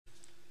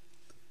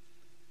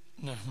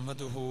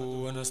نحمده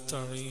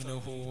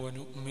ونستعينه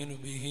ونؤمن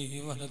به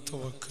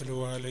ونتوكل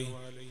عليه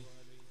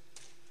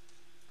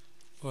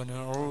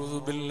ونعوذ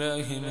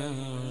بالله من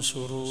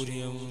شرور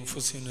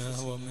أنفسنا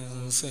ومن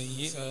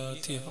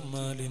سيئات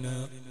أعمالنا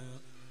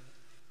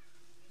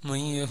من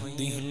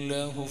يهده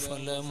الله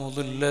فلا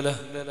مضل له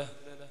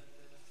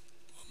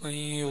ومن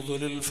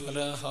يضلل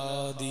فلا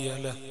هادي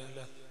له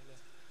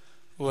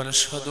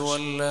ونشهد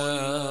أن لا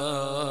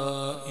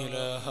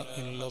إله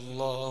إلا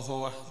الله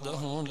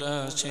وحده لا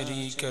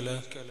شريك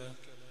له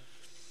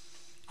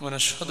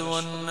ونشهد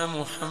أن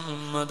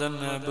محمدا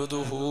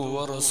عبده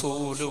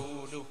ورسوله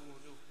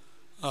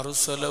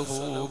أرسله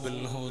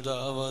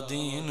بالهدى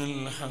ودين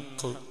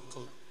الحق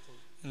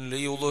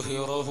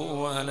ليظهره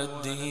على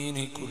الدين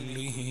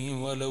كله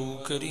ولو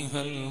كره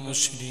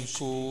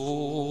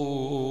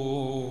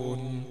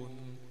المشركون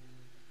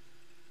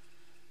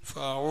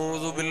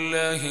فأعوذ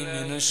بالله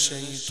من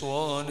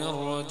الشيطان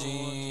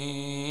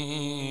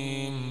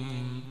الرجيم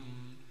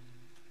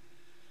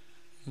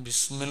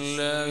بسم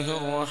الله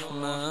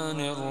الرحمن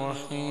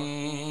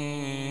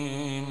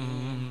الرحيم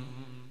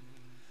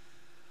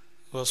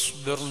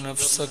واصبر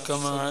نفسك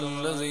مع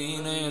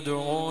الذين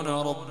يدعون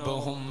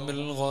ربهم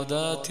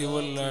بالغداة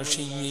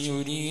والعشي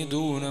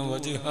يريدون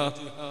وجهه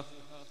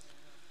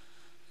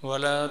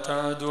ولا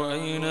تعد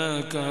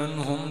عيناك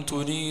عنهم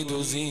تريد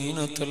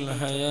زينة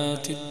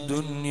الحياة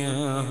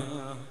الدنيا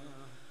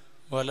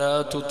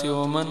ولا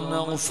تطع من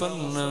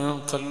أغفلنا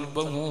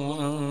قلبه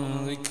عن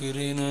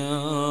ذكرنا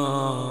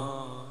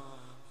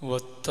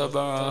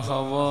واتبع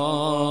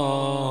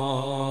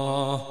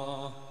هواه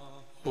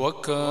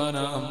وكان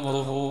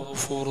أمره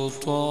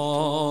فرطا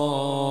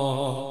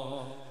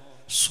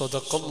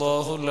صدق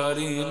الله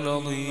العلي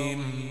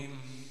العظيم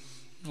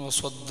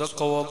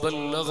وصدق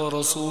وبلغ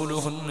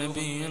رسوله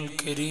النبي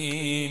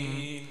الكريم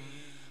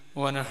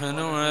ونحن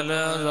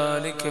على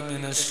ذلك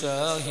من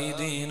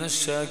الشاهدين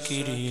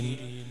الشاكرين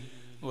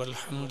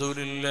والحمد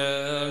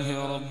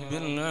لله رب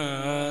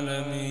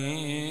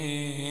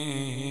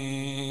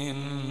العالمين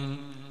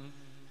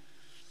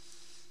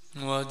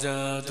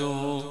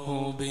وجادوه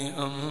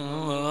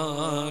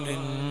بأموال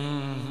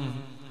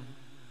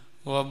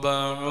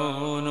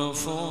وباعوا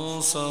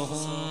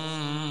نفوسهم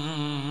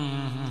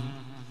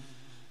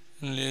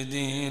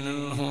لدين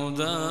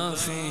الهدى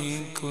في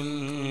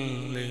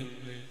كل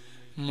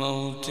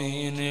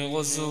موطن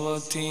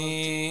غزوة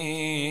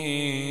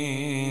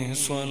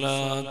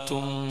صلاة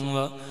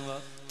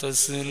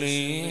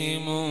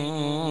وتسليم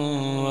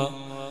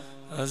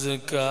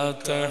وأزكى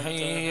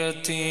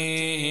تحيتي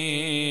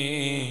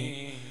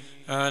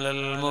على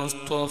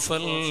المصطفى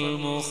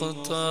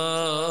المختار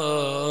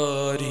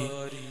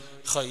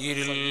خير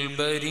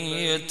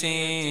البرية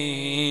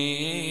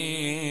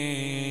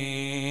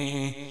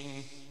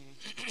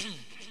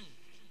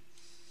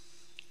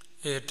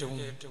ഏറ്റവും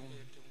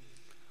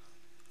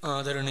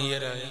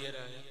ആദരണീയരായ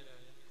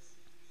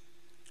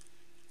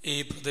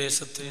ഈ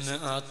പ്രദേശത്തിന്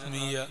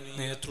ആത്മീയ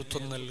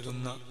നേതൃത്വം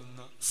നൽകുന്ന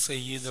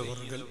സയ്യിദ്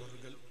അവർകൾ,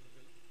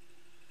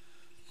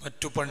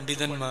 മറ്റു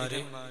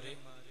പണ്ഡിതന്മാരെ,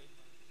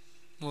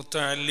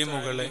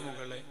 മുത്തഅല്ലിമുകളെ,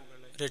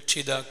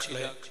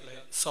 രക്ഷിതാക്കളെ,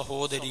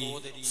 സഹോദരീ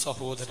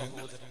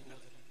സഹോദരങ്ങൾ,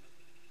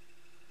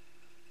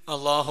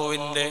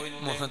 അല്ലാഹുവിന്റെ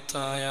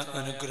മഹത്തായ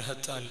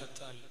അനുഗ്രഹത്താൽ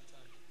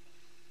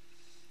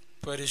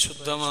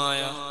പരിശുദ്ധമായ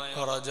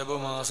റജബ്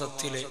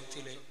മാസത്തിലെ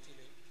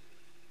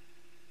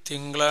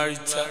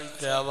തിങ്കളാഴ്ച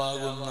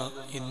രാവാകുന്ന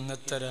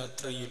ഇന്നത്തെ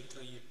രാത്രിയിൽ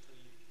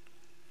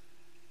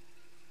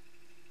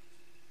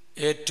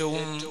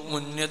ഏറ്റവും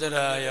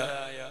ഉന്നതരായ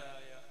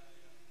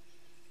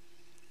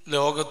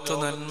ലോകത്ത്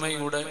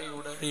നന്മയുടെ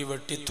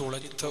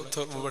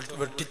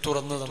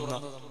വെട്ടിത്തുറന്നു തന്ന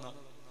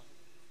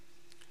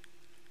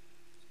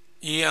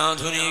ഈ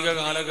ആധുനിക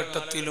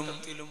കാലഘട്ടത്തിലും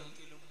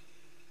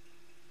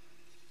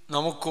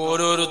നമുക്ക്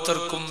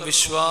ഓരോരുത്തർക്കും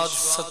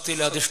വിശ്വാസത്തിൽ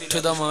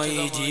അധിഷ്ഠിതമായി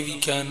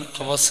ജീവിക്കാൻ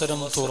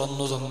അവസരം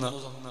തുറന്നു തന്ന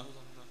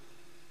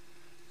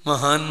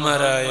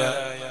മഹാന്മാരായ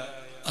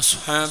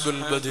അസ്ഹാബുൽ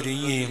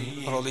ബദ്രിയ്യീൻ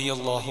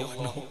റളിയല്ലാഹു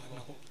അൻഹു,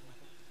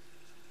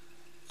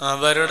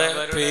 അവരുടെ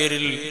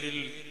പേരിൽ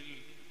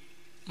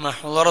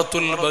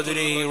മഹ്ളറത്തുൽ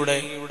ബദ്രിയുടെ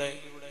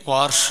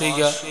വാർഷിക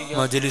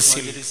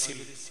മജ്ലിസിൽ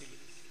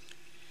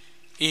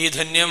ഈ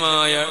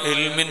ധന്യമായ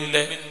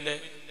ഇൽമിന്റെ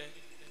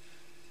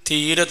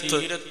തീരത്ത്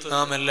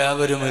നാം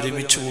എല്ലാവരും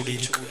ഒരുമിച്ച്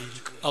കൂടിയിരിക്കും.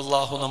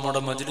 അല്ലാഹു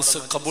നമ്മുടെ മജ്ലിസ്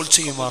ഖബൂൽ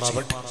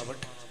ചെയ്യുമാറാവട്ടെ.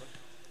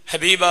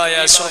 ഹബീബായ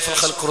അഷ്റഫുൽ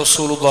ഖൽഖ്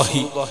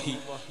റസൂലുള്ളാഹി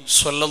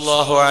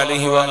സ്വല്ലല്ലാഹു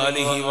അലൈഹി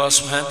വആലിഹി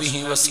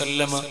വസഹബിഹി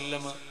വസല്ലമ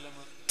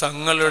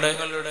തങ്ങളുടെ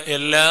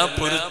എല്ലാ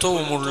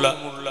പൊരുത്തവുമുള്ള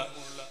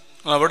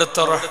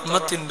അവിടുത്തെ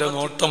റഹ്മത്തിന്റെ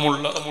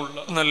നോട്ടമുള്ള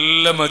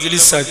നല്ല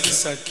മജ്ലിസാക്കി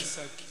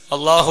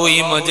അല്ലാഹു ഈ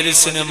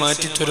മജ്ലിസിനെ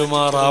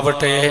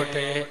മാറ്റിത്തരുമാറാവട്ടെ.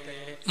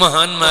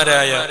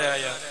 മഹാന്മാരായ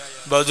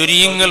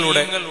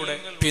ബദരീങ്ങളുടെ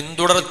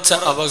പിന്തുടർച്ച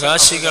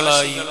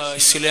അവകാശികളായി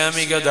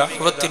ഇസ്ലാമിക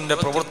ദഅവത്തിന്റെ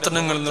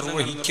പ്രവർത്തനങ്ങൾ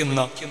നിർവഹിക്കുന്ന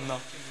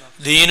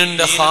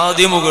ദീനിന്റെ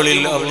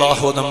ഖാദിമുകളിൽ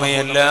അല്ലാഹു നമ്മെ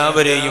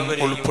എല്ലാവരെയും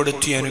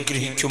ഉൾപ്പെടുത്തി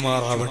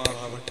അനുഗ്രഹിക്കുമാറാവട്ടെ.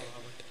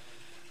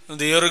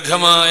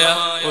 ദീർഘമായ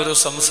ഒരു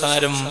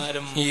സംസാരം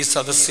ഈ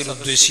സദസ്സിൽ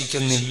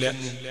ഉദ്ദേശിക്കുന്നില്ല.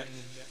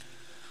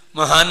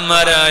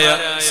 മഹാന്മാരായ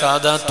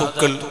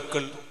സാദാത്തുക്കൾ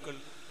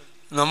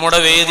നമ്മുടെ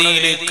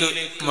വേദിയിലേക്ക്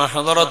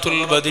മഹദറത്തുൽ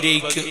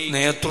ബദരിക്ക്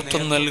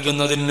നേതൃത്വം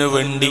നൽകുന്നതിന്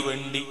വേണ്ടി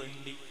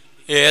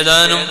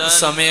ഏതാനും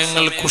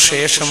സമയങ്ങൾക്കു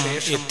ശേഷം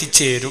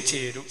എത്തിച്ചേരും.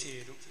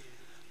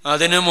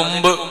 അതിനു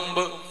മുമ്പ്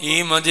ഈ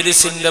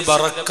മജ്ലിസിന്റെ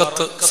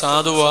ബറക്കത്ത്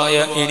സാധുവായ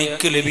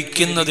എനിക്ക്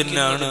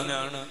ലഭിക്കുന്നതിനാണ്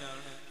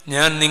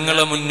ഞാൻ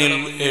നിങ്ങളെ മുന്നിൽ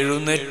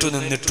എഴുന്നേറ്റു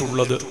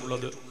നിന്നിട്ടുള്ളത്.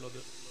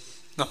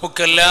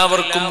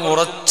 നമുക്കെല്ലാവർക്കും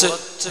ഉറച്ച്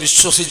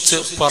വിശ്വസിച്ച്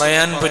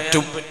പറയാൻ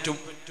പറ്റും,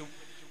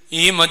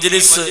 ഈ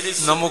മജ്ലിസ്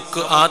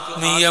നമുക്ക്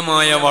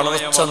ആത്മീയമായ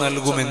വളർച്ച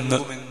നൽകുമെന്ന്.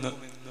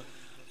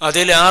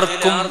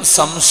 അതിലാർക്കും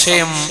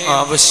സംശയം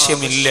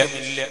ആവശ്യമില്ല.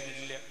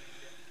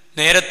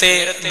 നേരത്തെ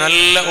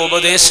നല്ല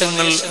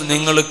ഉപദേശങ്ങൾ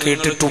നിങ്ങൾ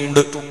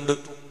കേട്ടിട്ടുണ്ട്.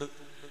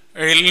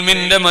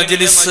 ഇൽമിന്റെ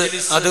മജ്ലിസ്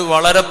അത്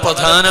വളരെ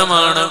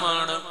പ്രധാനമാണ്.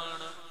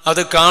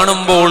 അത്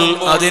കാണുമ്പോൾ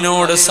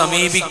അതിനോട്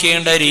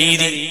സമീപിക്കേണ്ട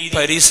രീതി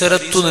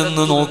പരിസരത്തു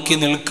നിന്ന് നോക്കി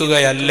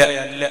നിൽക്കുകയല്ല.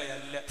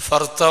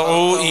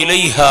 ഫർതഉ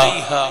ഇലൈഹ,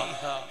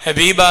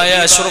 ഹബീബായ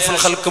അഷ്റഫുൽ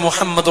ഖൽഖ്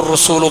മുഹമ്മദുർ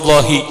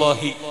റസൂലുള്ളാഹി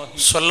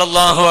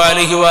സ്വല്ലല്ലാഹു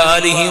അലൈഹി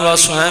വആലിഹി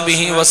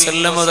വസഹബിഹി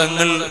വസല്ലമ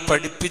തങ്ങൾ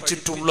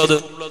പഠിപ്പിച്ചിട്ടുള്ളത്.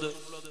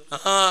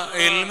 ആ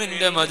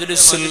ഇൽമിന്റെ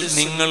മജ്ലിസിൽ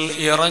നിങ്ങൾ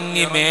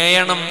ഇറങ്ങി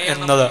മേയണം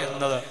എന്നത്.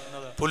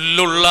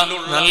 പുല്ലുള്ള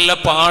നല്ല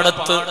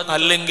പാടത്ത്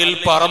അല്ലെങ്കിൽ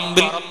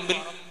പറമ്പിൽ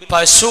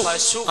പശു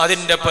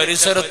അതിന്റെ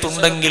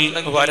പരിസരത്തുണ്ടെങ്കിൽ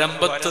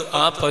വരമ്പത്ത്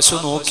ആ പശു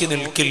നോക്കി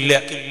നിൽക്കില്ല.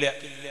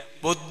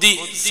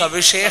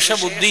 സവിശേഷ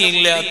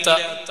ബുദ്ധിയില്ലാത്ത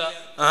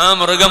ആ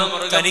മൃഗം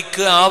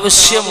തനിക്ക്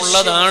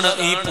ആവശ്യമുള്ളതാണ്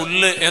ഈ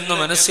പുല്ല് എന്ന്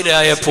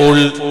മനസ്സിലായപ്പോൾ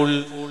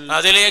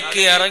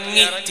അതിലേക്ക്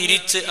ഇറങ്ങി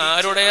തിരിച്ച്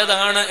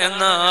ആരുടേതാണ്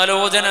എന്ന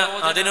ആലോചന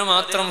അതിനു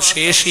മാത്രം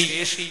ശേഷി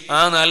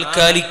ആ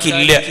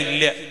നാൽക്കാലിക്കില്ല.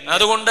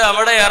 അതുകൊണ്ട്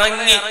അവിടെ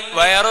ഇറങ്ങി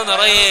വയറു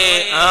നിറയെ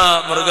ആ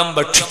മൃഗം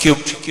ഭക്ഷിക്കും.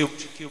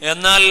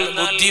 എന്നാൽ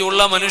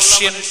ബുദ്ധിയുള്ള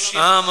മനുഷ്യൻ,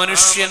 ആ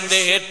മനുഷ്യന്റെ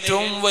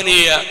ഏറ്റവും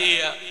വലിയ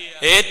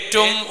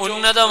ഏറ്റവും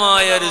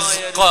ഉന്നതമായ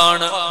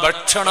റിസ്ഖാണ്,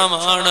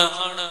 ഭക്ഷണമാണ്,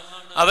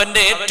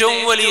 അവന്റെ ഏറ്റവും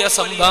വലിയ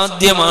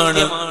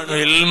സമ്പാദ്യമാണ്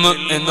ഇൽമ്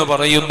എന്ന്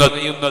പറയുന്നത്.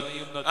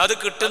 അത്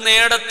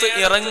കിട്ടുന്നിടത്ത്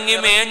ഇറങ്ങി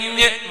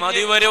മേഞ്ഞ്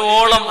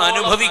മതിവരോളം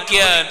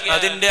അനുഭവിക്കാൻ,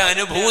 അതിന്റെ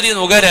അനുഭൂതി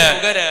നുകരാൻ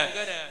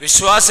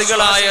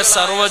വിശ്വാസികളായ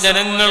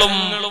സർവ്വജനങ്ങളും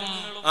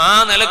ആ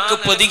നിലക്ക്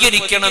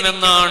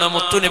പ്രതികരിക്കണമെന്നാണ്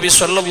മുത്തുനബി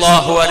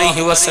സല്ലല്ലാഹു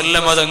അലൈഹി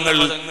വസല്ലമ തങ്ങൾ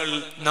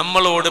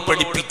നമ്മളോട്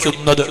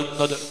പഠിപ്പിക്കുന്നത്.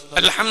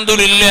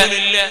 അൽഹംദുലില്ലാഹ്,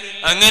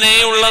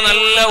 അങ്ങനെയുള്ള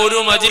നല്ല ഒരു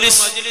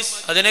മജ്ലിസ്,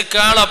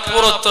 അതിനേക്കാൾ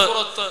അപ്പുറത്ത്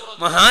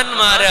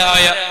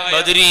മഹാന്മാരായ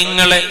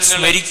ബദരീങ്ങളെ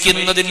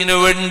സ്മരിക്കുന്നതിനു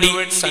വേണ്ടി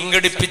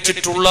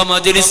സംഘടിപ്പിച്ചിട്ടുള്ള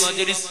മജ്ലിസ്,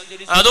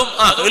 അതും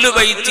അഹ്ലു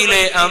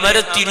ബൈത്തിലെ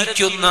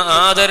അമരത്തിരിക്കുന്ന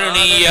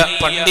ആദരണീയ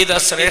പണ്ഡിത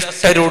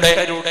ശ്രേഷ്ഠരുടെ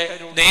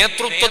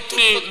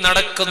നേതൃത്വത്തിൽ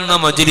നടക്കുന്ന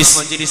മജ്ലിസ്.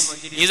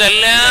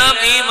 ഇതെല്ലാം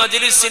ഈ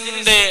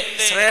മജ്ലിസിന്റെ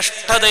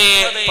ശ്രേഷ്ഠതയെ,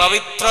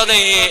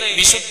 പവിത്രതയെ,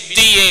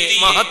 വിശുദ്ധിയെ,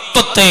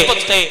 മഹത്വത്തെ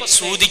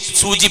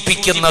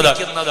സൂചിപ്പിക്കുന്നത്.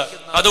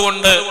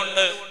 അതുകൊണ്ട്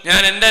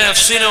ഞാൻ എന്റെ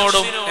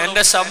നഫ്സിനോടും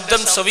എന്റെ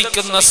ശബ്ദം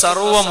ശ്രവിക്കുന്ന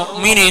സർവ്വ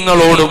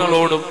മുഅ്മിനീങ്ങളോടും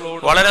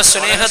വളരെ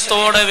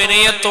സ്നേഹത്തോടെ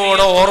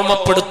വിനയത്തോടെ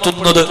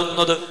ഓർമ്മപ്പെടുത്തുന്നത്,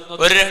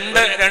 ഒരു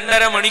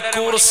 2-2.5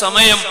 മണിക്കൂർ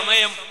സമയം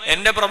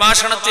എന്റെ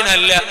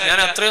പ്രഭാഷണത്തിനല്ല. ഞാൻ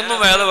അത്രയൊന്നും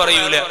വേദ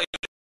പറയൂല.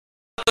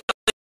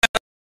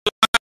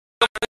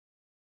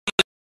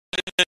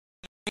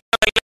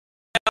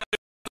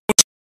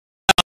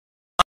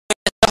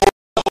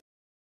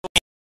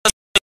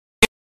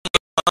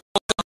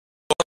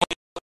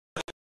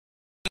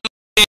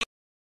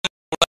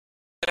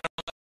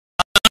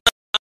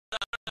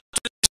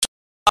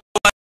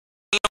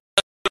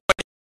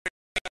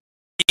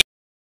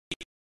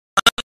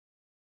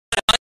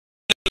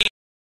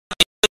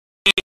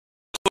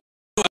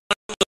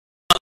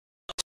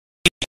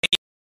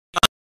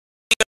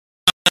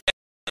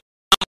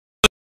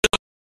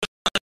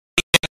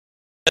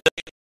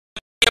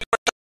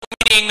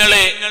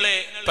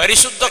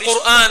 പരിശുദ്ധ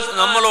ഖുർആൻ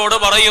നമ്മളോട്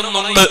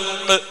പറയുന്നുണ്ട്,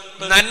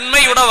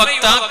 നന്മയുടെ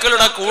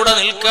വക്താക്കളുടെ കൂടെ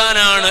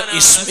നിൽക്കാനാണ്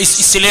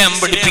ഇസ്ലാം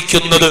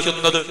പഠിപ്പിക്കുന്നത്,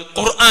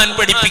 ഖുർആൻ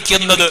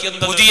പഠിപ്പിക്കുന്നത്.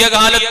 പുതിയ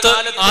കാലത്ത്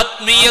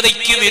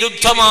ആത്മീയതയ്ക്ക്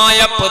വിരുദ്ധമായ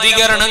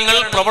പ്രതികരണങ്ങൾ,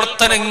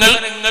 പ്രവർത്തനങ്ങൾ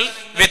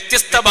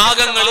വ്യത്യസ്ത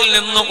ഭാഗങ്ങളിൽ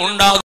നിന്ന്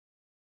ഉണ്ടാകും.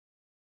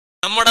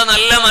 നമ്മുടെ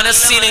നല്ല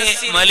മനസ്സിനെ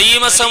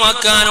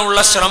മലീമസമാക്കാനുള്ള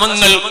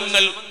ശ്രമങ്ങൾ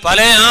പല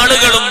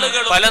ആളുകളും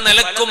പല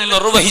നിലക്കും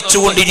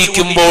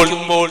നിർവഹിച്ചുകൊണ്ടിരിക്കുമ്പോൾ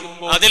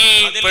അതിൽ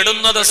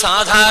പെടുന്നത്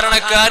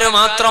സാധാരണക്കാര്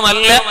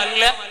മാത്രമല്ല,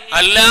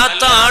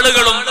 അല്ലാത്ത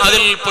ആളുകളും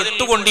അതിൽ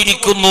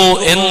പെട്ടുകൊണ്ടിരിക്കുന്നു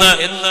എന്ന്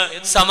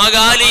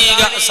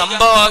സമകാലിക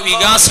സംഭവ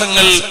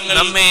വികാസങ്ങൾ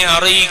നമ്മെ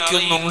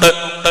അറിയിക്കുന്നുണ്ട്.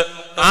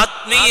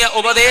 ആത്മീയ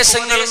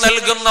ഉപദേശങ്ങൾ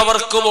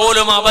നൽകുന്നവർക്ക്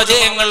പോലും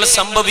അപജയങ്ങൾ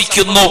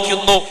സംഭവിക്കുന്നു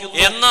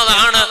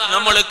എന്നതാണ്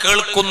നമ്മൾ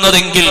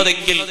കേൾക്കുന്നതെങ്കിൽ,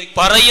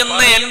 പറയുന്ന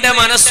എന്റെ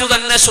മനസ്സു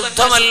തന്നെ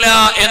ശുദ്ധമല്ല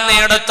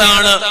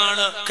എന്നിടത്താണ്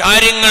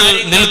കാര്യങ്ങൾ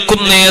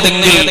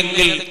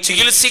നിൽക്കുന്നതെങ്കിൽ,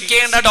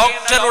 ചികിത്സിക്കേണ്ട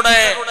ഡോക്ടറുടെ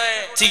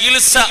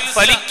ചികിത്സ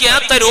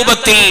ഫലിക്കാത്ത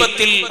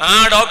രൂപത്തിൽ ആ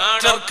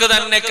ഡോക്ടർക്ക്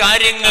തന്നെ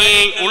കാര്യങ്ങൾ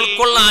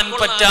ഉൾക്കൊള്ളാൻ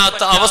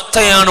പറ്റാത്ത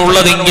അവസ്ഥയാണ്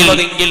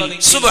ഉള്ളതെങ്കിൽ,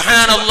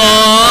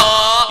 സുബ്ഹാനല്ലാഹ്,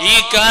 ഈ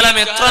കാലം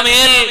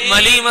എത്രമേൽ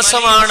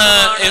മലീമസമാണ്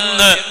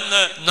എന്ന്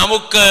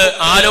നമുക്ക്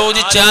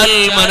ആലോചിച്ചാൽ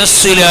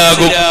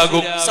മനസ്സിലാകും.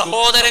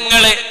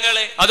 സഹോദരങ്ങളെ,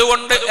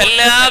 അതുകൊണ്ട്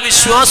എല്ലാ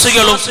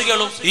വിശ്വാസികളും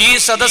ഈ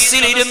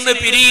സദസ്സിൽ ഇരുന്ന്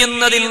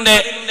പിരിയുന്നതിന്റെ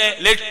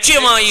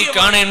ലക്ഷ്യമായി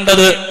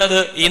കാണേണ്ടത്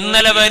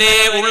ഇന്നലെ വരെ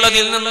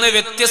ഉള്ളതിൽ നിന്ന്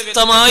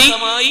വ്യത്യസ്തമായി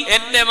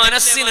എന്റെ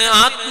മനസ്സിന്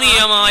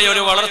ആത്മീയമായ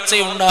ഒരു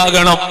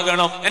വളർച്ചയുണ്ടാകണം.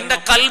 എന്റെ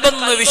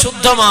കൽബൊന്ന്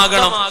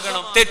വിശുദ്ധമാകണം.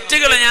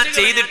 തെറ്റുകൾ ഞാൻ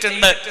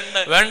ചെയ്തിട്ടുണ്ട്,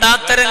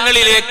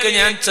 വേണ്ടാത്തരങ്ങളിലേക്ക്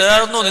ഞാൻ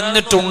ചേർന്നു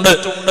നിന്നിട്ടുണ്ട്,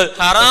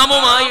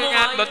 ഹറാമുമായി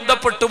ഞാൻ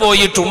ബന്ധപ്പെട്ടു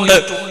പോയിട്ടുണ്ട്,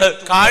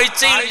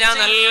 കാഴ്ചയിൽ ഞാൻ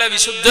നല്ല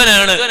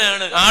വിശുദ്ധനാണ്,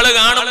 ആള്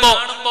കാണുമ്പോ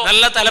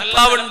നല്ല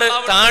തലപ്പാവുണ്ട്,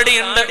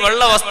 താടിയുണ്ട്,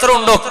 വെള്ള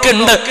വസ്ത്രമുണ്ട്, ഒക്കെ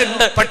ഉണ്ട്.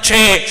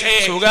 പക്ഷേ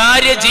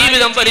സ്വകാര്യ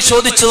ജീവിതം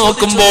പരിശോധിച്ചു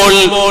നോക്കുമ്പോൾ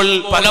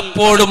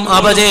പലപ്പോഴും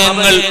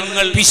അപജയങ്ങൾ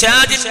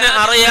പിശാചിനെ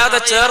അറിയാതെ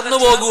ചേർന്നു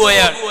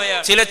പോകുകയാണ്.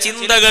 ചില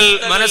ചിന്തകൾ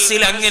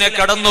മനസ്സിൽ അങ്ങനെ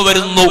കടന്നു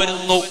വരുന്നു.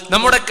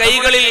 നമ്മുടെ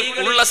കൈകളിൽ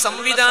ഉള്ള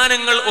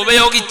സംവിധാനങ്ങൾ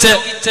ഉപയോഗിച്ച്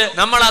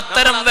നമ്മൾ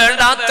അത്തരം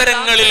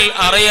വേണ്ടാത്തരങ്ങളിൽ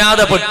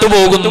അറിയാതെ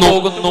പെട്ടുപോകുന്നു.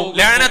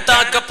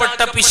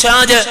 ലാനത്താക്കപ്പെട്ട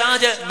പിശാച്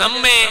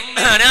നമ്മെ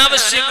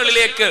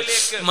അനാവശ്യങ്ങളിലേക്ക്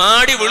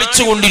മാടി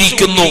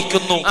വിളിച്ചുകൊണ്ടിരിക്കുന്നു.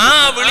 ആ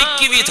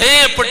വിളിക്ക്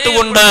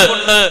വിധേയപ്പെട്ടുകൊണ്ട്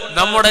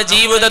നമ്മുടെ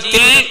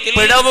ജീവിതത്തിൽ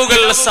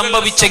പിഴവുകൾ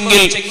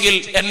സംഭവിച്ചെങ്കിൽ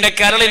എന്റെ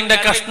കരളിന്റെ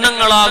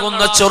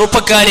കഷ്ണങ്ങളാകുന്ന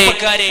ചെറുപ്പക്കാരെ,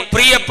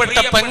 പ്രിയപ്പെട്ട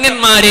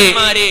പെങ്ങന്മാരെ,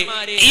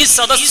 ഈ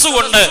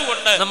സദസ്സുകൊണ്ട്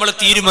നമ്മൾ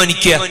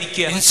തീരുമാനിക്കുക,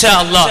 ഇൻഷാ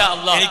അല്ലാഹ്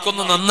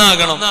എനിക്കൊന്ന്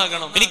നന്നാകണം,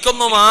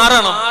 എനിക്കൊന്ന്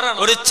മാറണം,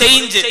 ഒരു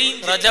ചേഞ്ച്.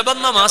 റജബ്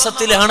എന്ന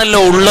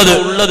മാസത്തിലാണല്ലോ ഉള്ളത്.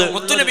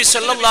 മുത്തുനബി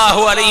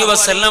സല്ലല്ലാഹു അലൈഹി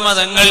വസല്ലമ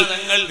തങ്ങൾ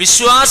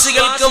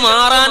വിശ്വാസികൾക്ക്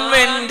മാറാൻ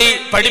വേണ്ടി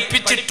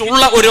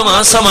പഠിപ്പിച്ചിട്ടുള്ള ഒരു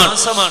മാസമാണ്.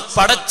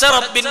 പടച്ച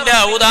റബ്ബിന്റെ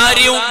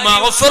ഔദാര്യവും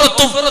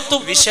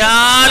മഗ്ഫിറത്തും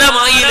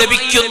വിശാലമായി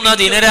ലഭിക്കുന്ന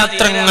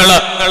ദിനരാത്രങ്ങള്.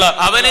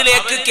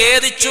 അവനിലേക്ക്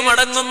ഖേദിച്ചു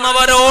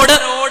മടങ്ങുന്നവരോട്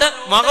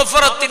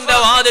മഗ്ഫിറത്തിന്റെ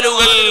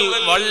വാതിലുകൾ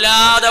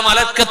വല്ലാതെ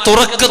മലക്ക്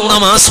തുറക്കുന്ന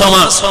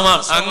മാസമാണ്.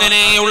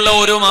 അങ്ങനെയുള്ള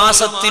ഒരു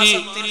മാസത്തിൽ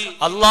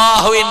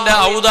അള്ളാഹുവിന്റെ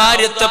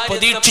ഔദാര്യത്തെ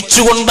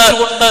പ്രതീക്ഷിച്ചുകൊണ്ട്,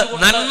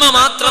 നന്മ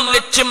മാത്രം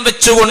ലക്ഷ്യം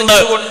വെച്ചുകൊണ്ട്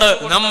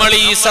നമ്മൾ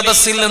ഈ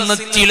സദസ്സിൽ നിന്ന്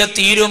ചില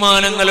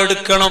തീരുമാനങ്ങൾ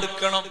എടുക്കണം.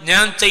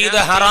 ഞാൻ ചെയ്ത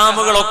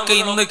ഹറാമുകളൊക്കെ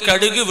ഇന്ന്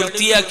കഴുകി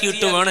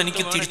വൃത്തിയാക്കിയിട്ട് വേണം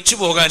എനിക്ക് തിരിച്ചു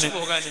പോകാൻ.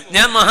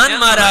 ഞാൻ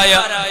മഹാന്മാരായ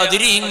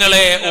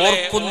ബദരീങ്ങളെ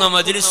ഓർക്കുന്ന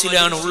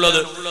മജ്ലിസിലാണ്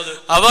ഉള്ളത്.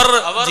 അവർ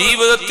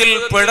ജീവിതത്തിൽ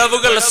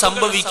പിഴവുകൾ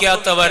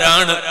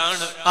സംഭവിക്കാത്തവരാണ്.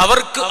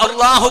 അവർക്ക്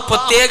അള്ളാഹു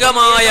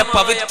പ്രത്യേകമായ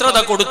പവിത്രത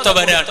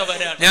കൊടുത്തവരാണ്.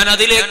 ഞാൻ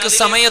അതിലേക്ക്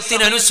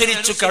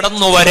സമയത്തിനനുസരിച്ച്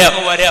കടന്നു വരാം.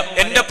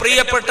 എന്റെ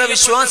പ്രിയപ്പെട്ട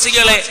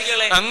വിശ്വാസികളെ,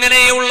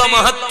 അങ്ങനെയുള്ള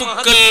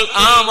മഹത്തുക്കൾ,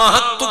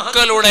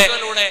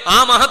 ആ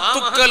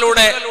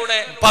മഹത്തുക്കളുടെ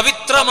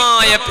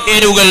പവിത്രമായ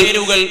പേരുകൾ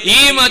ഈ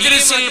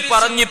മജ്ലിസിൽ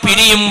പറഞ്ഞു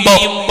പിരിയുമ്പോ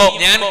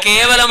ഞാൻ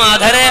കേവലം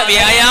അധര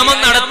വ്യായാമം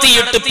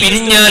നടത്തിയിട്ട്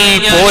പിരിഞ്ഞാൽ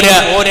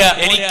പോരാ.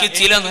 എനിക്ക്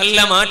ചില നല്ല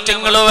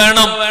മാറ്റങ്ങൾ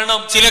വേണം.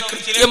 ചില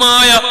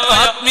കൃത്യമായ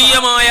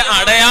ആത്മീയമായ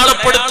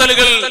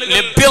അടയാളപ്പെടുത്തലുകൾ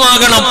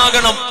ലഭ്യമാകണം.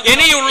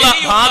 ഇനിയുള്ള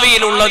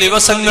ഭാവിയിലുള്ള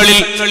ദിവസങ്ങളിൽ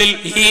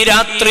ഈ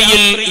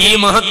രാത്രിയിൽ ഈ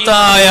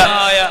മഹത്തായ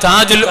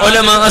താജുൽ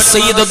ഉലമാ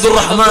സയ്യിദ്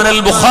അബ്ദുറഹ്മാൻ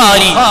അൽ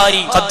ബുഖാരി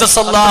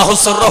ഖദ്ദസല്ലാഹു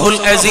സിർറഹുൽ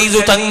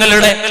അസീസ്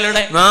തങ്ങളുടെ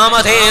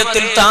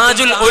നാമധേയത്തിൽ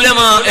താജുൽ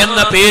ഉലമാ എന്ന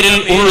പേരിൽ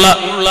ഉള്ള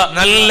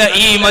നല്ല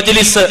ഈ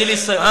മജ്ലിസ്,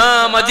 ആ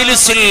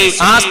മജ്ലിസിൽ,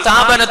 ആ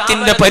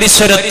സ്ഥാപനത്തിന്റെ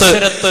പരിസരത്ത്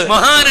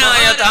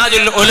മഹാനായ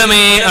താജുൽ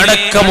ഉലമയെ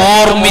അടക്കം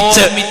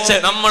ഓർമ്മിച്ച്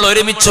നമ്മൾ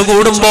ഒരുമിച്ച്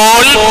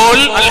കൂടുമ്പോൾ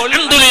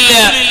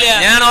അൽഹംദുലില്ലാഹ്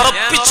ഞാൻ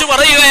ഉറപ്പിച്ചു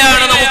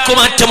പറയുകയാണ്, നമുക്ക്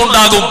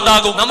മാറ്റമുണ്ടാകും,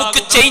 നമുക്ക്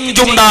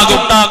ചേഞ്ച് ഉണ്ടാകും.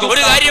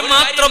 ഒരു കാര്യം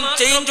മാത്രം,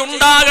 ചേഞ്ച്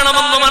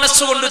ഉണ്ടാകണമെന്ന്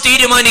മനസ്സുകൊണ്ട്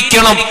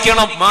തീരുമാനിക്കണം.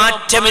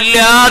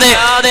 മാറ്റമില്ലാതെ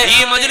ഈ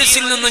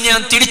മജ്ലിസിൽ നിന്ന് ഞാൻ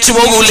തിരിച്ചു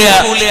പോകൂല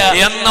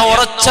എന്ന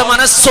ഉറച്ച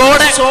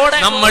മനസ്സോടെ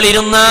നമ്മൾ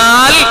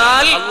ഇരുന്നാൽ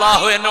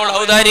അല്ലാഹു എന്നോട്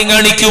ഔദാര്യം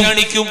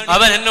കാണിക്കും,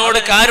 അവൻ എന്നോട്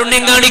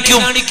കാരുണ്യം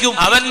കാണിക്കും.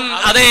 അവൻ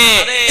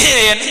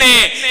എന്നെ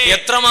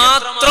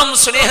എത്രമാത്രം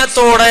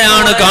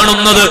സ്നേഹത്തോടെയാണ്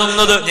കാണുന്നത്.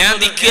 ഞാൻ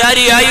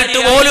ധിക്കാരിയായിട്ട്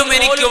പോലും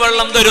എനിക്ക്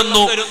വെള്ളം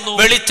തരുന്നു,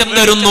 വെളിച്ചം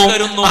തരുന്നു,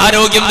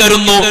 ആരോഗ്യം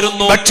തരുന്നു,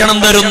 ഭക്ഷണം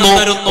തരുന്നു,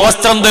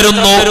 വസ്ത്രം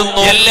തരുന്നു,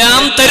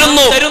 എല്ലാം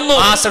തരുന്നു.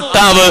 ആ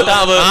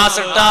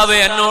സട്ടാവ്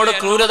എന്നോട്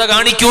ക്രൂരത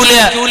കാണിക്കൂല.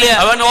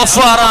 അവൻ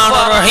ഗഫാറാണ്,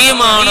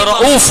 റഹീമാണ്,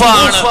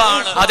 റഊഫാണ്.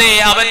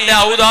 അവന്റെ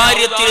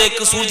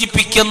ഔദാര്യത്തിലേക്ക്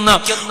സൂചിപ്പിക്കുന്ന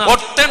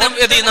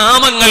ഒട്ടനവധി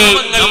നാമങ്ങൾ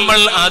നമ്മൾ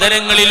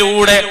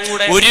ആദരങ്ങളിലൂടെ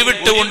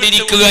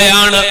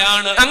ഉരുവിട്ടുകൊണ്ടിരിക്കുകയാണ്.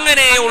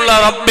 അങ്ങനെയുള്ള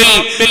റബ്ബിൽ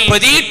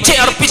പ്രതീക്ഷ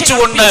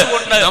അർപ്പിച്ചുകൊണ്ട്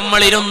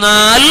നമ്മൾ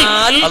ഇരുന്നാൽ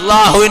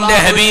അല്ലാഹുവിന്റെ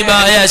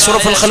ഹബീബായ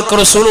അഷ്റഫുൽ ഖൽഖ്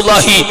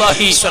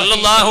റസൂലുള്ളാഹി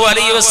സ്വല്ലല്ലാഹു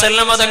അലൈഹി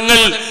വസല്ലം തങ്ങൾ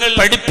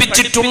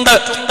പഠിപ്പിച്ചിട്ടുണ്ട്.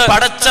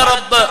 പടച്ച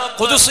റബ്ബ്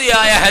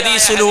ഖുദ്സിയായ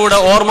ഹദീസിലൂടെ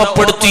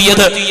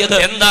ഓർമ്മപ്പെടുത്തിയത്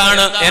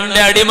എന്താണ്?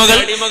 എന്റെ അടിമകൾ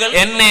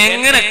എന്നെ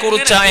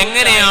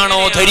എങ്ങനെയാണോ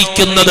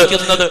ധരിക്കുന്നത്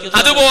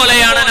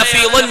അതുപോലെയാണ്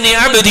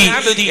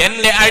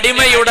എന്റെ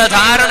അടിമയുടെ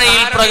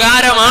ധാരണയിൽ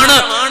പ്രകാരമാണ്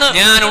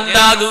ഞാൻ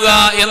ഉണ്ടാകുക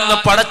എന്ന്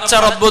പടച്ച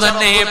റബ്ബ്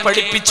തന്നെ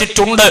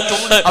പഠിപ്പിച്ചിട്ടുണ്ട്.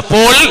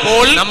 അപ്പോൾ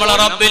നമ്മൾ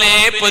റബ്ബിനെ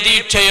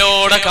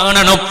പ്രതീക്ഷയോടെ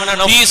കാണണം.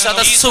 ഈ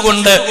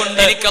സദസ്സുകൊണ്ട്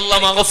എനിക്ക്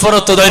അല്ലാഹു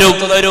മഗ്ഫിറത്ത് തരും,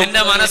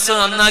 എന്റെ മനസ്സ്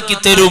നന്നാക്കി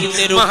തരും,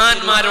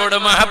 മഹാന്മാരോട്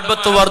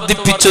മഹബത്ത്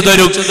വർദ്ധിപ്പിച്ചു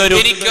തരും,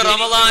 എനിക്ക്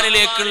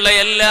റമദാനിലേക്കുള്ള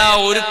എല്ലാ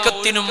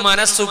ഒരുക്കത്തിനും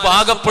മനസ്സ്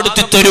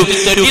പാകപ്പെടുത്തി തരും.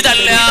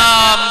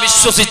 ഇതെല്ലാം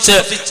വിശ്വസിച്ച്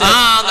ആ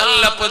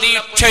നല്ല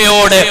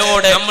പ്രതീക്ഷയോടെ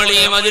നമ്മൾ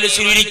ഈ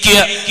മജ്‌ലിസിൽ ഇരിക്കുക.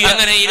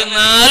 അങ്ങനെ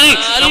ഇരുന്നാൽ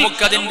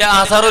നമുക്കതിന്റെ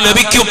അസർ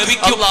ലഭിക്കും.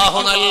 അല്ലാഹു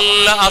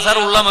നല്ല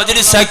അസറുള്ള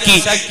മജ്‌ലിസാക്കി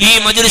ഈ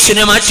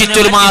മജ്‌ലിസിനെ മാറ്റി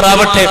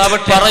തരുമാറാവട്ടെ.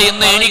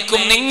 പറയുന്ന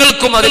എനിക്കും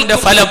നിങ്ങൾക്കും അതിന്റെ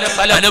ഫലം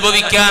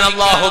അനുഭവിക്കാൻ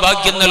അല്ലാഹു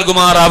ഭാഗ്യം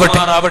നൽകുമാറാവട്ടെ.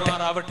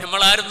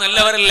 നമ്മളാരും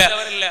നല്ലവരല്ല.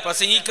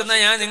 പ്രസംഗിക്കുന്ന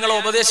ഞാൻ നിങ്ങളെ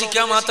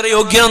ഉപദേശിക്കാൻ മാത്രം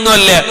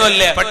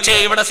യോഗ്യനൊന്നുമല്ല. പക്ഷേ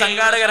ഇവിടെ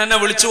സംഘാടകർ എന്നെ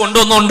വിളിച്ചു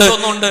കൊണ്ടുവന്നുണ്ട്,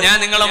 ഞാൻ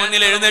നിങ്ങളെ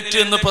മുന്നിൽ എഴുന്നേറ്റ്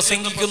എന്ന്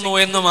പ്രസംഗിക്കുന്നു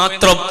എന്ന്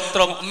മാത്രം.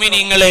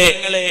 മുഅ്മിനീങ്ങളെ,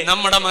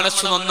 നമ്മുടെ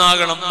മനസ്സ്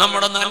നന്നാകണം,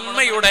 നമ്മുടെ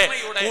നന്മയുടെ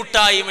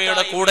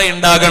കൂട്ടായ്മയുടെ കൂടെ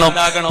ഉണ്ടാകണം.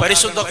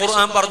 പരിശുദ്ധ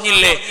ഖുർആൻ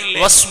പറഞ്ഞില്ലേ,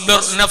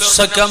 വസ്ബിർ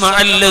നഫ്സക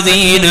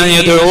മഅല്ലദീന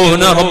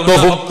യദ്ഊന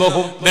റബ്ബഹും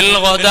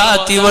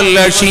ബിൽഗദാതി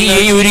വല്ലശീ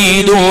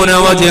യുരീദൂന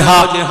വജ്ഹ.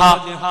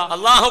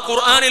 അല്ലാഹു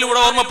ഖുർആനിലൂടെ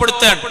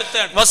ഓർമ്മപ്പെടുത്താൻ,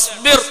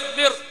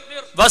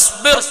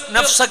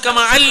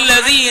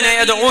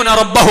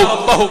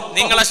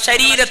 നിങ്ങളെ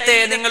ശരീരത്തെ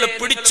നിങ്ങൾ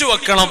പിടിച്ചു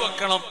വെക്കണം,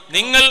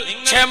 നിങ്ങൾ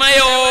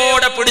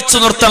ക്ഷമയോടെ പിടിച്ചു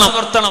നിർത്തണം.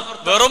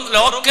 വെറും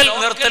ലോക്കൽ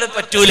നിർത്തൽ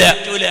പറ്റൂല.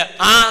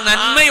 ആ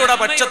നന്മയുടെ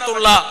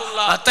പക്ഷത്തുള്ള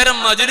അത്തരം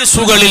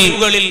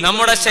മജ്‌ലിസുകളിൽ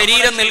നമ്മുടെ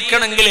ശരീരം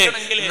നിൽക്കണമെങ്കിൽ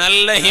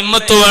നല്ല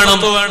ഹിമ്മത്ത് വേണം,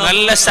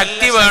 നല്ല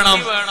ശക്തി വേണം,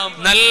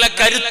 നല്ല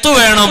കരുത്തു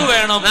വേണം,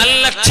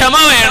 നല്ല ക്ഷമ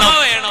വേണം.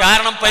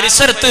 കാരണം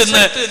പരിസരത്ത്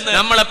നിന്ന്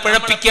നമ്മളെ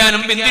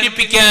പിഴപ്പിക്കാനും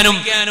പിന്തിരിപ്പിക്കാനും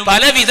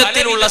പല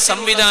വിധത്തിലുള്ള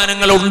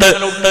സംവിധാനങ്ങളുണ്ട്.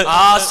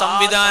 ആ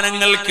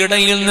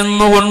സംവിധാനങ്ങൾക്കിടയിൽ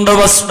നിന്നുകൊണ്ട്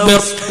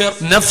വസ്ബിർ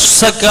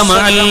നഫ്സക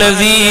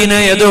മഅല്ലദീന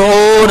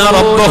യദ്ഊന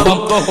റബ്ബഹും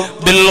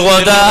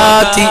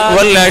ബിൽഗദാതി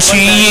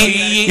വല്ലശീ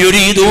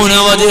യുരീദൂന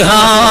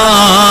വജ്ഹാ.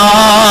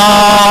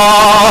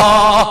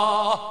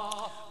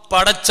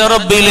 പടച്ച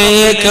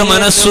റബ്ബിലേക്ക്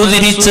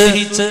മനസ്സുതിരിച്ച്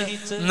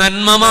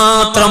നന്മ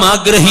മാത്രം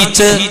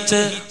ആഗ്രഹിച്ച്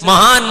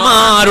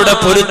മഹാന്മാരുടെ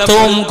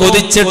പൊരുത്തവും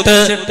കൊതിച്ചിട്ട്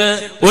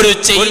ഒരു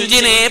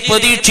ചേഞ്ചിനെ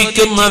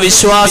പ്രതീക്ഷിക്കുന്ന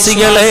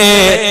വിശ്വാസികളെ,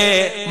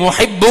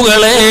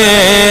 മുഹിബ്ബുകളെ,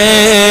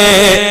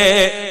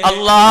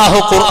 അല്ലാഹു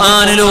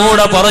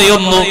ഖുർആനിലൂടെ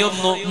പറയുന്നു,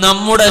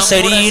 നമ്മുടെ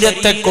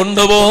ശരീരത്തെ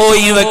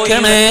കൊണ്ടുപോയി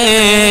വെക്കണേ,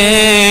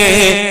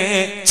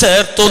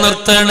 ചേർത്തു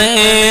നിർത്തണേ.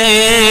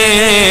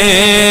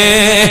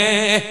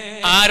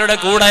 ആരുടെ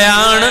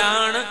കൂടെയാണ്?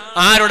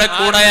 ആരുടെ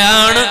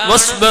കൂടെയാണ്?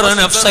 വസ്ബിർ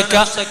നഫ്സക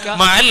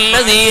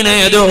മഅല്ലദീന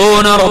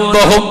യദ്ഊന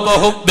റബ്ബഹും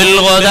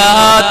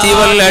ബിൽഗദാതി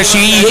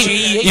വല്ലശീ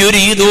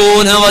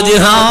യുരീദൂന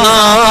വജ്ഹാ.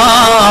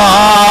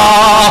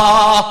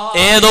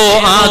 ഏതോ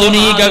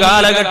ആധുനിക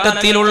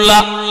കാലഘട്ടത്തിലുള്ള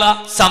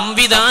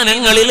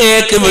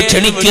സംവിധാനങ്ങളിലേക്ക്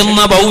ക്ഷണിക്കുന്ന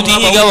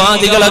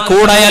ഭൗതികവാദികളെ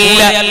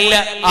കൂടെയല്ല.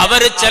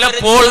 അവർ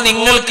ചിലപ്പോൾ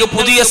നിങ്ങൾക്ക്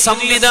പുതിയ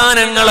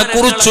സംവിധാനങ്ങളെ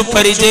കുറിച്ച്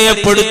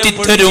പരിചയപ്പെടുത്തി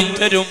തരും,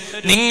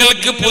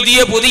 നിങ്ങൾക്ക് പുതിയ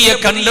പുതിയ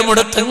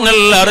കണ്ടുപിടുത്തങ്ങൾ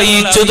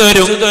അറിയിച്ചു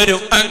തരും.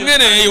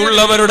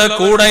 അങ്ങനെയുള്ളവരുടെ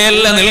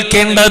കൂടെയല്ല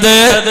നിൽക്കേണ്ടത്.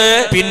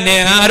 പിന്നെ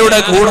ആരുടെ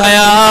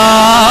കൂടെയാ?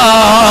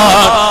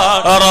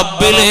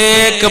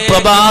 റബ്ബിലേക്ക്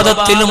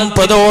പ്രഭാതത്തിലും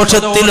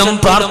പ്രദോഷത്തിലും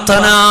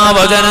പ്രാർത്ഥനാ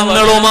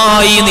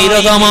വചനങ്ങളുമായി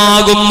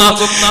നിരതമാകുന്ന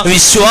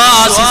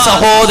വിശ്വാസി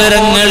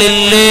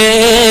സഹോദരങ്ങളില്ലേ?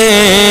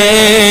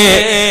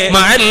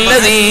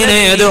 മഅല്ലദീന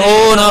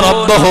യദ്ഊന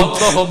റബ്ബഹും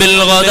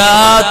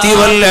ബിൽഗദാതി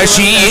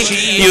വല്ലശീ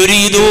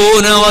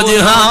യുരീദൂന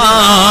വജ്ഹാ.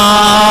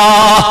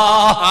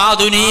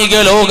 ആധുനിക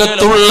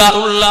ലോകത്തുള്ള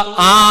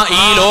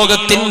ഈ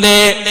ലോകത്തിന്റെ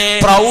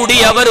പ്രൗഢി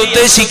അവർ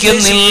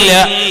ഉദ്ദേശിക്കുന്നില്ല,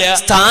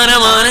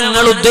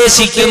 സ്ഥാനമാനങ്ങൾ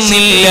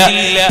ഉദ്ദേശിക്കുന്നില്ല.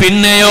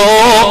 പിന്നെയോ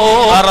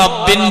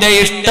റബ്ബിന്റെ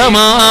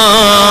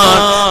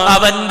ഇഷ്ടമാണ്,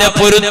 അവന്റെ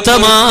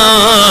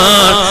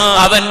പൊരുത്തമാണ്,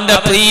 അവന്റെ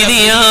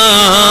പ്രീതിയാണ്.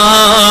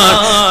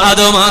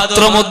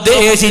 അതുമാത്രം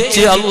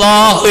ഉദ്ദേശിച്ച്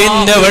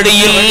അല്ലാഹുവിന്റെ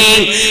വഴിയിൽ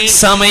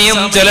സമയം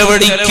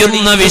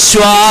ചെലവഴിക്കുന്ന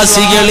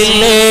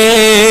വിശ്വാസികളില്ലേ?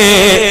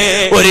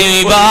 ഒരു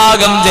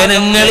വിഭാഗം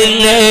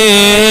ജനങ്ങളില്ലേ?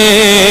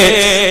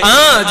 ആ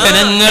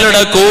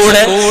ജനങ്ങളുടെ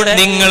കൂടെ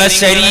നിങ്ങളെ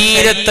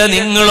ശരീരത്തെ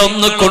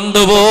നിങ്ങളൊന്ന്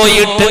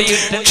കൊണ്ടുപോയിട്ട്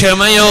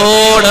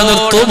ക്ഷമയോടെ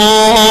നിർത്തുമോ?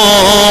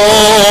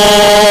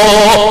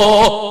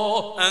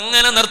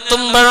 അങ്ങനെ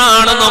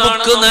നിർത്തുമ്പോഴാണ്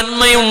നമുക്ക്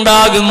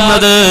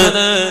നന്മയുണ്ടാകുന്നത്,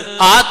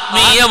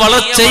 ആത്മീയ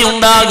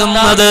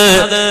വളർച്ചയുണ്ടാകുന്നത്.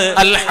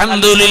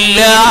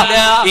 അൽഹംദുലില്ലാഹ്,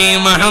 ഈ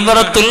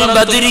മഹദറത്തുൽ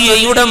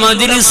ബദരിയയുടെ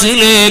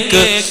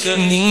മജ്‌ലിസിലേക്ക്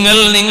നിങ്ങൾ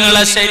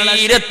നിങ്ങളെ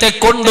ശരീരത്തെ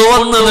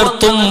കൊണ്ടുവന്ന്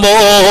നിർത്തുമ്പോ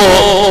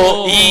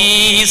ഈ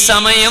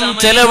സമയം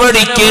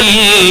ചെലവഴിക്കൽ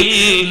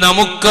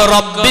നമുക്ക്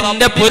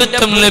റബ്ബിന്റെ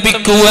പൊരുത്തം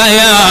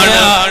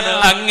ലഭിക്കുകയാണ്.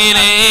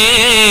 അങ്ങനെ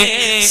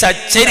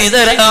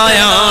സച്ചരിതരായ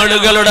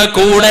ആളുകളുടെ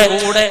കൂടെ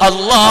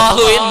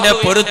അല്ലാഹുവിന്റെ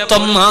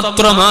പൊരുത്തം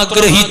മാത്രം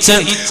ആഗ്രഹിച്ച്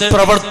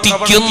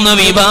പ്രവർത്തിക്കുന്ന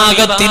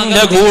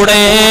വിഭാഗത്തിന്റെ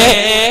കൂടെ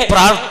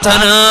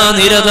പ്രാർത്ഥനാ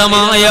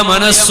നിരതമായ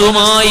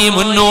മനസ്സുമായി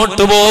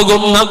മുന്നോട്ടു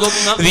പോകുന്ന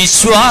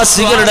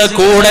വിശ്വാസികളുടെ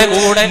കൂടെ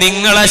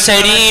നിങ്ങളെ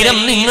ശരീരം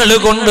നിങ്ങൾ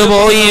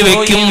കൊണ്ടുപോയി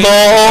വെക്കുമ്പോ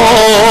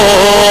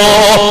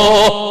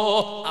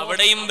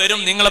അവിടെയും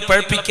വരും നിങ്ങളെ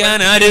പഴിപ്പിക്കാൻ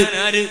ആര്?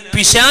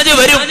 പിശാച്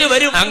വരും.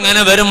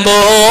 അങ്ങനെ വരുമ്പോ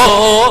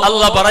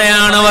അല്ലാഹ്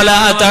പറയാണ് വലാ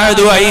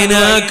തഅദു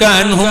ഐനാക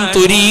അൻഹും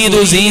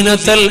തുരീദു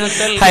സീനത്തൽ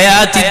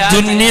ഹയാത്തിദ്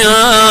ദുനിയാ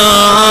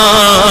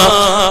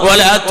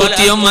വലാ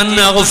തുതി മൻ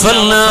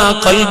അഗ്ഫൽനാ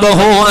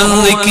ഖൽബഹു അൻ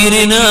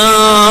ദിക്രിനാ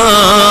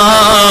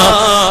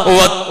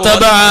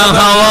വത്തബഅ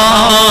ഹവാ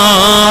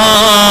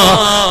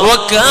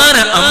വകാന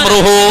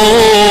അംറുഹു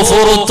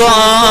ഫുർതാ.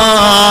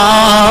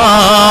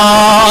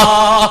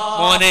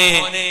 മോനെ,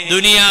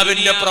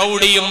 ദുനിയാവിന്റെ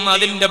പ്രൗഢിയും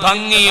അതിന്റെ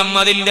ഭംഗിയും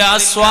അതിന്റെ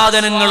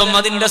ആസ്വാദനങ്ങളും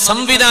അതിന്റെ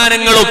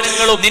സംവിധാനങ്ങളും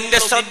നിന്റെ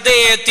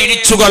ശ്രദ്ധയെ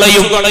തിരിച്ചു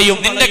കളയും.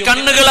 നിന്റെ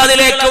കണ്ണുകൾ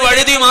അതിലേക്ക്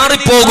വഴുതി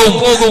മാറിപ്പോകും.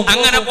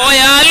 അങ്ങനെ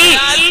പോയാൽ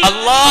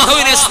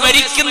അല്ലാഹുവിനെ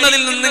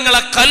സ്മരിക്കുന്നതിൽ നിന്ന്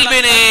നിങ്ങളെ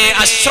കൽബിനെ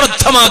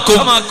അശ്രദ്ധമാക്കും.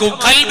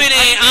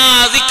 കൽബിനെ ആ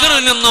ദിക്റിൽ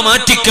നിന്ന്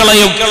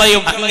മാറ്റിക്കളയും.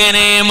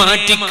 അങ്ങനെ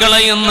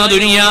മാറ്റിക്കളയുന്ന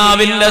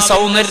ദുനിയാവിന്റെ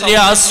സൗന്ദര്യ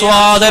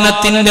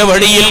ആസ്വാദനത്തിന്റെ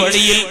വഴിയിൽ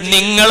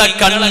നിങ്ങളെ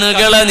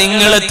കണ്ണുകളെ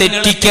നിങ്ങൾ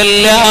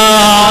തെറ്റിക്കല്ല,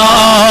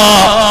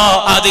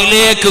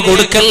 അതിലേക്ക്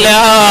കൊടുക്കല്ല.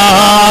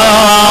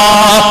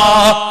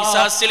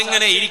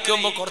 ഇങ്ങനെ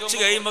ഇരിക്കുമ്പോ കുറച്ച്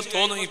കഴിയുമ്പോ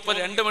തോന്നും ഇപ്പൊ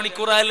 2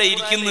 മണിക്കൂറായല്ലേ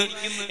ഇരിക്കുന്നു,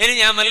 ഇനി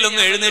ഞാൻ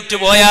മെല്ലൊന്ന് എഴുന്നേറ്റ്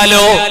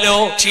പോയാലോ,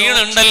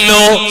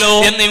 ക്ഷീണുണ്ടല്ലോ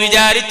എന്ന്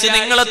വിചാരിച്ച്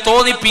നിങ്ങളെ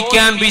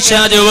തോന്നിപ്പിക്കാൻ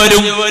പിശാച്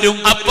വരും.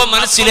 അപ്പൊ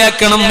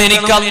മനസ്സിലാക്കണം,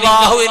 എനിക്ക്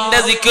അല്ലാഹുവിന്റെ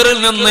ദിക്റിൽ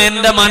നിന്ന്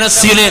എന്റെ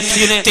മനസ്സിനെ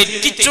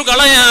തെറ്റിച്ചു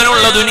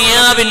കളയാനുള്ള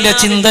ദുനിയാവിന്റെ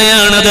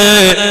ചിന്തയാണത്.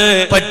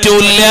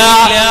 പറ്റൂല,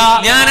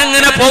 ഞാൻ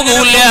അങ്ങനെ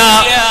പോകൂല.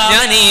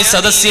 ഞാൻ ഈ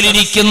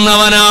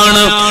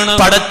സദസ്സിലിരിക്കുന്നവനാണ്.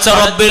 പടച്ച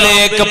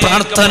റബ്ബിലേക്ക്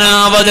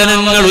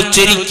പ്രാർത്ഥനാവചനങ്ങൾ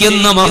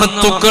ഉച്ചരിക്കുന്ന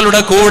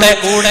മഹത്തുക്കളുടെ കൂടെ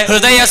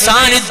ഹൃദയ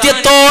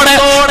സാന്നിധ്യത്തോടെ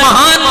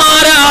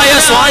മഹാന്മാരായ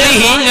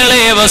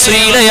സ്വാലിഹീങ്ങളെ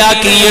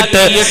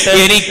വസീലയാക്കിയിട്ട്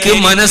എനിക്ക്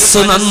മനസ്സ്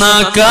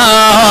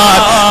നന്നാക്കാൻ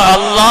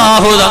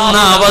അല്ലാഹു തന്ന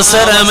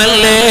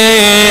അവസരമല്ലേ.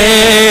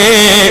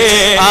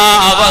 ആ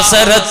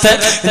അവസരത്തെ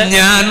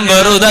ഞാൻ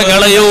വെറുതെ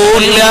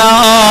കളയൂല,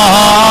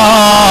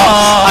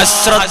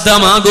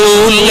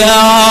 അശ്രദ്ധമാകൂല.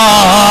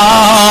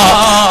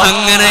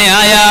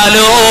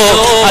 അങ്ങനെയായാലോ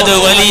അത്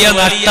വലിയ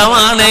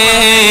നഷ്ടമാണ്.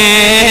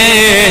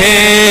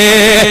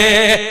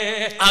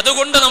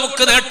 അതുകൊണ്ട്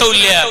നമുക്ക്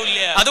നേട്ടമില്ല.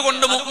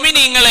 അതുകൊണ്ട്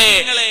മുഅ്മിനീങ്ങളെ,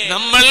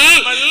 നമ്മൾ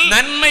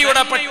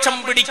നന്മയുടെ പക്ഷം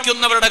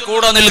പിടിക്കുന്നവരുടെ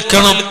കൂടെ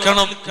നിൽക്കണം.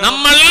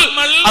 നമ്മൾ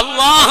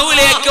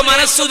അല്ലാഹുവിലേക്ക്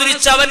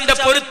മനസ്സുതിരിച്ച് അവന്റെ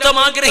പൊരുത്തം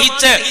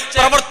ആഗ്രഹിച്ച്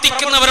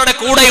പ്രവർത്തിക്കുന്നവരുടെ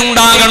കൂടെ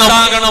ഉണ്ടാകണം.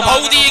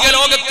 ഭൗതിക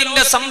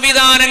ലോകത്തിന്റെ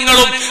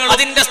സംവിധാനങ്ങളും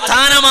അതിന്റെ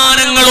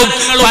സ്ഥാനമാനങ്ങളും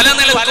പല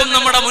നിലക്കും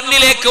നമ്മുടെ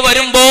മുന്നിലേക്ക്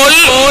വരുമ്പോൾ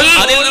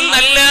അതിൽ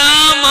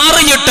നിന്നെല്ലാം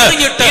മാറിയിട്ട്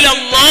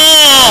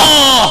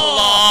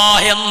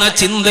എന്ന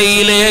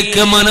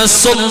ചിന്തയിലേക്ക്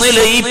മനസ്സൊന്ന്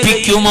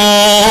ലയിപ്പിക്കുമോ,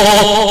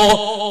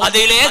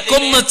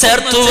 അതിലേക്കൊന്ന്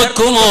ചേർത്തു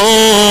വെക്കുമോ,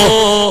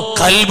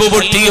 കൽബ്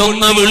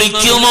പൊട്ടിയൊന്ന്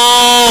വിളിക്കുമോ,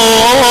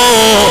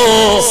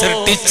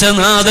 സൃഷ്ടിച്ച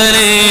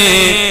നാഥനെ,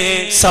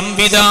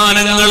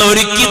 സംവിധാനങ്ങൾ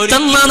ഒരുക്കി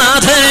തന്ന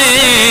നാഥനെ,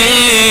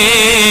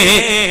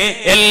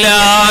 എല്ലാ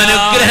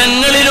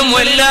അനുഗ്രഹങ്ങളിലും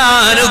എല്ലാ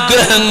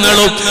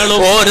അനുഗ്രഹങ്ങളും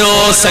ഓരോ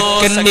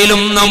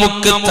സെക്കൻഡിലും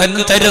നമുക്ക്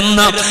തരുന്ന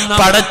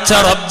പടച്ച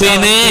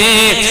റബ്ബിനെ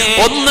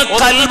ഒന്ന്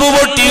കൽബ്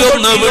പൊട്ടി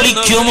ഒന്ന്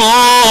വിളിക്കുമോ?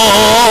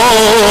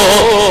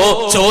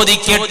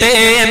 ചോദിക്കട്ടെ,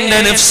 എന്റെ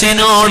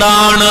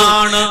നഫ്സിനോടാണ്.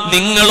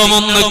 നിങ്ങളും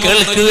ഒന്ന്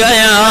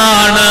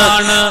കേൾക്കുകയാണ്.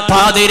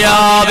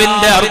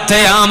 പാതിരാവിന്റെ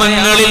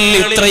അർദ്ധയാമങ്ങളിൽ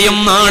ഇത്രയും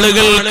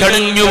നാളുകൾ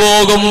കഴിഞ്ഞു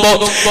പോകുമ്പോ,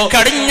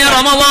 കഴിഞ്ഞ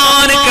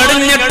റമളാൻ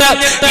കഴിഞ്ഞിട്ട്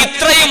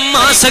ഇത്രയും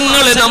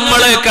മാസങ്ങൾ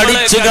നമ്മളെ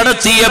കടിച്ചു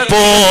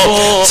കടത്തിയപ്പോ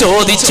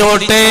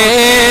ചോദിച്ചോട്ടെ,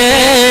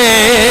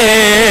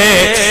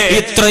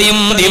 ഇത്രയും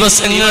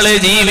ദിവസങ്ങളെ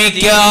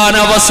ജീവിക്കാൻ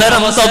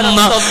അവസരം തന്ന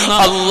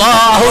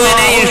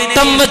അല്ലാഹുവിനെ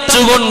ഇഷ്ടം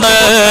വെച്ചുകൊണ്ട്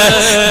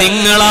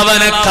നിങ്ങൾ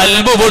അവനെ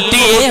കൽബ് പൊട്ടി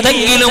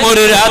ഏതെങ്കിലും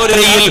ഒരു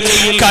രാത്രിയിൽ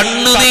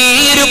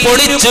കണ്ണുനീര്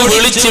പൊടിച്ചു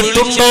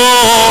വിളിച്ചിട്ടുണ്ടോ?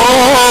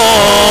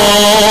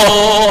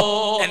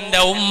 എന്റെ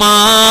ഉമ്മ,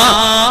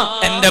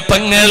 എന്റെ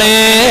പെങ്ങളെ,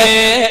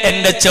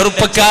 എന്റെ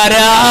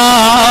ചെറുപ്പക്കാരാ,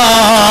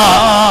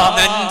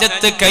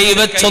 നെഞ്ചത്ത്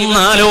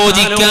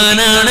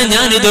കൈവച്ചൊന്നാലോചിക്കാനാണ്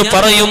ഞാനിത്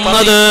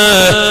പറയുന്നത്.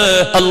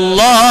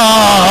 അല്ലാ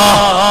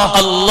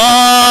അല്ലാ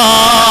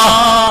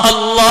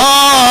അല്ലാ,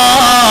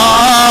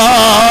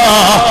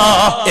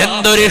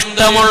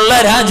 എന്തൊരിഷ്ടമുള്ള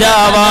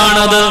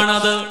രാജാവാണത്,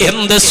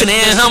 എന്ത്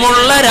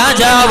സ്നേഹമുള്ള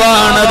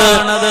രാജാവാണത്,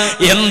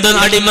 എന്ത്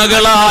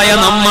അടിമകളായ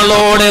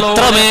നമ്മളോട്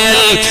എത്രമേൽ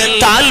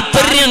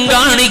താല്പര്യം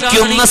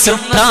കാണിക്കുന്ന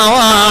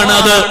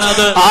സൃഷ്ടാവാണത്.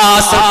 ആ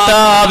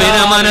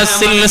സൃഷ്ടാവിനെ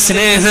മനസ്സിൽ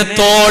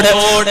സ്നേഹത്തോടെ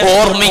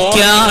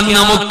ഓർമ്മിക്കാൻ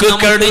നമുക്ക്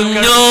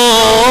കഴിഞ്ഞോ?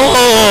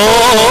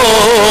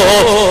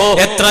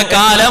 എത്ര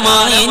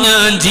കാലമായി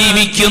ഞാൻ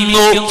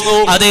ജീവിക്കുന്നു?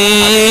 അതേ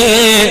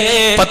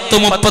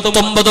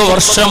 10-39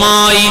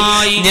 വർഷമായി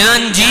ഞാൻ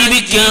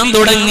ജീവിക്കാൻ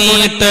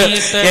തുടങ്ങിയിട്ട്.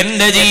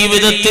 എന്റെ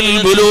ജീവിതത്തിൽ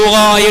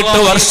ബുലൂഗായിട്ട്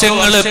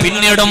വർഷങ്ങൾ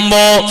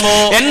പിന്നിടുമ്പോ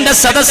എന്റെ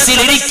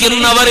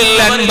സദസ്സിലിരിക്കുന്നവരിൽ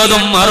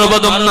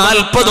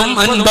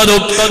 50-60-40-50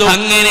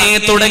 അങ്ങനെ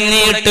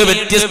തുടങ്ങിയിട്ട്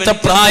വ്യത്യസ്ത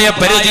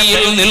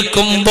പ്രായപരിധിയിൽ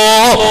നിൽക്കുമ്പോ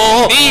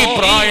ഈ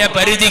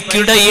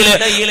പ്രായപരിധിക്കിടയിൽ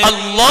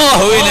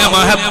അല്ലാഹുവിനെ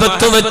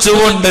മഹബത്ത്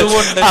വെച്ചുകൊണ്ട്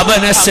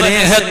അവനെ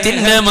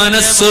സ്നേഹത്തിന്റെ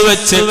മനസ്സ്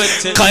വെച്ച്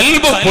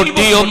കൽബ്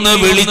പൊട്ടി ഒന്ന്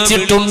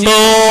വിളിച്ചിട്ടുണ്ടോ?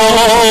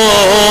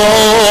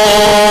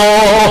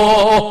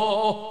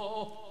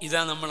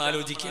 ഇതാ നമ്മൾ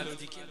ആലോചിക്കുക.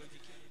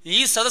 ഈ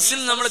സദസ്സിൽ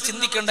നമ്മൾ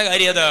ചിന്തിക്കേണ്ട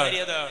കാര്യം അതാ.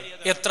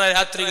 എത്ര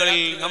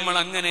രാത്രികളിൽ നമ്മൾ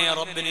അങ്ങനെ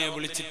റബ്ബിനെ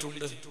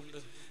വിളിച്ചിട്ടുണ്ട്,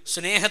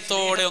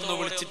 സ്നേഹത്തോടെ ഒന്ന്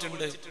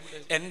വിളിച്ചിട്ടുണ്ട്.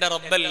 എന്റെ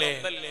റബ്ബല്ലേ,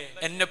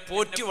 എന്നെ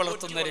പോറ്റി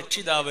വളർത്തുന്ന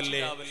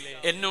രക്ഷിതാവല്ലേ,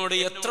 എന്നോട്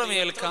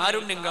എത്രമേൽ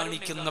കാരുണ്യം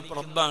കാണിക്കുന്ന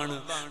റബ്ബാണ്.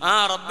 ആ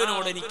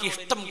റബ്ബിനോട് എനിക്ക്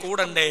ഇഷ്ടം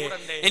കൂടണ്ടേ,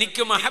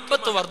 എനിക്ക്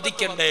മഹബത്ത്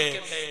വർദ്ധിക്കണ്ടേ.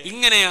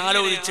 ഇങ്ങനെ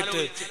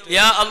ആലോചിച്ചിട്ട്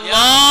യാ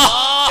അല്ലാഹ്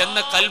എന്ന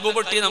കൽബ്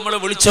പൊട്ടി നമ്മൾ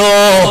വിളിച്ചോ?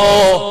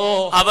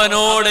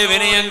 അവനോട്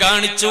വിനയം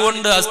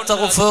കാണിച്ചുകൊണ്ട്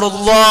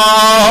അസ്തഗ്ഫിറുല്ലാഹ്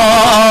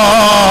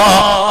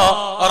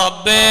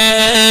റബ്ബേ,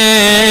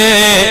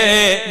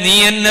 നീ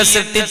എന്നെ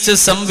സൃഷ്ടിച്ച്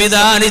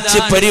സംവിധാനിച്ച്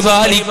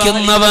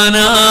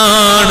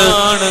പരിപാലിക്കുന്നവനാണ്.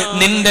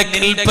 നിന്റെ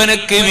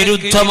കൽപ്പനയ്ക്ക്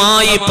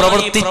വിരുദ്ധമായി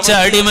പ്രവർത്തിച്ച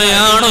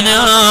അടിമയാണു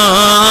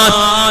ഞാൻ.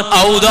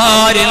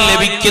 ഔദാര്യം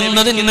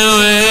ലഭിക്കുന്നതിന്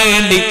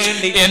വേണ്ടി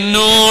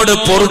എന്നോട്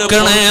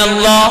പൊറുക്കണേ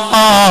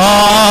അല്ലാഹ്,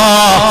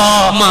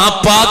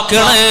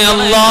 മാപ്പാക്കണേ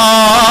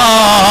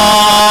അല്ലാഹ്.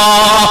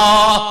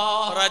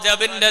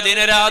 റജബിന്റെ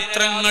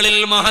ദിനരാത്രങ്ങളിൽ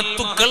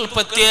മഹത്തുക്കൾ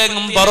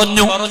പ്രത്യേകം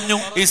പറഞ്ഞു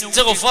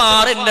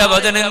ഇസ്തിഗ്ഫാറിന്റെ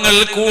വചനങ്ങൾ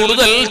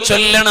കൂടുതൽ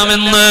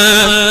ചൊല്ലണമെന്ന്,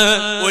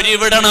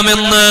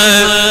 ഉരുവിടണമെന്ന്.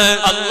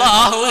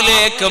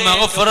 അല്ലാഹുവിലേക്ക്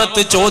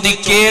മഗ്ഫിറത്ത്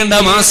ചോദിക്കേണ്ട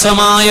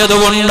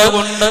മാസമായതുകൊണ്ട്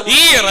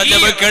ഈ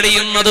റജബ്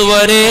കഴിയുന്നത്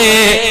വരെ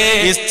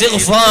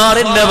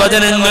ഇസ്തിഗ്ഫാറിന്റെ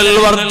വചനങ്ങൾ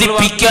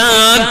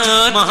വർദ്ധിപ്പിക്കാൻ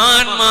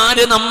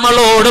മഹാന്മാര്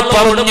നമ്മളോട്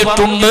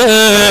പറഞ്ഞിട്ടുണ്ട്.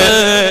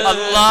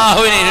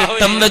 അല്ലാഹുവിനെ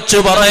ഇഷ്ടം വെച്ച്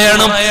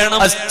പറയണം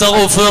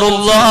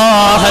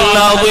അസ്തഗ്ഫിറുല്ലാഹ്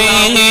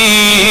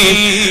العظيم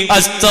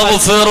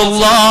أستغفر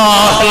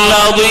الله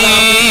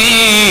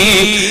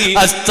العظيم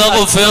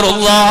أستغفر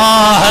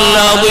الله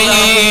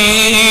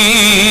العظيم.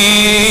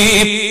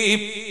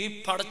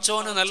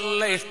 പടച്ചോന്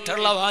നല്ല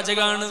ഇഷ്ടമുള്ള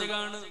വാചകമാണ്,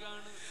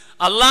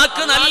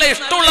 അല്ലാഹ്ക്ക് നല്ല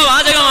ഇഷ്ടമുള്ള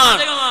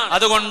വാചകമാണ്.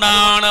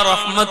 അതുകൊണ്ടാണ്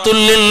റഹ്മത്തുൽ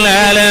ലിൽ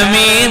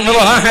ആലമീൻ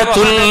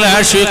റഹ്മത്തുൽ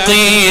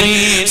ആശിഖീൻ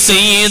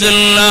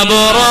സയ്യിദുൽ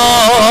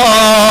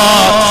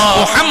അബ്റാർ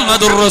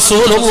മുഹമ്മദുർ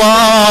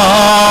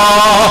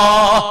റസൂലുള്ളാഹ്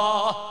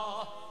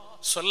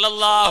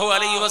സല്ലല്ലാഹു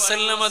അലൈഹി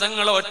വസല്ലം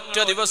തങ്ങൾ ഒറ്റ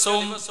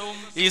ദിവസവും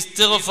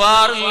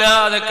ഇസ്തിഗ്ഫാർ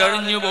ഇല്ലാതെ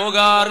കഴിഞ്ഞു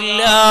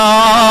പോകാറില്ല.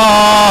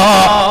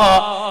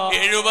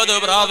 70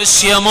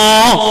 പ്രാവശ്യമോ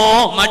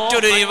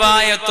മറ്റൊരു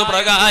റിവായത്ത്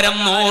പ്രകാരം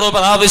 100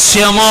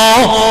 പ്രാവശ്യമോ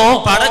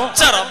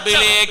പടച്ച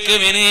റബ്ബിലേക്ക്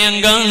വിനയം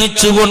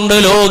കാണിച്ചുകൊണ്ട്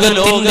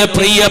ലോകത്തിന്റെ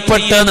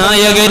പ്രിയപ്പെട്ട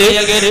നായകര്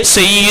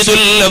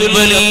സയ്യിദുൽ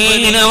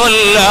അവ്വലീന വൽ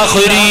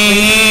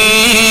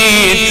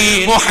ആഖിരീൻ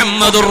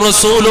മുഹമ്മദുർ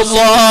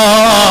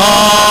റസൂലുള്ളാഹ്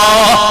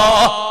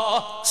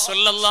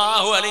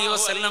സല്ലല്ലാഹു അലൈഹി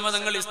വസല്ലം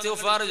തങ്ങൾ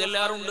ഇസ്തിഗ്ഫാർ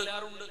ചൊല്ലാറുണ്ട്.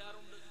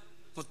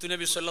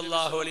 മുത്തുനബി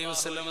സല്ലല്ലാഹു അലൈഹി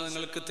വസല്ലം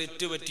തങ്ങൾക്ക്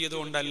തെറ്റ് പറ്റിയത്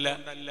കൊണ്ടല്ല,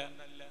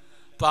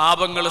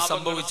 പാപങ്ങൾ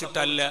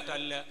സംഭവിച്ചിട്ടല്ല.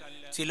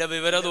 ചില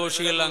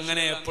വിവരദോഷികൾ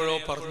അങ്ങനെ എപ്പോഴോ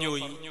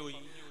പറഞ്ഞുപോയി.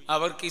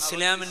 അവർക്ക്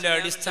ഇസ്ലാമിന്റെ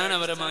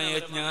അടിസ്ഥാനപരമായ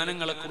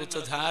ജ്ഞാനങ്ങളെ കുറിച്ച്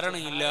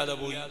ധാരണയില്ലാതെ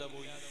പോയി.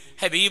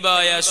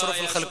 ഹബീബായ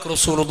അഷ്റഫുൽ ഖൽഖ്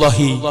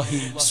റസൂലുള്ളാഹി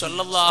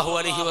സ്വല്ലല്ലാഹു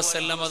അലൈഹി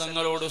വസല്ലം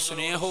തങ്ങളോട്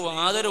സ്നേഹവും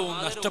ആദരവും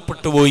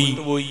നഷ്ടപ്പെട്ടു പോയി.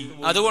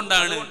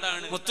 അതുകൊണ്ടാണ്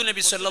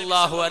മുത്തുനബി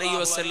സ്വല്ലല്ലാഹു അലൈഹി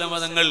വസല്ലം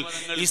തങ്ങൾ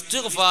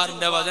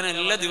ഇസ്തിഗ്ഫാറിന്റെ വചനം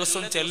എല്ലാ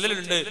ദിവസവും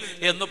ചെല്ലലുണ്ട്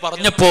എന്ന്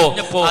പറഞ്ഞപ്പോ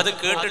അത്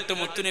കേട്ടിട്ട്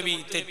മുത്തുനബി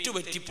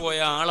തെറ്റുപറ്റിപ്പോയ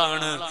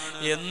ആളാണ്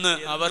എന്ന്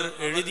അവർ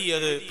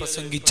എഴുതിയത്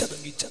പ്രസംഗിച്ചത്.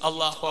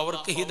 അല്ലാഹു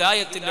അവർക്ക്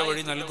ഹിദായത്തിന്റെ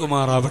വഴി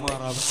നൽകുമാറാവട്ടെ.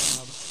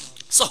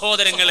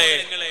 സഹോദരങ്ങളെ,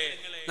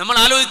 നമ്മൾ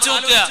ആലോചിച്ചു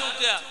നോക്കുക,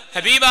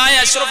 ഹബീബായ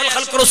അഷ്റഫുൽ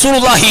ഖൽഖ്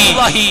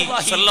റസൂലുള്ളാഹി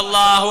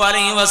സ്വല്ലല്ലാഹു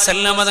അലൈഹി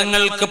വസല്ലം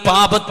തങ്ങൾക്ക്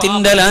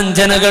പാപത്തിന്റെ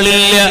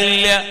ലാഞ്ചനകളില്ല.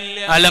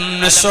 അലം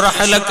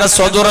നശ്റഹ് ലക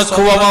സദ്റക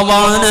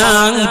വവദഅന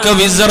അൻക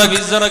വിസ്റക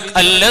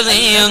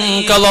അല്ലദീ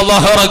അൻഖള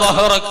ളഹറക.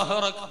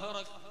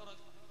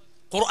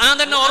 ഖുർആൻ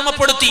തന്നെ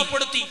ഓർമ്മപ്പെടുത്തി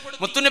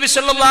മുത്തുനബി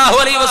സല്ലല്ലാഹു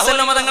അലൈഹി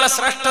വസല്ലം തങ്ങളുടെ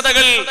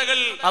ശ്രേഷ്ഠതകൾ.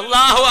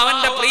 അല്ലാഹു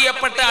അവന്റെ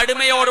പ്രിയപ്പെട്ട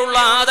അടിമയോടുള്ള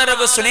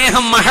ആദരവ്,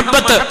 സ്നേഹം,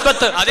 മഹബത്ത്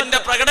അതിന്റെ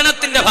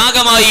പ്രകടനത്തിന്റെ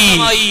ഭാഗമായി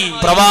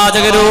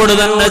പ്രവാചകരോട്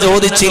തന്നെ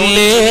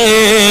ചോദിച്ചില്ലേ,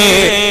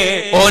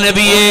 ഓ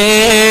നബിയേ,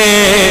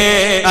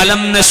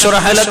 അലം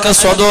നശ്റഹ് ലക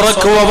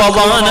സദ്റക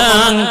വവദഅന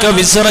അൻക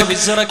വിസ്റക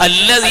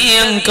അല്ലദീ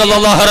അൻഖള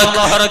ളഹറക.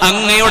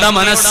 അങ്ങയുടെ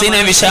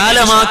മനസ്സിനെ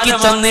വിശാലമാക്കി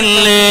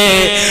തന്നില്ലേ,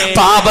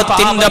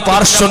 പാപത്തിന്റെ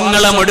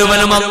പാർശ്വങ്ങളെ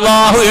മുഴുവനും അല്ലാഹു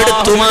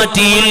എടുത്തു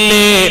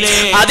മാറ്റിയില്ലേ,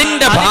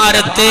 അതിന്റെ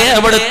ഭാരത്തെ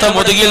അവിടുത്തെ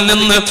മുതുകിൽ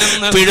നിന്ന്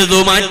പിഴുതു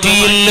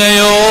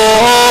മാറ്റിയില്ലയോ?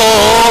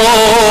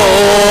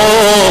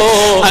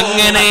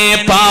 അങ്ങനെ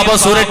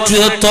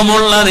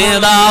പാപസുരക്ഷിതത്വമുള്ള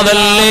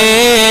നേതാവല്ലേ,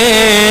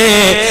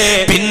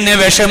 പിന്നെ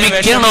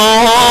വിഷമിക്കണോ?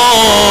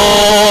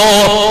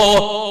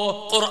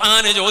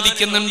 ഖുർആൻ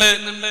ചോദിക്കുന്നുണ്ട്.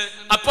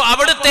 അപ്പൊ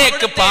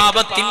അവിടത്തേക്ക്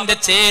പാപത്തിന്റെ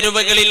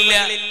ചേരുവകളില്ല,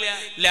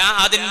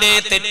 അതിന്റെ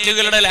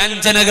തെറ്റുകളുടെ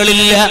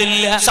ലാഞ്ചനകളില്ല.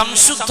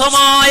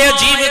 സംശുദ്ധമായ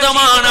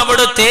ജീവിതമാണ്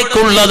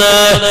അവിടത്തേക്കുള്ളത്,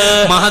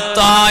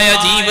 മഹത്തായ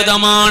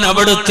ജീവിതമാണ്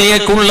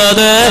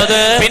അവിടത്തേക്കുള്ളത്.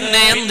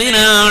 പിന്നെ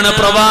എന്തിനാണ്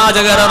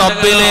പ്രവാചകർ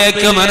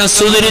റബ്ബിലേക്ക്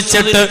മനസ്സു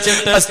തിരിച്ചിട്ട്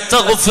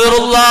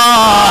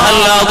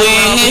അസ്തഗ്ഫിറുല്ലാഹൽ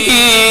അദീം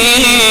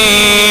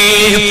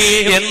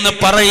എന്ന്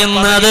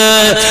പറയുന്നത്?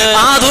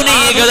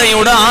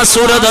 ആധുനികതയുടെ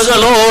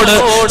ആസുരതകളോട്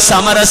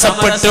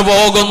സമരസപ്പെട്ടു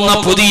പോകുന്ന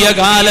പുതിയ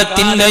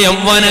കാലത്തിന്റെ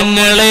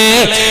യൗവനങ്ങളെ,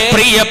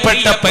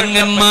 പ്രിയപ്പെട്ട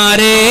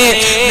പെങ്ങന്മാരെ,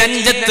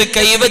 നെഞ്ചത്ത്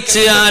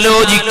കൈവച്ച്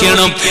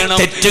ആലോചിക്കണം.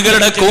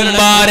 തെറ്റുകളുടെ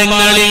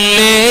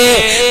കൂമ്പാരങ്ങളില്ലേ,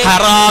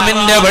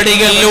 ഹറാമിന്റെ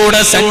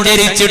വടികളിലൂടെ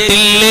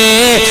സഞ്ചരിച്ചിട്ടില്ലേ?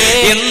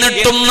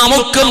 എന്നിട്ടും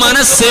നമുക്ക്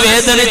മനസ്സ്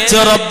വേദനിച്ച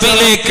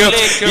റബ്ബിലേക്ക്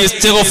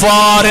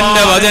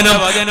ഇസ്തിഗ്ഫാറിന്റെ വചനം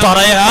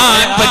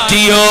പറയാൻ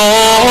പറ്റിയോ?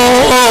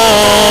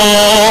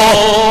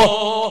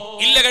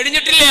 ഇല്ല,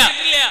 കഴിഞ്ഞിട്ടില്ല.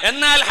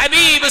 എന്നാൽ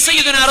ഹബീബ്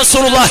സയ്യിദുനാ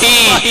റസൂലുള്ളാഹി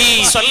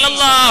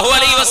സ്വല്ലല്ലാഹു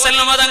അലൈഹി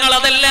വസല്ലം തങ്ങൾ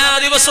അതെല്ലാ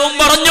ദിവസവും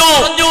പറഞ്ഞു.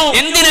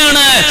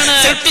 എന്തിനാണ്?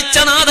 സൃഷ്ടിച്ച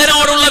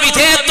നാഥനോടുള്ള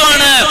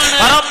വിധേയത്വമാണ്.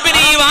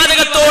 റബ്ബിന് ഈ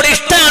വാചകത്തോട്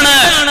ഇഷ്ടാണ്,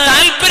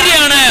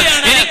 താല്പര്യമാണ്.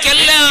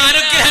 എനിക്കെല്ലാ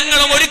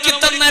അനുഗ്രഹങ്ങളും ഒരുക്കി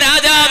തന്ന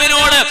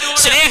രാജാവിനോട്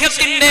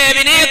സ്നേഹത്തിന്റെ,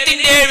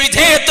 വിനയത്തിന്റെ,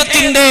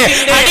 വിധേയത്വത്തിന്റെ,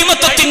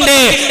 അടിമത്വത്തിന്റെ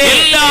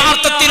എല്ലാ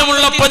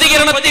അർത്ഥത്തിലുമുള്ള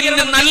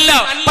പ്രതികരണത്തിന് നല്ല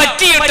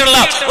പറ്റിയിട്ടുള്ള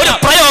ഒരു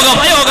പ്രയോഗം,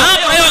 ആ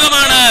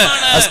പ്രയോഗമാണ്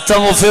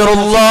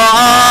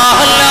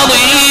അസ്തഗ്ഫിറുല്ലാഹൽ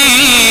അദീം.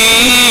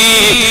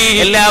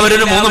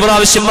 എല്ലാവരും 3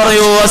 പ്രാവശ്യം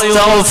പറയൂ.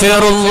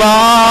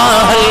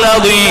 അസ്തഗ്ഫിറുല്ലാഹൽ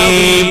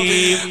അദീം,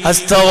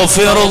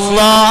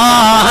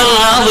 അസ്തഗ്ഫിറുല്ലാഹൽ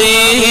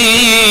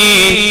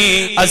അദീം,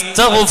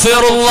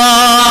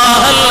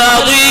 അസ്തഗ്ഫിറുല്ലാഹൽ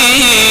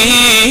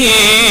അദീം.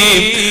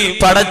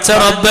 പടച്ച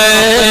റബ്ബേ,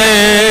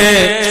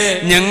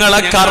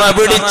 ഞങ്ങളെ കറ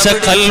പിടിച്ച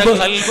കൽബ്,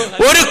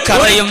 ഒരു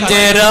കറയും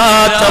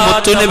ചേരാത്ത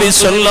മുത്തുനബി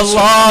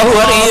സ്വല്ലല്ലാഹു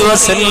അലൈഹി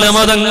വസല്ലം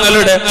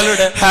തങ്ങളുടെ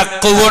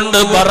ഹഖ് കൊണ്ട്,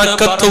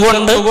 ബറക്കത്ത്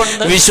കൊണ്ട്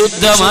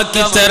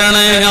വിശുദ്ധമാക്കി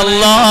തരണേ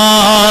അല്ലാഹ്.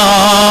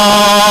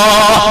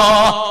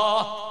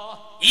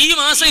 ഈ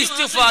മാസം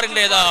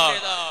ഇസ്തിഗ്ഫാറിന്റേതാ.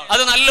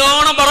 അത്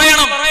നല്ലോണം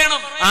പറയണം,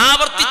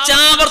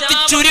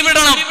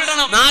 ആവർത്തിച്ചുരുവിടണം.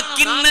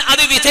 നാക്കിന്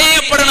അത്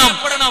വിധേയപ്പെടണം.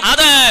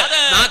 അത്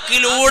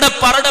നാക്കിലൂടെ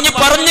പറഞ്ഞ്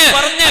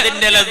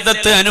അതിന്റെ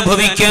ലദ്ദത്ത്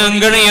അനുഭവിക്കാൻ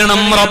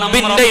കഴിയണം.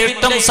 റബ്ബിന്റെ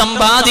ഇഷ്ടം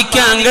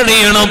സമ്പാദിക്കാൻ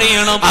കഴിയണം.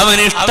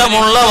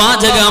 അവനിഷ്ടമുള്ള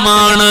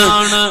വാചകമാണ്,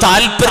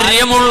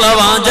 താല്പര്യമുള്ള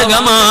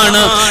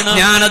വാചകമാണ്.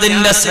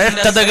 ഞാനതിന്റെ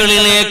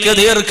ശ്രേഷ്ഠതകളിലേക്ക്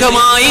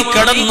ദീർഘമായി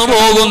കടന്നു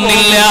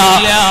പോകുന്നില്ല.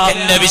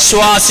 എന്റെ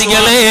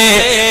വിശ്വാസികളെ,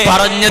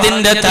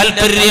 പറഞ്ഞതിന്റെ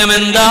താല്പര്യം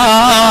എന്താ?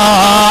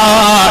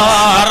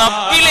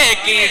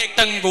 റബ്ബിലേക്ക്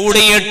ഇഷ്ടം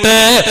കൂടിയിട്ട്,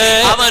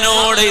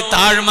 അവനോട്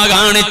താഴ്മ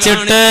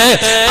കാണിച്ചിട്ട്,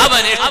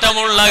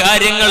 അവനിഷ്ടമുള്ള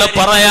കാര്യങ്ങൾ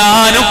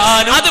പറയാനും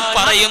അത്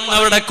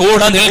പറയുന്നവരുടെ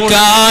കൂടെ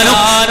നിൽക്കാനും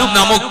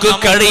നമുക്ക്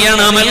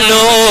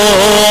കഴിയണമല്ലോ.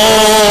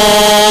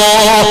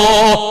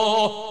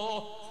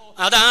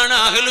 അതാണ്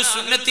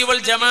അഹ്ലുസുന്നത്തി വൽ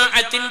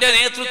ജമാഅത്തിന്റെ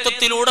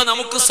നേതൃത്വത്തിലൂടെ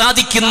നമുക്ക്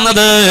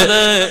സാധിക്കുന്നത്.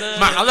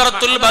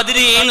 മഹദറത്തുൽ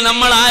ബദ്രിയിൽ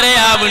നമ്മൾ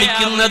ആരെയാ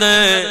വിളിക്കുന്നത്?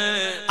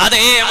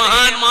 അതേ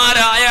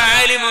മഹാന്മാരായ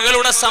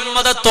ആലിമുകളുടെ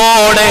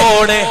സമ്മതത്തോടെ,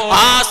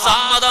 ആ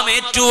സമ്മതം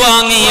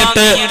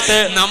ഏറ്റുവാങ്ങിയിട്ട്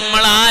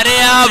നമ്മൾ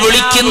ആരെയാ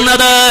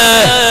വിളിക്കുന്നത്?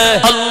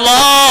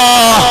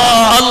 അല്ലാഹ്,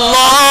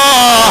 അല്ലാഹ്,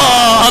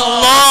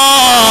 അല്ലാഹ്.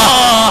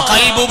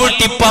 ഖൽബ്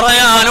പൊട്ടി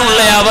പറയാനുള്ള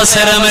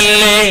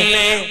അവസരമല്ലേ?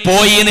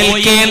 പോയി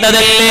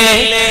നിൽക്കേണ്ടതല്ലേ?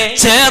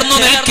 ചേർന്നു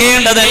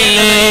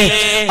നിൽക്കേണ്ടതല്ലേ?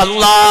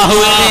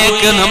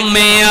 അല്ലാഹുവിലേക്ക്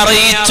നമ്മെ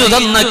അറിയിച്ചു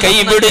തന്ന,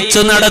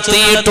 കൈപിടിച്ചു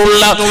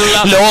നടത്തിയിട്ടുള്ള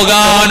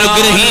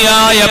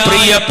ലോകാനുഗ്രഹിയായ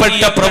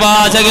പ്രിയപ്പെട്ട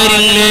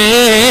പ്രവാചകരില്ലേ?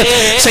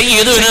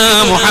 സയ്യിദുനാ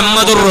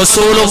മുഹമ്മദുർ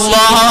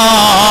റസൂലുള്ളാഹ്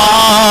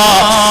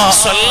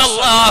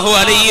സ്വല്ലല്ലാഹു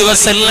അലൈഹി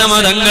വസല്ലം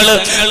തങ്ങൾ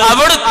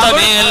അവിടുത്തെ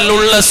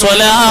മേലുള്ള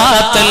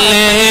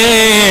സ്വലാത്തല്ലേ?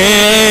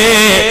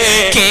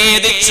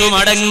 ഖേദിച്ചു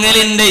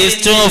മടങ്ങലിന്റെ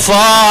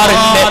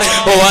ഇസ്തിഗ്ഫാറിന്റെ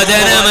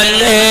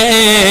വചനമല്ലേ?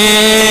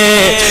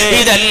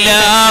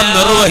 ഇതെല്ലാം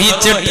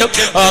നിർവഹിച്ചിട്ട്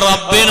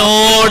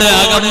റബ്ബിനോട്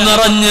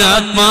അകന്നിറഞ്ഞ്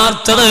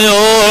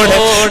ആത്മാർത്ഥതയോടെ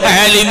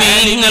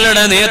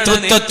ആലിമീങ്ങളുടെ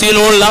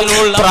നേതൃത്വത്തിലുള്ള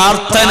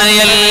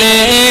പ്രാർത്ഥനയല്ലേ?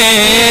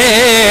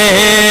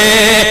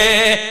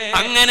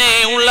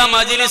 അങ്ങനെയുള്ള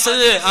മജ്ലിസ്,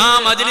 ആ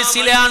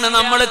മജ്ലിസിലാണ്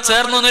നമ്മൾ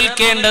ചേർന്നു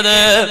നിൽക്കേണ്ടത്.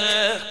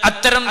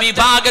 അത്തരം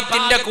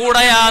വിഭാഗത്തിന്റെ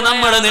കൂടെയാ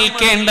നമ്മൾ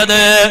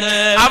നിൽക്കേണ്ടത്.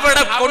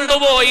 അവിടെ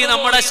കൊണ്ടുപോയി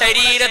നമ്മുടെ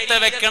ശരീരത്തെ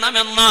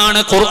വെക്കണമെന്നാണ്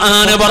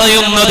ഖുർആൻ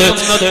പറയുന്നത്.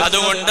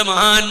 അതുകൊണ്ട്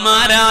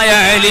മഹാന്മാരായ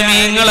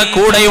ആലിമീങ്ങളെ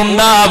കൂടെ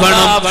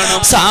ഉണ്ടാവണം,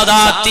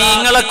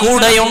 സാദാത്തീങ്ങളെ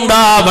കൂടെ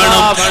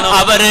ഉണ്ടാവണം.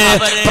 അവര്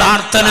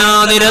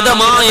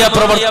പ്രാർത്ഥനാനിരതമായ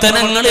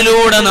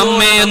പ്രവർത്തനങ്ങളിലൂടെ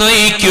നമ്മെ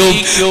നയിക്കും.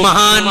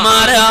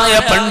 മഹാന്മാരായ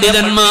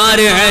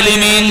പണ്ഡിതന്മാര്,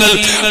 ആലിമീങ്ങൾ,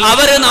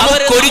 അവര്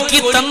നമുക്കൊരുക്കി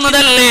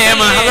തന്നതല്ലേ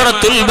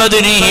മഹദറത്തുൽ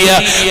ബദ്രിയ?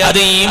 അത്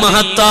ഈ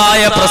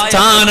മഹത്തായ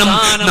പ്രസ്ഥാനം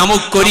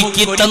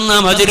നമുക്കൊരുക്കി തന്ന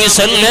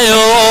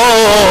മജ്ലിസല്ലയോ?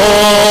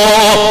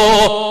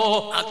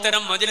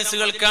 അത്തരം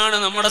മജ്‌ലിസുകൾക്കാണ്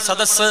നമ്മുടെ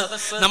സദസ്സ്,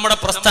 നമ്മുടെ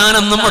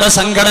പ്രസ്ഥാനം, നമ്മുടെ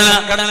സംഘടന.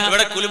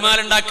 ഇവിടെ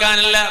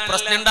കുലുമാലുണ്ടാക്കാനല്ല,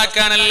 പ്രശ്നം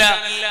ഉണ്ടാക്കാനല്ല,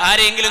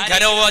 ആരെങ്കിലും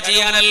ഖരോവ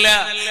ചെയ്യാനല്ല,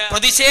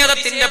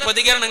 പ്രതിഷേധത്തിന്റെ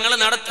പ്രതികരണങ്ങൾ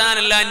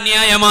നടത്താനല്ല,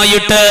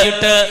 അന്യായമായിട്ട്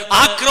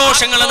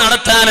ആക്രോശങ്ങൾ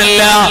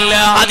നടത്താനല്ല,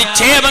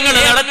 അധിക്ഷേപങ്ങൾ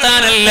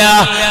നടത്താനല്ല.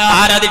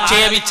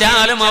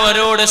 ആരധിക്ഷേപിച്ചാലും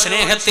അവരോട്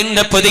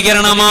സ്നേഹത്തിന്റെ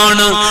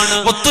പ്രതികരണമാണ്.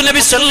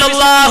 മുത്തുനബി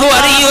സല്ലല്ലാഹു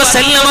അലൈഹി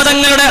വസല്ലം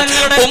തങ്ങളുടെ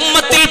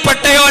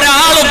ഉമ്മത്തിൽപ്പെട്ട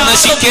ഒരാളും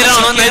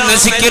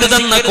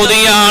നശിക്കരുതെന്ന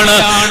കൊതിയാണ്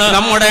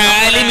നമ്മുടെ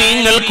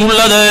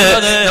ആലിമീങ്ങൾക്കുള്ളത്,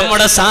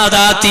 നമ്മുടെ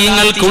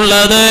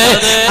സാദാത്തീങ്ങൾക്കുള്ളത്.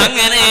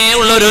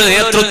 അങ്ങനെയുള്ളൊരു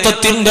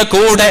നേതൃത്വത്തിന്റെ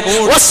കൂടെ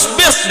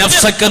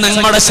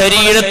നമ്മുടെ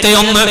ശരീരത്തെ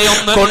ഒന്ന്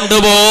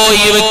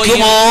കൊണ്ടുപോയി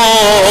വെക്കുമോ?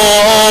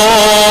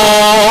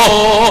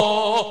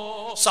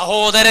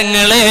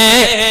 സഹോദരങ്ങളെ,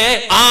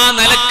 ആ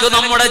നിലക്ക്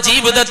നമ്മുടെ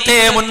ജീവിതത്തെ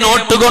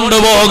മുന്നോട്ട്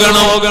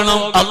കൊണ്ടുപോകണം.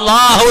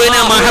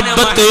 അല്ലാഹുവിനെ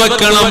മഹബ്ബത്ത്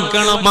വെക്കണം.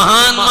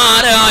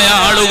 മഹാന്മാരായ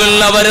ആളുകൾ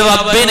അവർ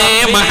റബ്ബിനെ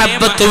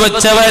മഹബ്ബത്ത്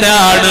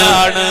വെച്ചവരാണ്,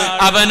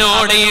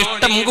 അവനോട്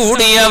ഇഷ്ടം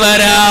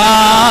കൂടിയവരാണ്.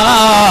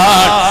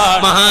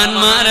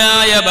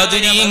 മഹാന്മാരായ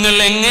ബദരീങ്ങൾ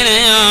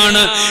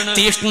എങ്ങനെയാണ്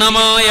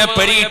തീക്ഷ്ണമായ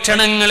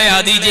പരീക്ഷണങ്ങളെ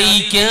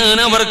അതിജയിക്കാൻ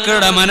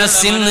അവർക്കുടെ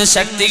മനസ്സിന്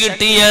ശക്തി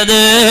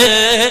കിട്ടിയത്?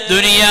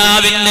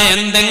 ദുനിയാവിന്റെ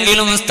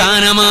എന്തെങ്കിലും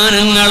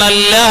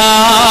സ്ഥാനമാനങ്ങളല്ല,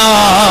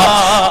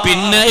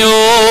 പിന്നെയോ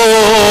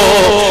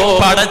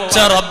പടച്ച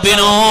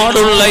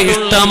റബ്ബിനോടുള്ള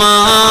ഇഷ്ടമാണ്,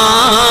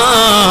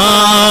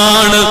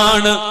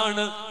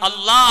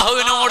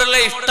 അല്ലാഹുവിനോടുള്ള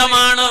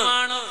ഇഷ്ടമാണ്.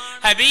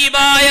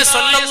 ഹബീബായ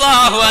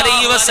സല്ലല്ലാഹു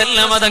അലൈഹി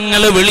വസല്ലം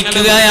തങ്ങൾ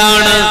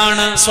വിളിക്കുകയാണ്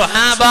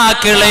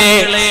സ്വഹാബാക്കളെ,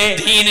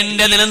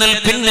 ദീനിന്റെ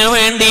നിലനിൽപ്പിന്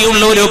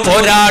വേണ്ടിയുള്ള ഒരു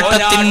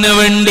പോരാട്ടത്തിന്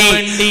വേണ്ടി.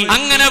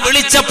 അങ്ങനെ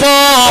വിളിച്ചപ്പോ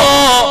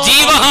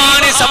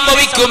ജീവഹാനി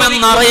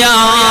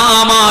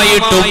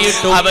സംഭവിക്കുമെന്നറിയാമായിട്ടും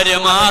അവര്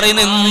മാറി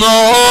നിന്നോ?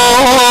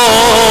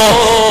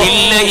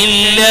 ഇല്ല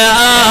ഇല്ല.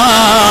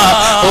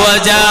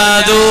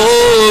 വജാദൂ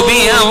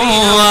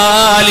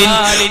ബിഅംവാലിൻ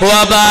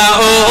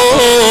വബാഉ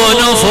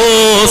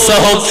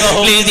نفوسهم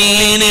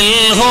لدين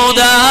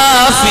الهدى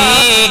في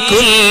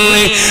كل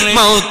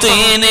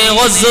موطن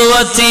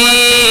غزوة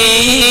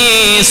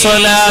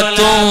صلاة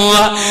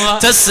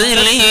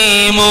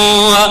وتسليم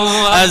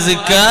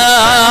وأزكى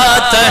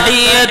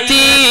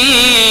تحيتي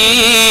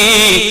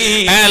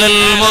على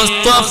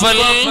المصطفى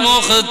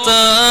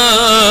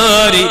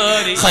المختار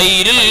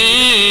خير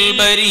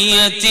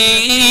البرية.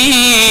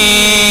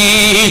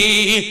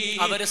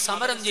 അവര്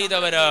സമരം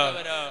ചെയ്തവരാ.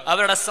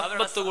 അവരുടെ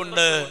സമ്പത്ത്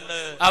കൊണ്ട്,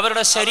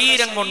 അവരുടെ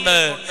ശരീരം കൊണ്ട്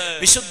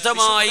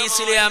വിശുദ്ധമായ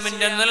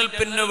ഇസ്ലാമിന്റെ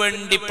നിലനിൽപ്പിന്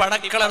വേണ്ടി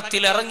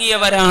പടക്കളത്തിൽ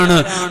ഇറങ്ങിയവരാണ്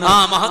ആ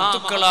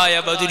മഹത്തുക്കളായ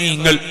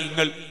ബദരീങ്ങൾ.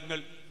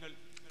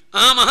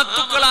 ആ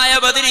മഹത്തുക്കളായ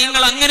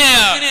ബദരീങ്ങൾ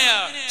അങ്ങനെയാണ്.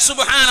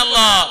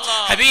 സുബ്ഹാനല്ലാഹ്.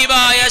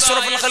 ഹബീബായ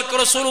അഷ്റഫുൽ ഖൽഖ്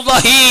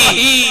റസൂലുള്ളാഹി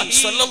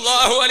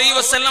സ്വല്ലല്ലാഹു അലൈഹി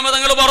വസല്ലം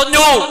തങ്ങൾ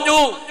പറഞ്ഞു,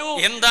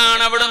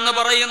 എന്താണ് അവിടുന്ന്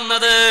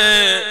പറയുന്നത്?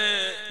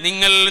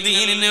 നിങ്ങൾ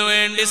ദീനിന്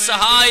വേണ്ടി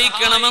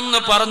സഹായിക്കണമെന്ന്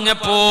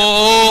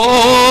പറഞ്ഞപ്പോൾ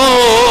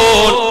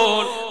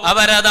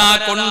അവരതാ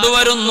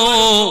കൊണ്ടുവരുന്നു,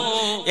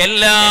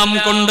 എല്ലാം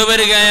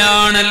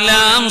കൊണ്ടുവരികയാണ്,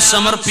 എല്ലാം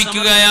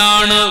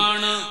സമർപ്പിക്കുകയാണ്,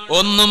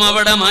 ഒന്നും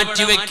അവിടെ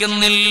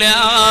മാറ്റിവെക്കുന്നില്ല.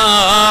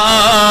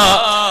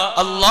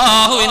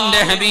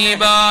 അല്ലാഹുവിന്റെ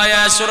ഹബീബായ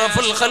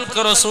അഷ്റഫുൽ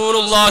ഖൽഖ്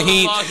റസൂലുള്ളാഹി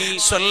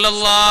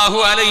സ്വല്ലല്ലാഹു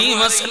അലൈഹി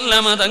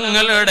വസല്ലം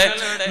തങ്ങളുടെ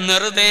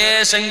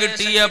നിർദ്ദേശം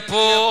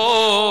കിട്ടിയപ്പോൾ,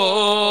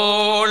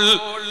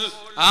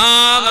 ആ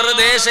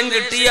നിർദ്ദേശം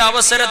കിട്ടിയ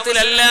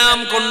അവസരത്തിലെല്ലാം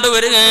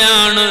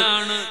കൊണ്ടുവരികയാണ്.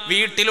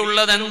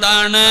 വീട്ടിലുള്ളത്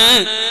എന്താണ്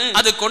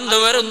അത്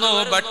കൊണ്ടുവരുന്നു.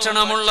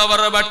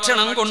 ഭക്ഷണമുള്ളവർ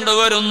ഭക്ഷണം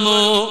കൊണ്ടുവരുന്നു.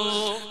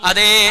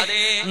 അതേ,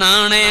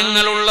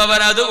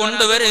 നാണയങ്ങളുള്ളവർ അത്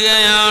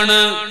കൊണ്ടുവരികയാണ്.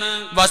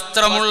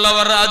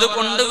 വസ്ത്രമുള്ളവർ അത്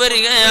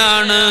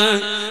കൊണ്ടുവരികയാണ്.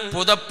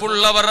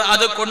 പുതപ്പുള്ളവർ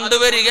അത്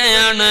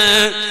കൊണ്ടുവരികയാണ്.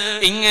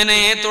 ഇങ്ങനെ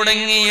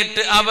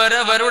തുടങ്ങിയിട്ട്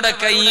അവരവരുടെ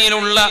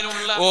കയ്യിലുള്ള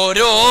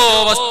ഓരോ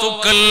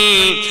വസ്തുക്കൾ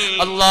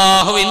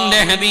അല്ലാഹുവിന്റെ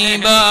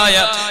ഹബീബായ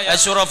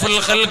അഷ്റഫുൽ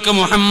ഖൽഖ്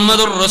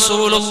മുഹമ്മദുർ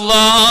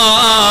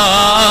റസൂലുള്ളാഹ്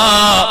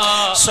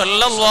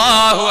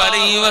സ്വല്ലല്ലാഹു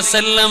അലൈഹി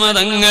വസല്ലം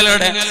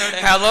തങ്ങളുടെ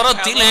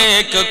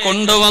ഹദറത്തിലേക്ക്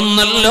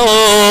കൊണ്ടുവന്നല്ലോ.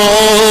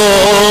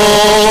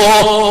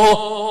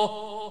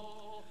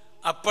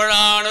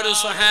 അപ്പോഴാണ് ഒരു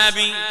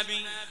സ്വഹാബി,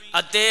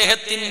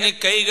 അദ്ദേഹത്തിന്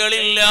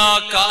കൈകളില്ല,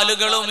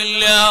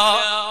 കാലുകളുമില്ല,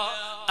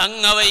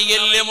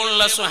 അംഗവൈകല്യമുള്ള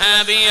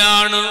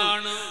സ്വഹാബിയാണ്,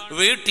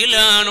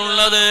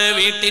 വീട്ടിലാണുള്ളത്.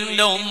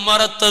 വീട്ടിന്റെ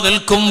ഉമ്മറത്ത്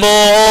നിൽക്കുമ്പോ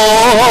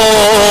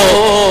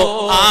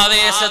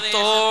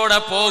ആവേശത്തോടെ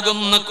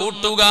പോകുന്ന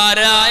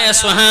കൂട്ടുകാരായ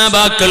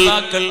സ്വഹാബാക്കൾ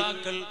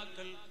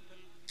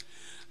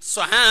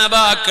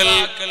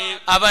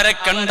അവരെ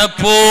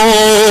കണ്ടപ്പോൾ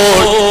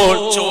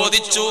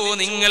ചോദിച്ചു,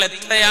 നിങ്ങൾ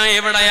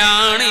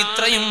എവിടെയാണ്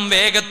ഇത്രയും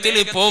വേഗത്തിൽ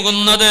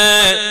പോകുന്നത്,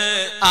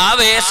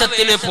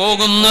 ആവേശത്തിൽ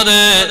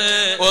പോകുന്നത്,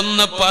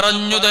 ഒന്ന്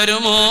പറഞ്ഞു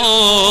തരുമോ?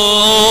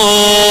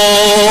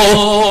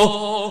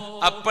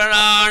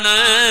 അപ്പോഴാണ്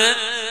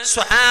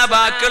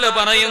സ്വഹാബാക്കൾ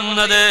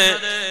പറയുന്നത്,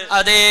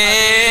 അതേ,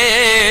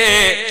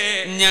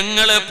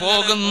 ഞങ്ങള്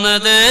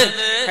പോകുന്നത്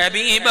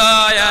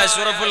ഹബീബായ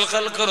അഷ്റഫുൽ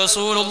ഖൽഖ്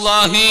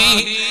റസൂലുള്ളാഹി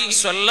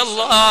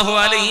സ്വല്ലല്ലാഹു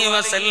അലൈഹി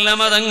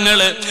വസല്ലമ തങ്ങൾ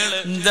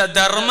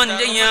ധർമ്മം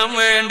ചെയ്യാൻ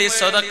വേണ്ടി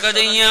സദഖ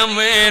ചെയ്യാൻ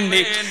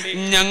വേണ്ടി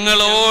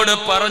ഞങ്ങളോട്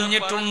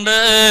പറഞ്ഞിട്ടുണ്ട്.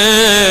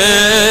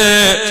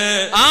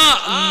 ആ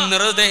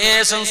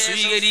നിർദ്ദേശം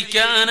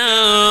സ്വീകരിക്കാനാണ്.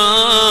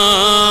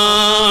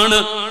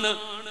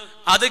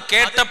 അത്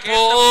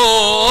കേട്ടപ്പോൾ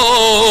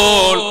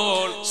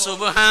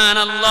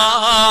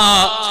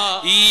സുബ്ഹാനല്ലാഹ്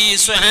ഈ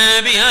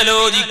സ്വഹാബി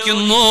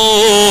ആലോചിക്കുന്നു,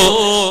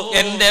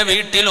 എന്റെ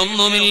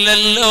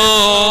വീട്ടിലൊന്നുമില്ലല്ലോ,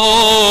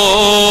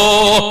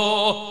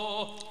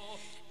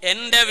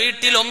 എന്റെ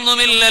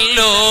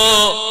വീട്ടിലൊന്നുമില്ലല്ലോ,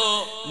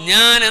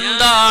 ഞാൻ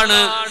എന്താണ്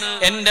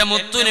എന്റെ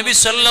മുത്തുനബി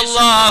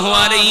സല്ലല്ലാഹു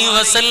അലൈഹി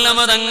വസല്ലമ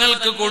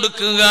തങ്ങൾക്ക്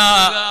കൊടുക്കുക,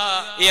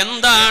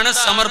 എന്താണ്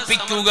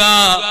സമർപ്പിക്കുക?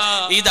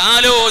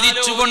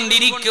 ഇതാലോചിച്ചു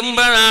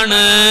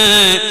കൊണ്ടിരിക്കുമ്പോഴാണ്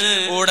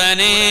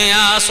ഉടനെ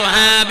ആ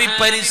സ്വഹാബി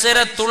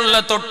പരിസരത്തുള്ള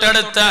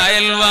തൊട്ടടുത്ത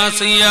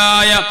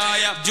അയൽവാസിയായ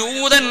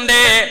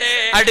ജൂതന്റെ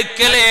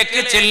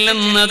അടുക്കലേക്ക്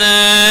ചെല്ലുന്നത്.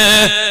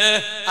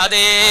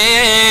 അതേ,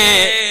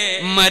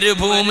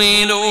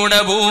 ഭൂമിയിലൂടെ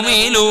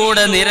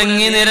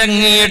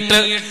നിരങ്ങിയിട്ട്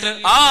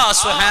ആ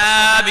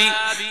സ്വഹാബി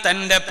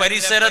തന്റെ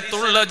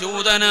പരിസരത്തുള്ള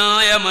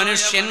ജൂതനായ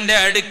മനുഷ്യന്റെ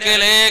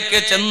അടുക്കലേക്ക്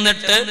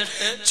ചെന്നിട്ട്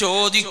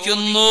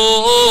ചോദിക്കുന്നു,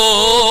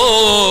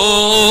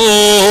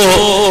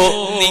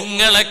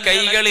 നിങ്ങളെ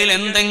കൈകളിൽ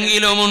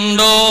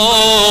എന്തെങ്കിലുമുണ്ടോ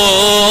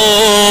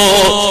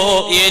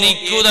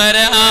എനിക്കു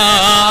തരാൻ?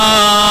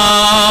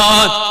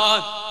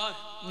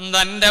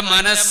 തന്റെ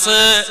മനസ്സ്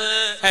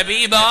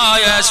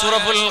ഹബീബായ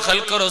അഷ്റഫുൽ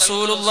ഖൽഖ്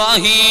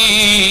റസൂലുള്ളാഹി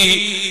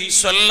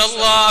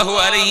സ്വല്ലല്ലാഹു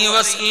അലൈഹി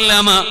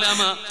വസല്ലമ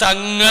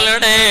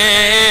തങ്ങളുടെ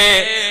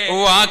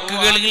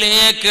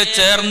വാക്കുകളിലേക്ക്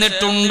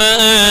ചേർന്നിട്ടുണ്ട്.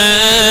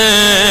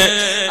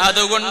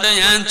 അതുകൊണ്ട്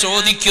ഞാൻ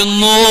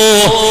ചോദിക്കുന്നു,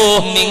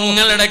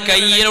 നിങ്ങളുടെ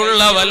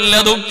കയ്യിലുള്ള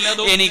വല്ലതും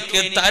എനിക്ക്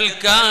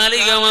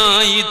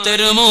താൽക്കാലികമായി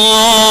തരുമോ?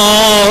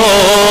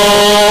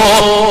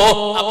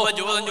 അപ്പൊ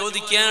ജൂതൻ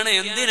ചോദിക്കുകയാണ്,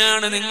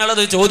 എന്തിനാണ്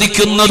നിങ്ങളത്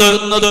ചോദിക്കുന്നത്?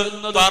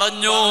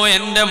 പറഞ്ഞു,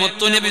 എന്റെ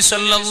മുത്തുനബി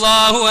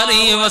സല്ലല്ലാഹു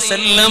അലൈഹി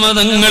വസല്ലമ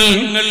തങ്ങൾ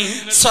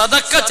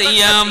സദഖ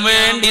ചെയ്യാൻ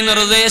വേണ്ടി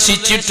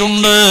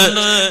നിർദ്ദേശിച്ചിട്ടുണ്ട്.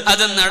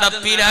 അത്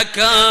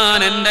നടപ്പിലാക്കാൻ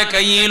എന്റെ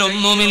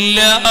കയ്യിലൊന്നുമില്ല.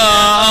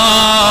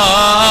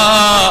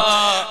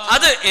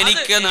 അത്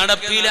എനിക്ക്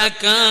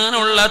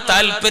നടപ്പിലാക്കാനുള്ള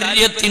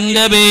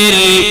താല്പര്യത്തിന്റെ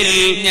പേരിൽ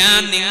ഞാൻ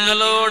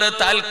നിങ്ങളോട്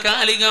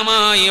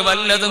താൽക്കാലികമായി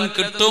വല്ലതും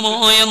കിട്ടുമോ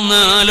എന്ന്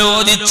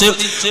ആലോചിച്ച്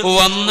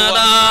വന്നതാണ്.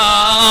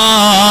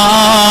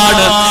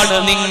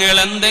 നിങ്ങൾ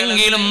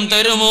എന്തെങ്കിലും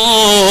തരുമോ?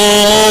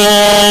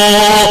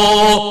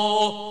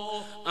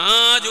 ആ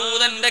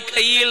ജൂതന്റെ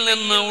കയ്യിൽ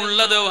നിന്ന്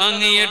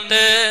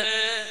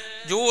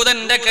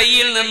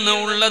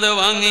ഉള്ളത്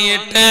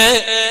വാങ്ങിയിട്ട്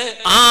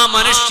ആ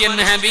മനുഷ്യൻ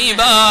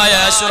ഹബീബായ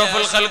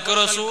അഷ്റഫുൽ ഖൽഖ്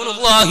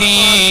റസൂലുള്ളാഹി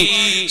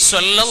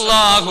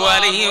സ്വല്ലല്ലാഹു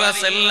അലൈഹി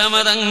വസല്ലമ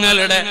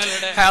തങ്ങളുടെ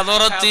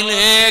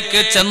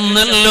ഹദറത്തിലേക്ക്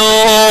ചെന്നല്ലോ.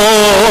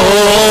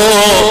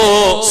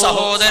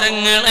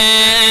 സഹോദരങ്ങളെ,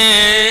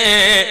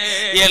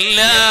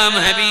 എല്ലാം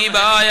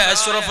ഹബീബായ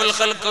അഷ്റഫുൽ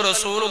ഖൽഖ്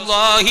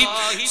റസൂലുള്ളാഹി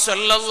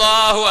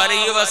സ്വല്ലല്ലാഹു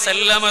അലൈഹി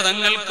വസല്ലമ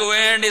തങ്ങൾക്ക്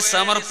വേണ്ടി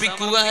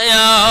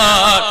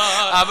സമർപ്പിക്കുകയാണ്.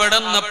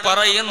 അവിടുന്ന്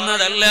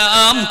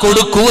പറയുന്നതെല്ലാം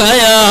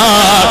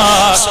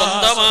കൊടുക്കുകയാണ്.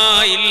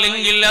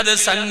 സ്വന്തമായില്ലെങ്കിൽ അത്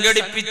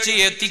സംഘടിപ്പിച്ച്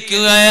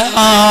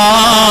എത്തിക്കുകയാണ്.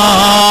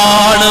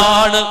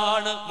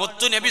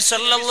 മുത്തുനബി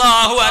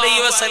സല്ലല്ലാഹു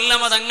അലൈഹി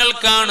വസല്ലമ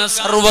തങ്ങൾക്കാണ്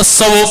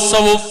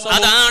സർവസ്വവും.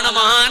 അതാണ്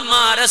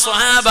മഹാന്മാരെ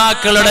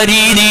സ്വഹാബാക്കളുടെ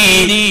രീതി.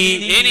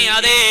 ഇനി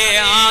അതേ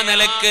ആ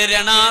നിലക്ക്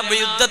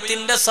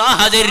രണായുദ്ധത്തിന്റെ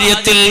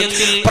സാഹചര്യത്തിൽ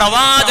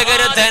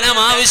പ്രവാചകര് ധനം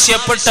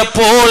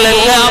ആവശ്യപ്പെട്ടപ്പോൾ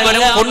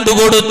എല്ലാവരും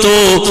കൊണ്ടുകൊടുത്തു.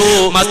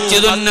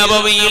 മസ്ജിദുൻ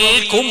നബവിയിൽ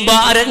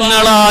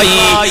കുമ്പാരങ്ങളായി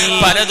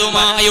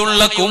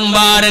പലതുമായുള്ള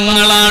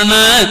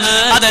കുമ്പാരങ്ങളാണ്.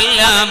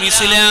 അതെല്ലാം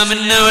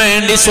ഇസ്ലാമിന്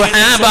വേണ്ടി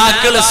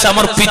സ്വഹാബാക്കൾ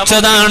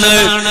സമർപ്പിച്ചതാണ്.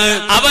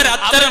 അവർ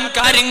അത്തരം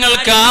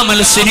കാര്യങ്ങൾക്ക്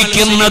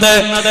മത്സരിക്കുന്നത്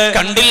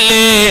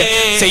കണ്ടില്ലേ?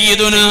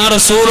 സയ്യിദുനാ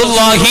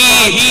റസൂലുള്ളാഹി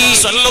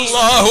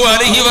സ്വല്ലല്ലാഹു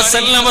അലൈഹി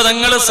വസല്ലം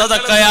തങ്ങൾ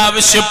സദഖ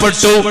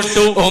ആവശ്യപ്പെട്ടു.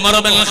 ഉമർ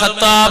ഇബ്നുൽ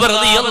ഖത്താബ്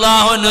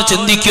റളിയല്ലാഹു അൻഹു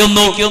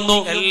ചിന്തിക്കുന്നു,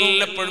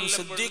 എല്ലപ്പോഴും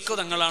സിദ്ദീഖ്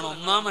തങ്ങളാണ്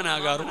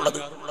ഒന്നാമനാകാറുള്ളത്.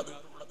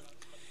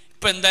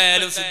 ഇപ്പൊ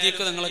എന്തായാലും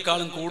സിദ്ദീഖ്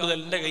തങ്ങളെക്കാളും കൂടുതൽ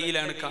എന്റെ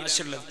കയ്യിലാണ്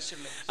കാശുള്ളത്.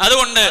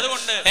 അതുകൊണ്ട്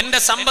എന്റെ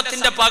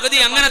സമ്പത്തിന്റെ പകുതി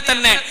അങ്ങനെ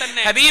തന്നെ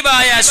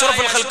ഹബീബായ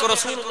അഷ്റഫുൽ ഖൽഖ്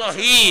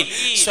റസൂലുള്ളാഹി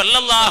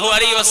സ്വല്ലല്ലാഹു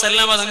അലൈഹി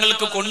വസല്ലം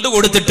തങ്ങൾക്ക്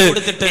കൊണ്ടുകൊടുത്തിട്ട്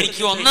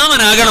എനിക്ക്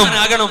ഒന്നാമനാകണം.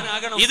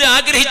 ഇത്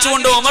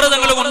ആഗ്രഹിച്ചുകൊണ്ട് ഉമർ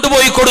തങ്ങൾ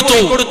കൊണ്ടുപോയി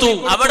കൊടുത്തു.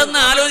 അവിടുന്ന്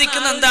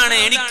ആലോചിക്കുന്ന എന്താണ്?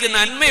 എനിക്ക്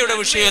നന്മയുടെ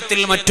വിഷയത്തിൽ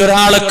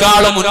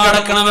മറ്റൊരാളെക്കാളും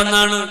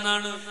മുൻകടക്കണമെന്നാണ്.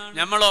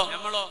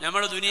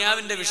 നമ്മള്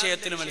ദുനിയാവിന്റെ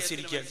വിഷയത്തിൽ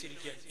മത്സരിക്കുക.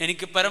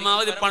 എനിക്ക്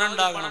പരമാവധി പണം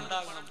ഉണ്ടാകണം,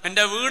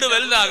 എന്റെ വീട്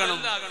വലുതാകണം,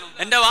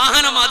 എന്റെ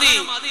വാഹനം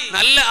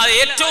നല്ല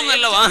ഏറ്റവും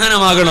നല്ല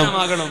വാഹനമാകണം.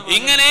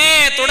 ഇങ്ങനെ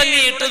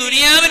തുടങ്ങിയിട്ട്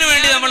ദുനിയാവിന്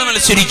വേണ്ടി നമ്മൾ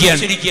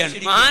മത്സരിക്കുകയാണ്.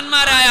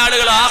 മഹാന്മാരായ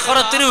ആളുകൾ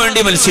ആഖിറത്തിന് വേണ്ടി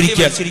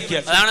മത്സരിക്കുകയാണ്.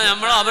 അതാണ്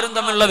നമ്മൾ അവരും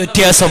തമ്മിലുള്ള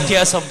വ്യത്യാസം.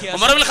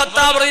 ഉമർ ഇബ്നുൽ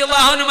ഖത്താബ്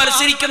റളിയല്ലാഹു അൻഹു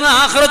മത്സരിക്കുന്നത്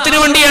ആഖിറത്തിന്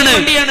വേണ്ടിയാണ്.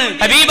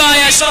 ഹബീബായ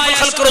അഷ്റഫുൽ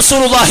ഖൽഖ്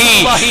റസൂലുള്ളാഹി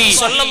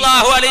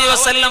സ്വല്ലല്ലാഹു അലൈഹി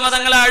വസല്ലം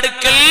തങ്ങളുടെ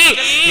അടുക്കൽ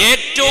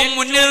ഏറ്റവും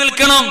മുന്നിൽ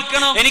നിൽക്കണം,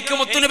 എനിക്ക്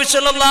മുത്തുനബി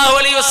സ്വല്ലല്ലാഹു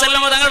അലൈഹി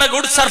വസല്ലം തങ്ങളുടെ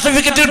ഗുഡ്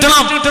സർട്ടിഫിക്കറ്റ്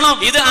കിട്ടണം.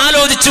 ഇത്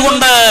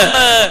ആലോചിച്ചുകൊണ്ട്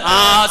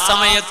ആ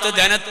സമയത്ത്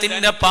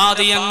ധനത്തിന്റെ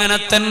പാതി അങ്ങനെ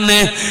തന്നെ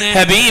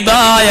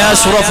ഹബീബായ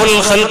അഷ്റഫുൽ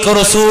ഖൽഖ്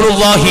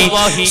റസൂലുള്ളാഹി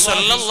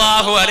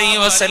സ്വല്ലല്ലാഹു അലൈഹി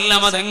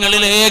വസല്ലം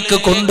തങ്ങളിലേക്ക്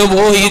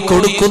കൊണ്ടുപോയി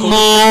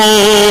കൊടുക്കുന്നു.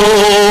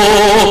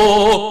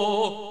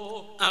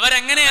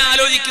 അവരെങ്ങനെ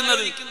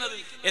ആലോചിക്കുന്നത്?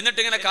 എന്നിട്ട്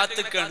ഇങ്ങനെ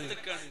കാത്തിക്കാണ്.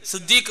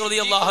 സിദ്ദീഖ്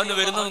റളിയല്ലാഹു അൻഹു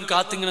വരുന്നതും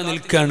കാത്തിങ്ങനെ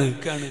നിൽക്കാണ്.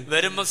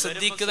 വരുമ്പോ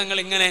സിദ്ദീഖ് തങ്ങൾ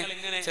ഇങ്ങനെ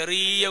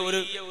ചെറിയ ഒരു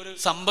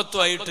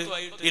സമ്പത്തുമായിട്ട്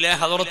ഇലാ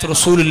ഹദറത്ത്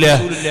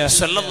റസൂലുള്ളാഹി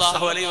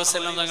സ്വല്ലല്ലാഹു അലൈഹി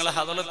വസല്ലം തങ്ങളെ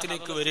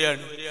ഹദറത്തിലേക്ക്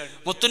വരികയാണ്.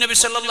 മുത്തുനബി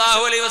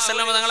സ്വല്ലല്ലാഹു അലൈഹി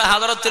വസല്ലം തങ്ങളെ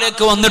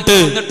ഹദറത്തിലേക്ക് വന്നിട്ട്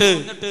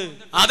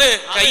അത്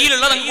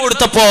കയ്യിലുള്ളത് അങ്ങ്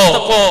കൊടുത്തപ്പോ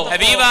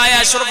ഹബീബായ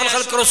അഷ്റഫുൽ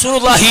ഖൽഖ്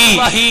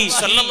റസൂലുള്ളാഹി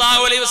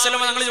സ്വല്ലല്ലാഹു അലൈഹി വസല്ലം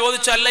തങ്ങൾ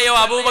ചോദിച്ചു, അല്ലയോ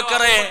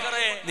അബൂബക്കറെ,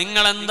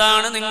 നിങ്ങൾ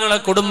എന്താണ് നിങ്ങളെ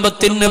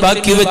കുടുംബത്തിന്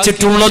ബാക്കി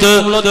വെച്ചിട്ടുള്ളത്?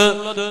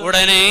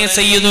 ഉടനെ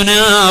സയ്യിദുനാ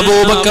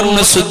അബൂബക്കർ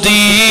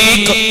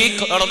സിദ്ദീഖ്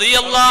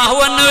റളിയല്ലാഹു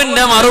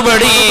അൻഹുവിന്റെ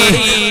മറുപടി,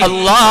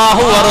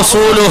 അല്ലാഹു വ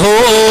റസൂലുഹു,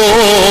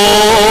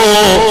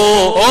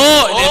 ഓ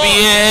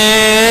നബിയേ,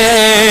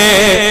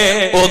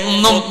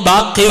 ഒന്നും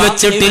ബാക്കി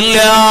വെച്ചിട്ടില്ല,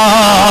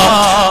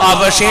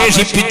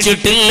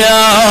 അവശേഷിപ്പിച്ചിട്ടില്ല,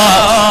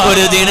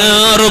 ഒരു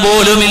ദിനാർ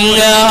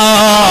പോലുമില്ല,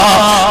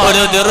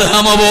 ഒരു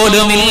ദിർഹം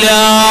പോലുമില്ല.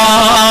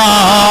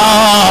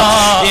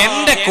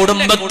 എന്റെ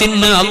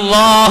കുടുംബത്തിന്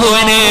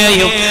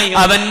അല്ലാഹുവിനെയും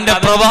അവന്റെ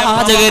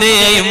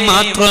പ്രവാചകരെയും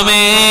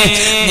മാത്രമേ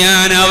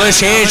ഞാൻ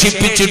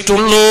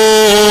അവശേഷിപ്പിച്ചിട്ടുള്ളൂ.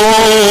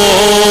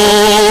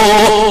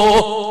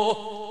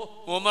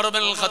 ഉമർ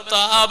ഇബ്നുൽ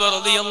ഖത്താബ്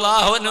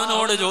റളിയല്ലാഹു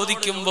അൻഹുവിനോട്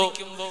ചോദിക്കുമ്പോ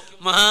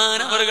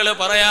മഹാനവറുകള്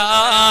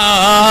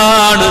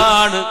പറയാണ്,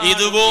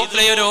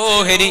 ഇതുപോലെ ഒരു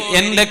ഓഹരി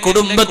എന്റെ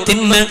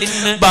കുടുംബത്തിന്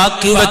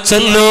ബാക്കി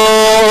വച്ചല്ലോ.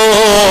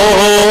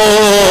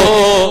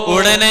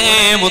 ഉടനെ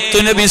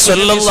മുത്തുനബി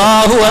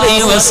സ്വല്ലല്ലാഹു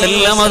അലൈഹി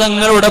വസല്ലം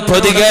തങ്ങളുടെ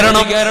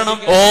പ്രതികരണം,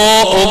 ഓ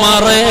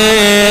ഉമറേ,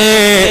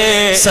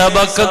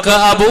 സബഖക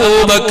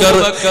അബൂബക്കർ,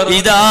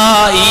 ഇതാ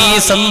ഈ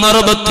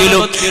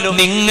സന്ദർഭത്തിലും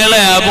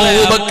നിങ്ങളെ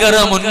അബൂബക്കർ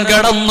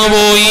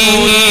മുൻകടന്നുപോയി.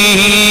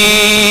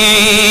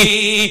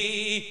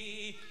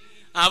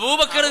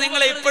 അബൂബക്കർ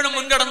നിങ്ങളെ ഇപ്പോഴും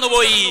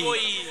മുൻകടന്നുപോയി.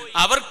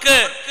 അവർക്ക്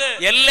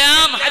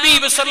എല്ലാം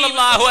ഹബീബ്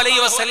സല്ലല്ലാഹു അലൈഹി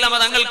വസല്ലം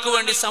തങ്ങൾക്ക്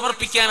വേണ്ടി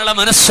സമർപ്പിക്കാനുള്ള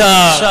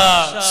മനസ്സാണ്.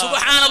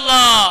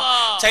 സുബ്ഹാനല്ലാഹ്,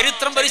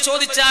 ചരിത്രം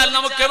പരിശോധിച്ചാൽ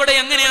നമുക്ക് എവിടെ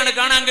എങ്ങനെയാണ്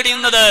കാണാൻ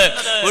കഴിയുന്നത്?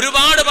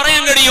 ഒരുപാട്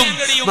പറയാൻ കഴിയും.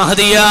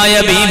 മഹദിയായ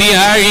ബീവി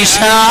ആയിഷ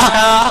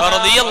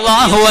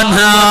റളിയല്ലാഹു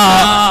അൻഹാ,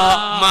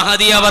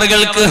 മഹദി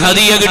അവർക്ക്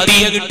ഹദിയ കിട്ടി.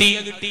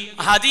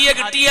 ഹദിയ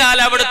കിട്ടിയാൽ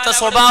അവിടുത്തെ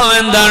സ്വഭാവം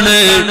എന്താണ്?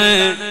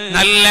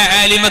 നല്ല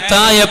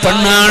ആലിമത്തായ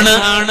പെണ്ണാണ്.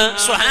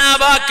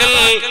 സ്വഹാബാക്കൾ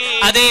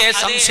അതേ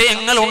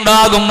സംശയങ്ങൾ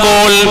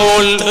ഉണ്ടാകുമ്പോൾ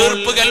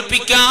തീർപ്പ്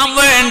കൽപ്പിക്കാൻ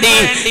വേണ്ടി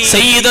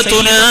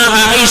സയ്യിദത്തുനാ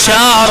ആയിഷ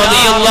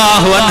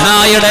റളിയല്ലാഹു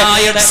അൻഹായുടെ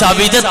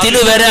സവിധത്തിൽ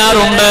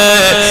വരാറുണ്ട്.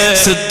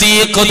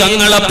 സിദ്ദീഖ്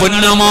തങ്ങളെ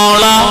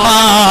പൊന്നുമോളാണ്.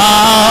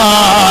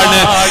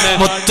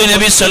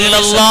 മുത്തുനബി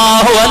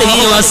സല്ലല്ലാഹു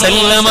അലൈഹി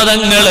വസല്ലം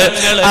തങ്ങള്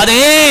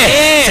അതേ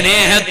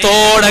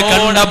സ്നേഹത്തോടെ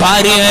കണ്ട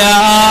ഭാര്യയാണ്.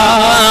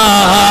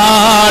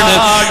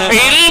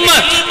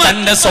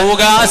 തന്റെ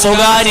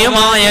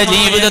സ്വകാര്യമായ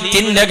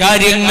ജീവിതത്തിന്റെ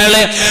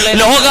കാര്യങ്ങളെ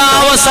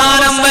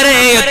ലോകാവസാനം വരെ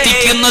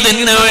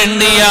എത്തിക്കുന്നതിന്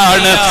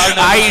വേണ്ടിയാണ്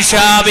ആയിഷ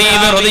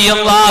ബീവി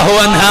റളിയല്ലാഹു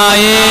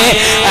അൻഹായെ,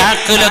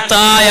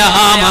 ആഖിലത്തായ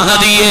ആ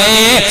മഹദിയെ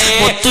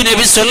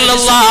മുത്തുനബി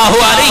സല്ലല്ലാഹു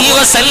അലൈഹി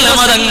വസല്ലം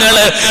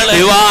തങ്ങള്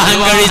വിവാഹം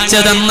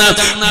കഴിച്ചതെന്ന്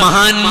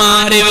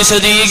മഹാന്മാരെ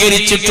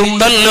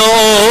വിശദീകരിച്ചിട്ടുണ്ടല്ലോ.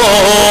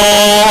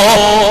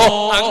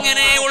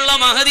 അങ്ങനെയുള്ള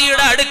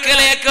മഹദിയുടെ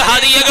അടുക്കലേക്ക്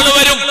ഹദിയകൾ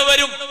വരും.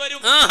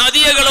 ആ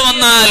ഹദിയകൾ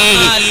വന്നാൽ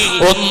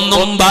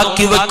ഒന്നും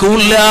ബാക്കി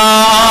വെക്കൂല,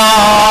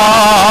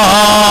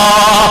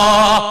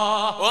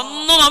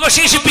 ഒന്നും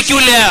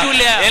അവശേഷിപ്പിക്കൂല,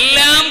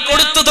 എല്ലാം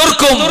കൊടുത്തു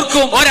തീർക്കും.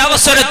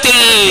 ഒരവസരത്തിൽ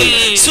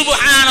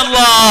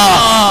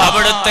സുബ്ഹാനല്ലാഹ്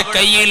അവിടുത്തെ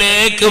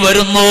കയ്യിലേക്ക്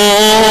വരുന്നു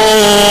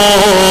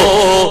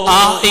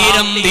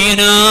 1000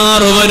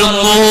 ദീനാർ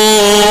വരുന്നു.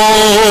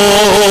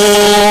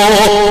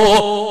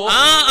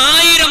 ആ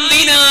 1000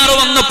 ദീനാർ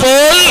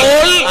വന്നപ്പോൾ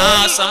ആ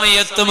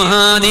സമയത്ത്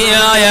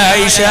മഹാദിയായ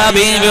ആയിഷ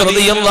ബീവി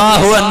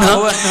റളിയല്ലാഹു അൻഹാ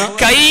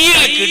കയ്യിൽ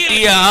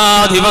കിട്ടിയ ആ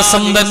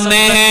ദിവസം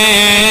തന്നെ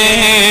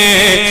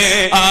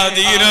ആ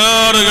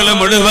ദീനാറുകൾ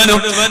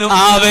മുഴുവനും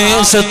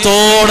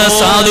ആവേശത്തോടെ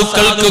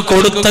സാധുക്കൾക്ക്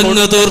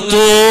കൊടുത്തങ്ങ്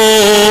തീർത്തു.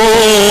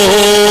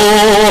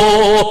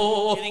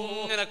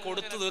 ഇതിങ്ങനെ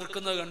കൊടുത്തു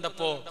തീർക്കുന്നത്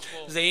കണ്ടപ്പോ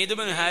സയ്യിദ്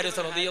ബിൻ ഹാരിസ്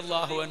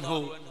റളിയല്ലാഹു അൻഹു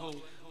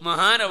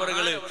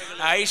മഹാനവറുകള്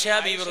ആയിഷ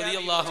ബീവി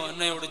റളിയല്ലാഹു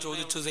അൻഹയോട്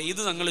ചോദിച്ചു,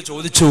 സെയ്ദ് തങ്ങൾ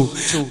ചോദിച്ചു,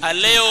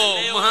 അല്ലയോ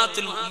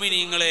ഉമ്മഹാത്തുൽ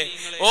മുഅ്മിനീങ്ങളെ,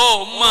 ഓ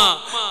ഉമ്മ,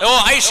 ഓ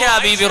ആയിഷ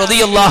ബീവി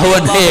റളിയല്ലാഹു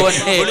അൻഹയെ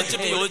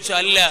വിളിച്ചിട്ട് ചോദിച്ചു,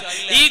 അല്ല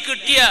ഈ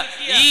കിട്ടിയ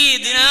ഈ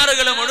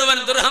ദിനാറുകൾ മുഴുവൻ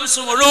ദിർഹംസ്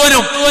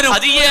മുഴുവനും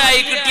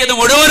അതിയായി കിട്ടിയത്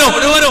മുഴുവനും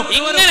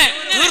ഇങ്ങനെ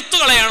തീർത്തു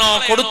കളയണോ,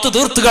 കൊടുത്തു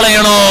തീർത്തു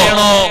കളയണോ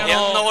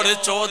എന്നൊരു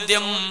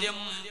ചോദ്യം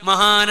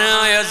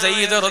മഹാനായ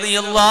സയ്യിദ്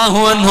റളിയല്ലാഹു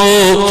അൻഹു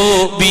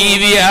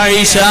ബീവി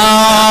ആയിഷ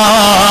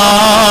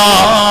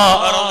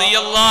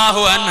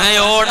റളിയല്ലാഹു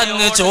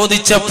അൻഹയോടങ്ങ്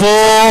ചോദിച്ചപ്പോൾ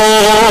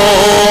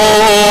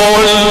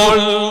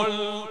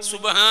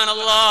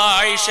സുബ്ഹാനല്ലാഹ്,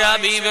 ആയിഷ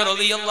ബീവി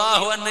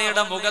റളിയല്ലാഹു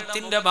അൻഹയുടെ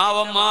മുഖത്തിന്റെ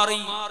ഭാവം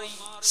മാറി,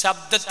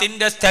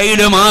 ശബ്ദത്തിന്റെ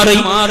സ്റ്റൈല് മാറി.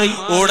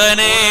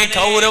 ഉടനെ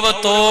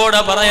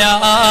ഗൗരവത്തോടെ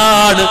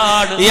പറയാണ്,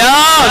 യാ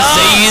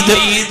സയ്യിദ്,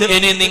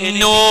 ഇനി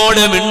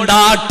നിന്നോട്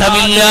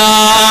മിണ്ടാട്ടമില്ല,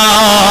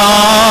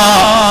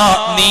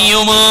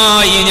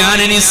 നീയുമായി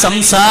ഞാനിനി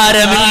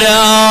സംസാരമില്ല,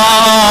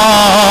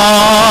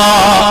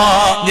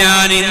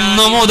 ഞാൻ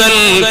ഇന്നു മുതൽ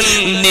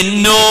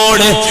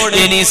നിന്നോട്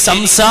ഇനി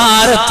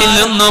സംസാരത്തിൽ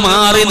നിന്ന്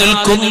മാറി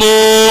നിൽക്കുന്നു.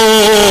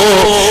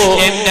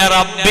 എന്റെ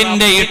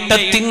റബ്ബിന്റെ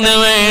ഇഷ്ടത്തിന്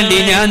വേണ്ടി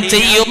ഞാൻ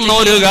ചെയ്യുന്ന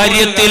ഒരു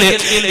കാര്യത്തിൽ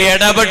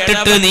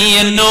ഇടപെട്ടിട്ട് നീ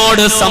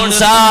എന്നോട്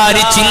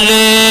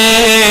സംസാരിച്ചില്ലേ,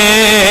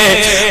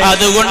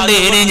 അതുകൊണ്ട്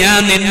ഇനി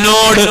ഞാൻ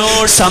നിന്നോട്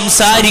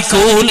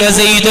സംസാരിക്കൂല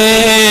സയ്യിദേ.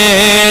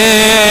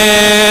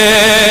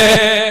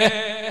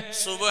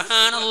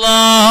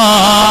 സുബ്ഹാനല്ലാഹ്,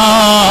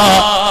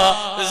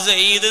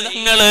 സയ്യിദ്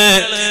തങ്ങള്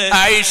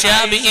ആയിഷ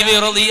ബീവി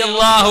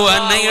റളിയല്ലാഹു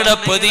അൻഹയുടെ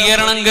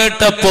പ്രതികരണം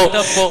കേട്ടപ്പോ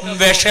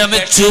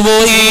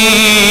വിഷമിച്ചുപോയി.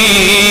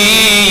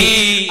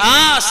 ആ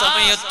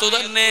സമയത്തു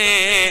തന്നെ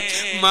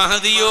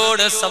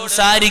മഹദിയോട്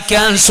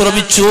സംസാരിക്കാൻ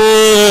ശ്രമിച്ചു.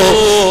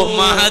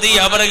 മഹദി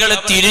അവരുകളെ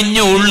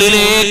തിരിഞ്ഞു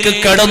ഉള്ളിലേക്ക്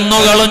കടന്നു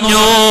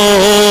കളഞ്ഞു,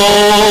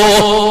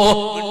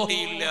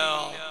 മിണ്ടിയില്ല,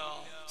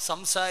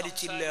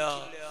 സംസാരിച്ചില്ല.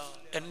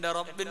 എന്റെ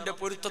റബ്ബിന്റെ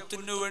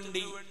പൊരുത്തത്തിനു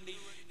വേണ്ടി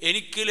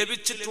എനിക്ക്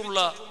ലഭിച്ചിട്ടുള്ള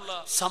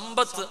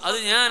സമ്പത്ത് അത്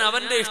ഞാൻ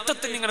അവന്റെ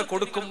ഇഷ്ടത്തിന് ഇങ്ങനെ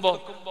കൊടുക്കുമ്പോ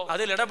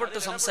അതിൽ ഇടപെട്ട്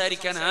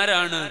സംസാരിക്കാൻ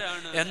ആരാണ്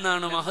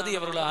എന്നാണ് മഹദി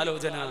അവരുടെ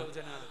ആലോചന.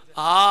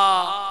 ആ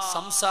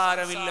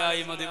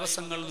സംസാരമില്ലായ്മ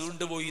ദിവസങ്ങൾ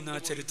നീണ്ടുപോയി എന്നാ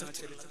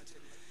ചരിത്രത്തിൽ.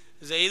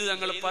 സെയ്ദ്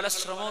തങ്ങൾ പല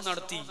ശ്രമവും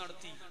നടത്തി.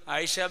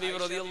 ആയിഷ ബീവി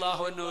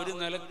റളിയല്ലാഹു അൻഹ ഒരു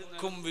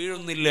നിലക്കും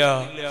വീഴുന്നില്ല.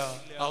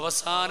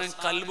 അവസാനം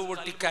കൽബ്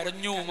പൊട്ടി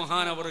കരഞ്ഞു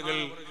മഹാനവറുകൾ.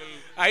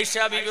 ആയിഷ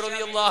ബീവി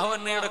റളിയല്ലാഹു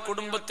അൻഹയുടെ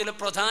കുടുംബത്തിലെ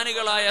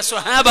പ്രധാനികളായ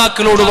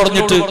സ്വഹാബാക്കളോട്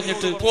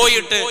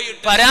പോയിട്ട്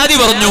പരാതി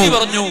പറഞ്ഞു,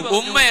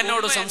 ഉമ്മ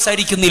എന്നോട്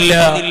സംസാരിക്കുന്നില്ല,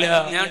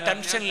 ഞാൻ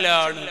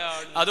ടെൻഷനിലാണ്,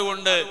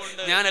 അതുകൊണ്ട്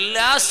ഞാൻ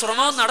എല്ലാ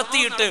ശ്രമവും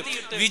നടത്തിയിട്ട്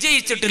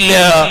വിജയിച്ചിട്ടില്ല,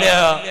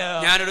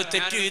 ഞാനൊരു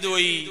തെറ്റ് ചെയ്തു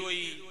പോയി,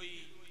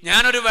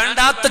 ഞാനൊരു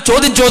വേണ്ടാത്ത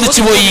ചോദ്യം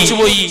ചോദിച്ചു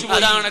പോയി,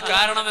 അതാണ്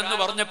കാരണം എന്ന്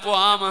പറഞ്ഞപ്പോ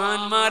ആ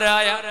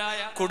മഹാന്മാരായ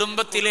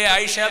കുടുംബത്തിലെ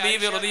ആയിഷ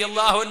ബീവി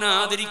റളിയല്ലാഹു അൻഹ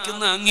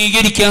ആദരിക്കുന്ന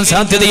അംഗീകരിക്കാൻ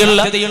സാധ്യതയുള്ള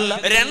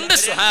രണ്ട്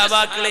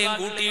സ്വഹാബാക്കളെയും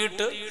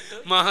കൂട്ടിയിട്ട്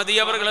മഹദി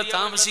അവരുടെ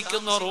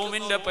താമസിക്കുന്ന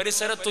റൂമിന്റെ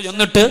പരിസരത്ത്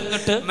ചെന്നിട്ട്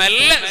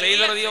മെല്ലെ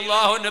സയ്യിദ്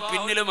റളിയല്ലാഹു അൻഹു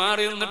പിന്നിൽ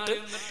മാറി നിന്നിട്ട്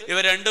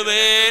ഇവർ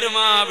രണ്ടുപേരും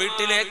ആ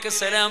വീട്ടിലേക്ക്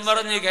സലാം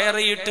പറഞ്ഞ്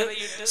കയറിയിട്ട്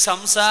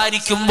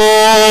സംസാരിക്കുമ്പോ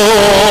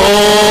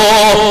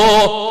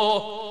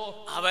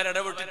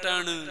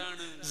അവരിടപെട്ടിട്ടാണ്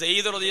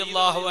സയ്യിദ്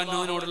റളിയല്ലാഹു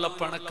അൻഹുവിനോടുള്ള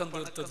പണക്കം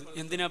തീർത്തത്.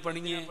 എന്തിനാ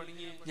പണിങ്ങിയ?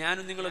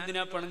 ഞാനും നിങ്ങൾ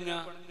എന്തിനാ പണിങ്ങ?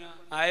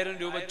 1000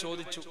 രൂപ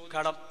ചോദിച്ചു,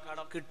 കടം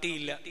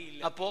കിട്ടിയില്ല,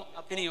 അപ്പോ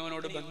ഇനി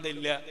അവനോട്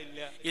ബന്ധമില്ല.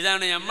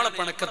 ഇതാണ് നമ്മളെ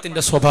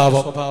പണക്കത്തിന്റെ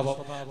സ്വഭാവം.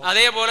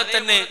 അതേപോലെ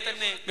തന്നെ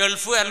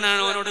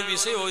ഗൾഫുകാരനാണ്, അവനോട്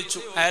വിസ ചോദിച്ചു,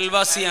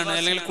 അയൽവാസിയാണ്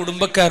അല്ലെങ്കിൽ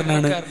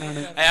കുടുംബക്കാരനാണ്,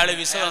 അയാള്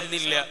വിസ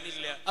തന്നില്ല,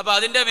 അപ്പൊ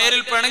അതിന്റെ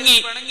പേരിൽ പിണങ്ങി.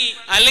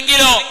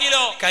 അല്ലെങ്കിലോ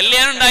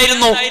കല്യാണം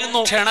ഉണ്ടായിരുന്നു,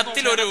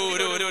 ക്ഷണത്തിൽ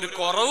ഒരു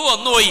കുറവ്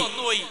വന്നുപോയി,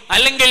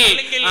 അല്ലെങ്കിൽ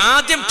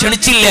ആദ്യം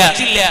ക്ഷണിച്ചില്ല,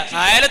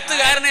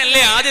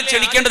 അയലത്തുകാരനല്ലേ ആദ്യം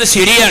ക്ഷണിക്കേണ്ടത്,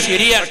 ശരിയാണ്,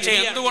 പക്ഷെ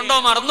എന്തുകൊണ്ടോ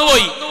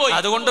മറന്നുപോയി,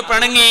 അതുകൊണ്ട്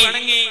പിണങ്ങി.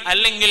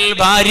 അല്ലെങ്കിൽ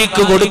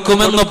ഭാര്യക്ക്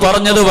കൊടുക്കുമെന്ന്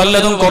പറഞ്ഞത്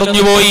വല്ലതും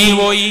കുറഞ്ഞുപോയി,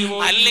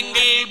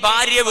 അല്ലെങ്കിൽ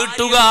ഭാര്യ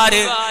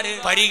വീട്ടുകാര്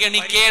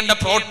പരിഗണിക്കേണ്ട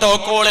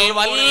പ്രോട്ടോകോളിൽ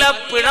വല്ല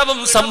പിഴവും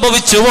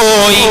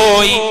സംഭവിച്ചുപോയി.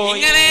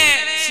 ഇങ്ങനെ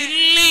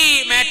സില്ലി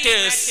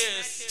മാറ്റേഴ്സ്,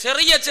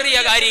 ചെറിയ ചെറിയ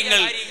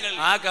കാര്യങ്ങൾ,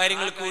 ആ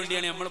കാര്യങ്ങൾക്ക്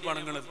വേണ്ടിയാണ് നമ്മൾ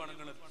പണങ്ങുന്നത്.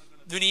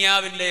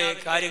 ദുനിയാവിന്റെ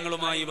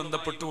കാര്യങ്ങളുമായി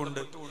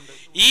ബന്ധപ്പെട്ടുകൊണ്ട്,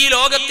 ഈ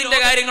ലോകത്തിന്റെ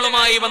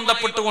കാര്യങ്ങളുമായി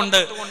ബന്ധപ്പെട്ടുകൊണ്ട്.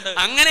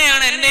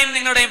 അങ്ങനെയാണ് എന്റെയും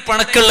നിങ്ങളുടെയും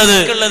പണക്കുള്ളത്.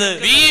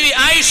 ബീവി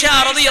ആയിഷ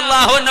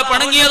റളിയല്ലാഹു അൻഹ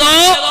പണങ്ങിയതോ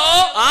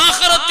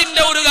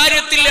ആഖിറത്തിന്റെ ഒരു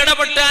കാര്യത്തിൽ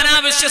ഇടപെട്ട്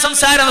അനാവശ്യ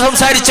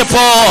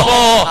സംസാരിച്ചപ്പോ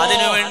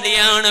അതിനു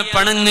വേണ്ടിയാണ്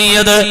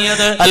പണങ്ങിയത്.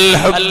 അൽ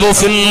ഹബ്ബു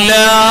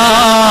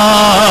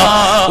ഫില്ലാഹ്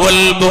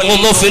വൽ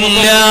ബുഗ്ദു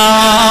ഫില്ലാഹ്.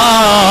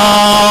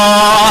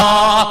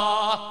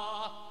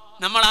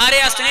 നമ്മൾ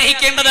ആരെയാ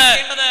സ്നേഹിക്കേണ്ടത്?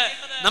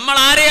 നമ്മൾ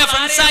ആരെയാ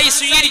ഫ്രണ്ട്സായി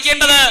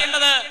സ്വീകരിക്കേണ്ടത്?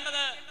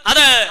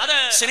 അത്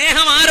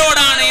സ്നേഹം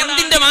ആരോടാണ്,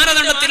 എന്തിന്റെ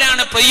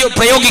മാനദണ്ഡത്തിലാണ്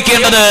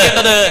പ്രയോഗിക്കേണ്ടത്?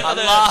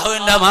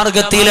 അല്ലാഹുവിന്റെ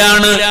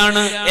മാർഗത്തിലാണ്.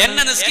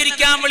 എന്നെ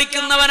നിസ്കരിക്കാൻ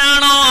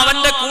വിളിക്കുന്നവനാണോ,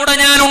 അവന്റെ കൂടെ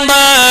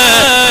ഞാനുണ്ട്.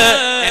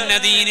 എന്നെ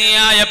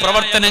ദീനിയായ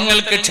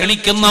പ്രവർത്തനങ്ങൾക്ക്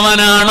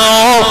ക്ഷണിക്കുന്നവനാണോ,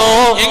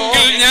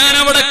 എങ്കിൽ ഞാൻ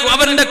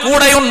അവന്റെ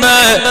കൂടെയുണ്ട്.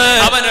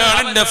 അവനാണ്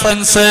എന്റെ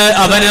ഫ്രണ്ട്സ്,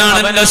 അവനാണ്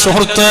എന്റെ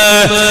സുഹൃത്ത്.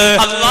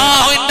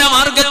 അല്ലാഹുവിന്റെ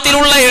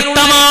മാർഗത്തിലുള്ള മഹബത്തിനുള്ള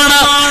ഇഷ്ടമാണ്,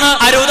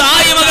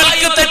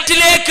 അരുതായ്മകൾക്ക്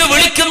തെറ്റിലേക്ക്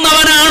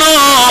വിളിക്കുന്നവനാണോ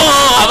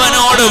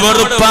അവനോട്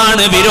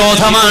വെറുപ്പാണ്,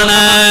 വിരോധമാണ്.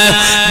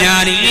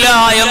 ഞാനില്ല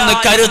എന്ന്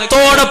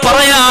കരുത്തോടെ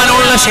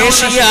പറയാനുള്ള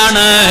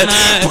ശേഷിയാണ്.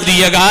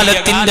 പുതിയ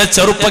കാലത്തിന്റെ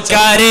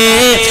ചെറുപ്പക്കാരെ,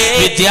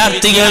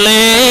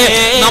 വിദ്യാർത്ഥികളെ,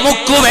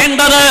 നമുക്ക്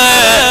വേണ്ടത്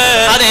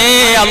അതേ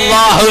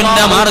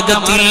അല്ലാഹുവിന്റെ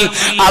മാർഗത്തിൽ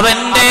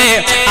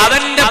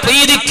അവന്റെ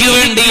പ്രീതിക്ക്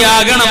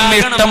വേണ്ടിയാകണം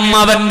ഇഷ്ടം,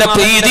 അവന്റെ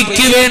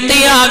പ്രീതിക്ക്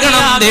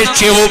വേണ്ടിയാകണം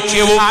ദേഷ്യവും.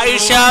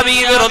 ആയിഷ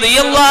ബീവി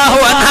റളിയല്ലാഹു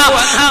അൻഹ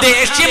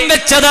ദേഷ്യം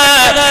വെച്ചത്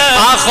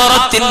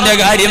ആഖിറത്തിന്റെ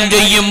കാര്യം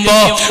ചെയ്യുമ്പോ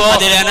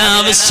അതിൽ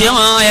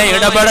അനാവശ്യമായ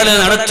ഇടപെടൽ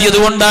നടത്തിയത്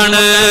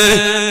കൊണ്ടാണ്.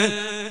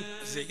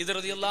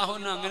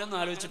 അങ്ങനെയൊന്നും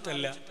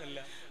ആലോചിച്ചിട്ടല്ല,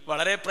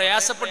 വളരെ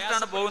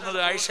പ്രയാസപ്പെട്ടിട്ടാണ് പോകുന്നത്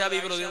ആയിഷ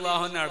ബീബി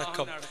റളിയല്ലാഹു അൻഹ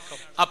അടക്കം.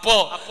 അപ്പോ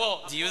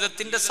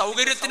ജീവിതത്തിന്റെ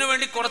സൗകര്യത്തിന്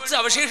വേണ്ടി കുറച്ച്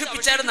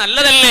അവശേഷിപ്പിച്ചാൽ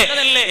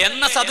നല്ലതല്ലേ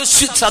എന്ന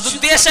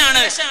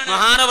സതുദ്ദേശാണ്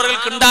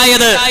മഹാനവറുകൾക്ക്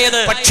ഉണ്ടായത്.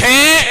 പക്ഷേ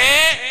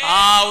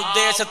ആ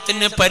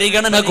ഉദ്ദേശത്തിന്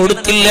പരിഗണന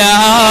കൊടുത്തില്ല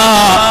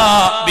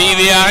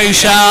ബീവി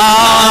ആയിഷ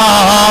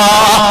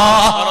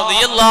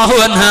റളിയല്ലാഹു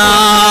അൻഹ.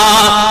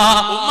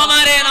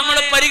 ഉമ്മമാരെ, നമ്മൾ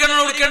പരിഗണന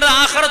കൊടുക്കേണ്ടത്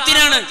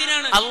ആഖിറത്തിനാണ്,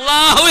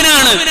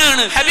 അല്ലാഹുവിനാണ്.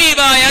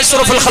 ഹബീബായ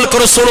അഷ്റഫുൽ ഖൽഖ്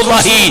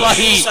റസൂലുള്ളാഹി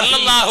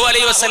സ്വല്ലല്ലാഹു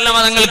അലൈഹി വസല്ലം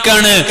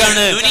തങ്ങൾക്കാണ്.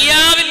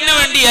 ദുനിയാവിന്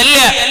വേണ്ടിയല്ല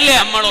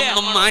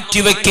നമ്മളൊന്നും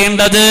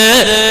മാറ്റിവെക്കേണ്ടത്.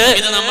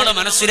 ഇത് നമ്മൾ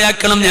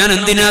മനസ്സിലാക്കണം. ഞാൻ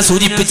എന്തിനാ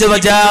സൂചിപ്പിച്ചത്?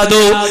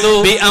 വജാദു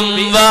ബി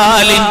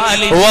അംവാലിൻ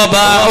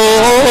വബഉ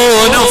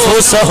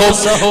നഫ്സഹും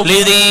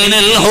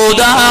ലിദീനിൽ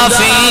ഹുദാ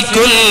ഫീ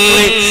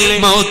കുല്ലി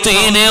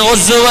മൗതിൻ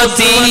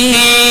ഉസ്വതി.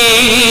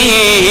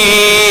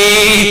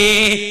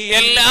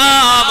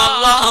 എല്ലാം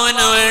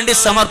അല്ലാഹുവിന് വേണ്ടി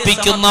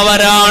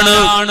സമർപ്പിക്കുന്നവരാണ്.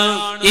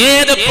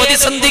 ഏത്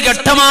പ്രതിസന്ധി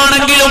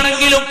ഘട്ടമാണെങ്കിലും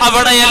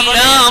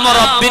അവിടെയെല്ലാം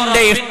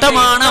റബ്ബിന്റെ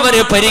ഇഷ്ടമാണ്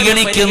അവര്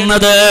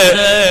പരിഗണിക്കുന്നത്,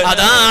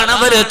 അതാണ്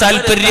അവര്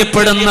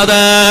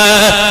താല്പര്യപ്പെടുന്നത്.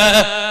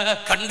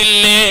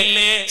 കണ്ടില്ലേ,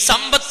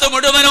 സമ്പത്ത്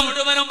മുഴുവനും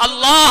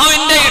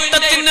അല്ലാഹുവിന്റെ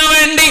ഇഷ്ടത്തിന്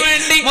വേണ്ടി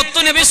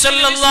മുത്തുനബി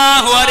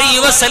സല്ലല്ലാഹു അലൈഹി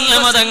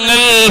വസല്ലം തങ്ങൾ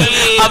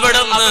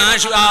അവിടുന്ന്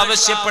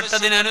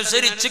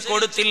ആവശ്യപ്പെട്ടതിനനുസരിച്ച്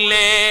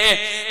കൊടുത്തില്ലേ,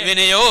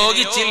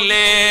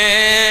 വിനിയോഗിച്ചില്ലേ?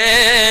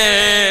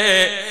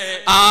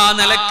 ആ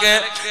നിലക്ക്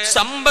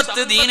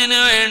സമ്പത്ത് ദീനിന്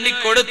വേണ്ടി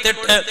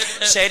കൊടുത്തിട്ട്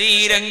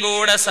ശരീരം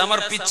കൂടെ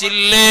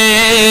സമർപ്പിച്ചില്ലേ?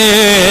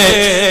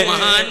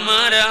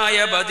 മഹാന്മാരായ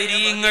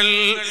ബദരീങ്ങൾ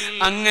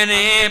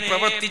അങ്ങനെ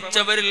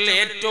പ്രവർത്തിച്ചവരിൽ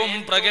ഏറ്റവും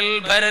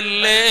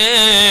പ്രഗത്ഭരല്ലേ?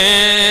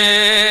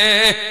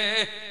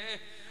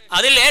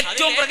 അതിൽ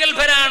ഏറ്റവും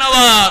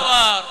പ്രഗത്ഭരാണവർ.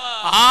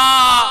 ആ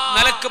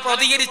നിലക്ക്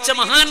പ്രതികരിച്ച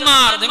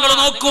മഹാന്മാർ നിങ്ങൾ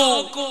നോക്കൂ.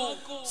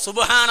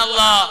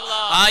 സുബ്ഹാനല്ലാഹ്,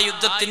 ആ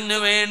യുദ്ധത്തിന്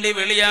വേണ്ടി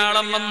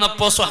വെളിയാളം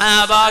വന്നപ്പോ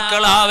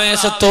സ്വഹാബാക്കൾ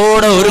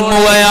ആവേശത്തോടെ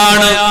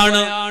ഒരുങ്ങുകയാണ്.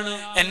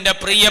 എന്റെ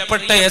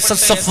പ്രിയപ്പെട്ട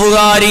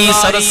SSF-കാരി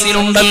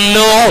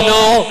സരസിലുണ്ടല്ലോ,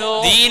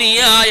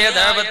 ദീനിയായ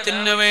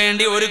ദഅവത്തിന്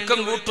വേണ്ടി ഒരുക്കം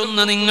കൂട്ടുന്ന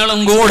നിങ്ങളും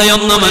കൂടെ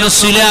ഒന്ന്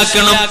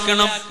മനസ്സിലാക്കണം.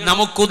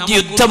 നമുക്ക്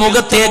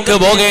യുദ്ധമുഖത്തേക്ക്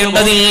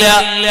പോകേണ്ടതില്ല,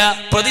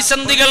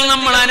 പ്രതിസന്ധികൾ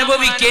നമ്മൾ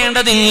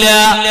അനുഭവിക്കേണ്ടതില്ല.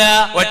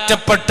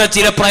 ഒറ്റപ്പെട്ട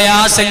ചില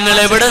പ്രയാസങ്ങൾ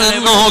എവിടെ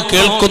നിന്നോ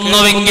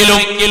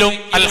കേൾക്കുന്നുവെങ്കിലും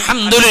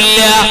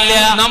അൽഹംദുലില്ലാഹ്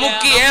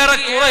നമുക്ക്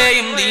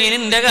ഏറെക്കുറെയും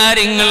ദീനിന്റെ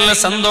കാര്യങ്ങൾ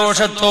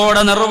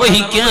സന്തോഷത്തോടെ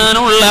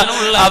നിർവഹിക്കാനുള്ള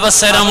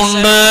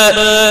അവസരമുണ്ട്.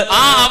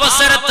 ആ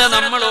അവസരത്തെ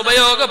നമ്മൾ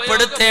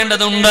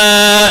ഉപയോഗപ്പെടുത്തേണ്ടതുണ്ട്.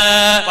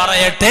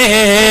 പറയട്ടെ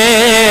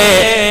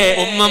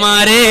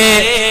ഉമ്മമാരെ,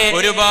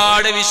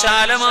 ഒരുപാട്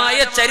വിശാലമായ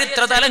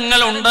ചരിത്ര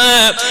തലങ്ങളുണ്ട്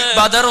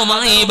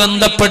ബദറുമായി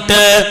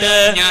ബന്ധപ്പെട്ട്.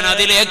 ഞാൻ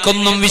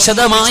അതിലേക്കൊന്നും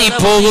വിശദമായി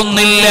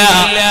പോകുന്നില്ല.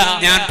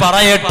 ഞാൻ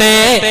പറയട്ടെ,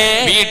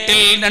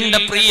 വീട്ടിൽ രണ്ട്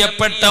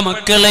പ്രിയപ്പെട്ട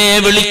മക്കളെ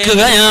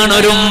വിളിക്കുകയാണ്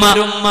ഒരുമ്മ.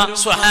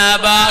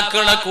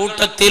 സ്വഹാബാക്കളുടെ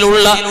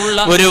കൂട്ടത്തിലുള്ള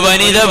ഒരു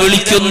വനിത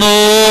വിളിക്കുന്നു.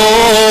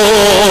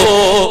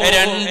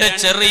 രണ്ട്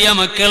ചെറിയ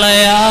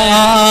മക്കളെയാ,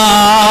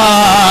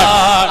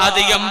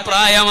 അധികം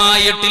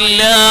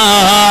പ്രായമായിട്ടില്ല.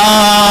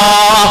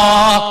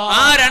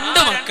 ആ രണ്ട്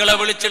മക്കളെ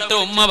വിളിച്ചിട്ട്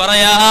ഉമ്മ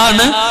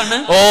പറയാണ്,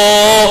 ഓ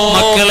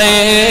മക്കളെ,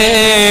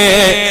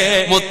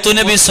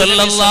 മുത്തുനബി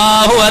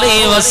സല്ലല്ലാഹു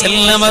അലൈഹി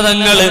വസല്ലം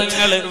തങ്ങള്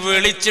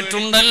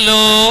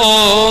വിളിച്ചിട്ടുണ്ടല്ലോ,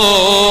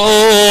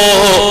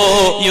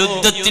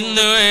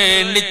 യുദ്ധത്തിന്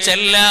വേണ്ടി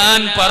ചെല്ലാൻ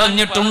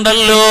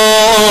പറഞ്ഞിട്ടുണ്ടല്ലോ.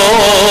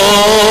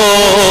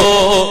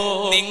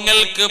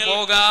 നിങ്ങൾക്ക്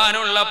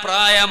പോകാനുള്ള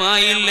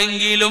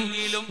പ്രായമായില്ലെങ്കിലും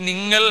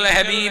നിങ്ങൾ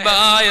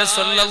ഹബീബായ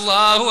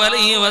സല്ലല്ലാഹു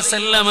അലൈഹി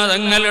വസല്ലം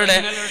തങ്ങളുടെ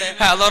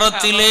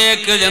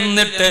ഹദറത്തിലേക്ക്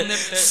ചെന്നിട്ട്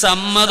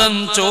സമ്മതം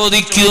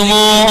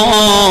ചോദിക്കുമോ?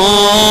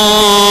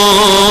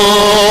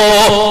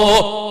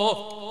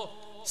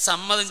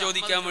 സമ്മതം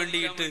ചോദിക്കാൻ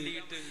വേണ്ടിയിട്ട്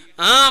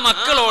ആ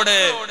മക്കളോട്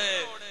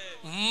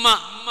ഉമ്മ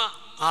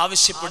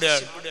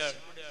ആവശ്യപ്പെടുകയാണ്.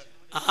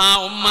 ആ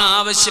ഉമ്മ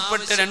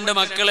ആവശ്യപ്പെട്ട് രണ്ട്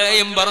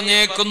മക്കളെയും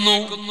പറഞ്ഞേക്കുന്നു.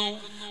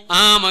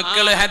 ആ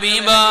മക്കള്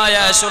ഹബീബായ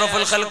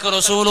അഷ്റഫുൽ ഖൽഖ്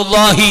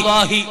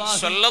റസൂലുള്ളാഹി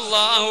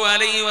സ്വല്ലല്ലാഹു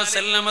അലൈഹി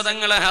വസല്ലം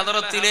തങ്ങളെ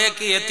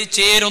ഹദ്റത്തിലേക്ക്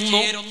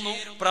എത്തിച്ചേരുന്നു.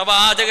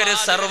 പ്രവാചകരെ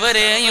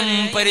സർവരെയും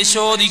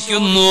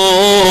പരിശോധിക്കുന്നു.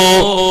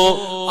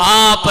 ആ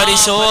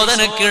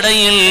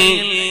പരിശോധനക്കിടയിൽ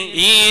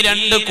ഈ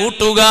രണ്ട്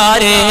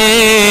കൂട്ടുകാരെ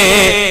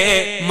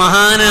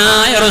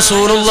മഹാനായ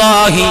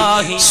റസൂലുള്ളാഹി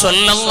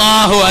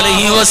സ്വല്ലല്ലാഹു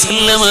അലൈഹി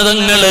വസല്ലം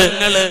തങ്ങള്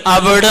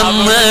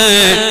അവിടുന്ന്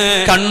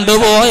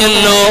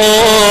കണ്ടുപോയല്ലോ.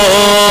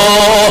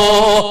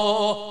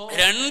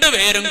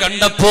 രണ്ടുപേരും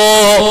കണ്ടപ്പോ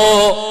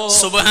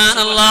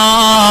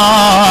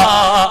സുബ്ഹാനല്ലാഹ്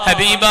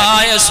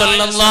ഹബീബായ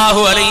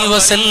സ്വല്ലല്ലാഹു അലൈഹി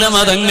വസല്ലം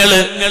തങ്ങള്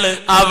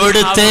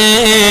അവിടുത്തെ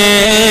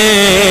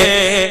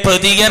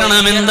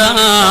പ്രതികരണം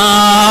എന്താണ്?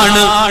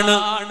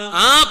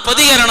 ആ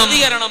പ്രതികരണം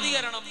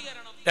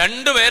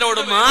രണ്ടുപേരോട്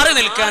മാറി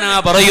നിൽക്കാനാ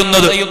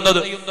പറയുന്നത്.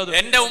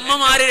 എന്റെ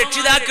ഉമ്മമാര്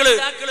രക്ഷിതാക്കള്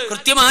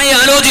കൃത്യമായി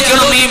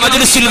ആലോചിക്കണം. ഈ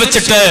മജ്ലിസിൽ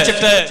വെച്ചിട്ട്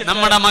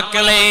നമ്മുടെ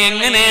മക്കളെ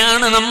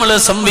എങ്ങനെയാണ് നമ്മൾ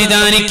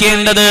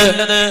സംവിധാനിക്കേണ്ടത്?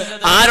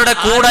 ആരുടെ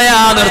കൂടെയാ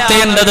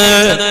നിർത്തേണ്ടത്?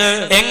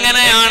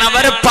 എങ്ങനെയാണ്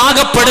അവരെ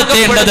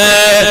പാകപ്പെടുത്തേണ്ടത്?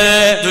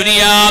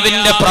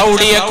 ദുനിയാവിന്റെ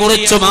പ്രൗഢിയെ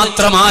കുറിച്ച്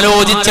മാത്രം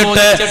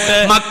ആലോചിച്ചിട്ട്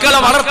മക്കളെ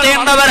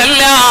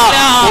വളർത്തേണ്ടവരല്ല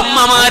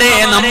ഉമ്മമാരെ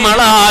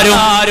നമ്മളാരും.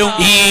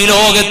 ഈ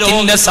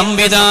ലോകത്തിന്റെ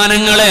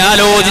സംവിധാനങ്ങളെ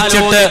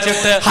ആലോചിച്ചിട്ട്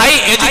ഹൈ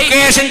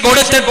എഡ്യൂക്കേഷൻ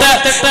കൊടുത്തിട്ട്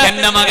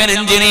എന്റെ മകൻ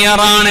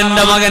എഞ്ചിനീയറാണ്,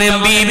 എന്റെ മകൻ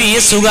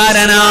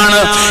MBBS-കാരനാണ്,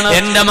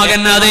 എന്റെ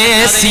മകൻ അതേ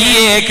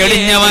CA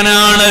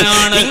കഴിഞ്ഞവനാണ്,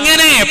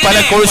 ഇങ്ങനെ പല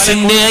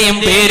കോഴ്സിന്റെയും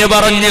പേര്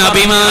പറഞ്ഞ്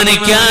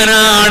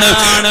അഭിമാനിക്കാനാണ്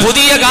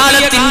പുതിയ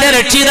കാലത്തിന്റെ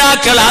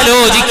രക്ഷിതാക്കൾ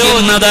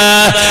ആലോചിക്കുന്നത്.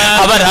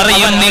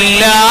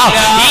 അവരറിയുന്നില്ല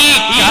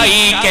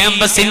ഈ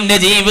ക്യാമ്പസിന്റെ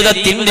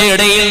ജീവിതത്തിന്റെ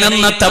ഇടയിൽ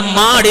നിന്ന്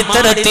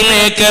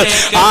തമ്മാടിത്തരത്തിലേക്ക്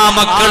ആ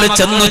മക്കൾ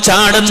ചെന്നു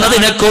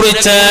ചാടുന്നതിനെ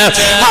കുറിച്ച്,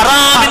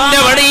 ഹറാമിന്റെ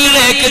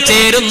വഴിയിലേക്ക്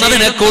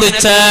ചേരുന്നതിനെ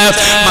കുറിച്ച്,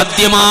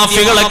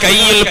 മദ്യമാഫികളെ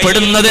കയ്യിൽ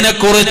പെടുന്നതിനെ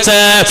കുറിച്ച്,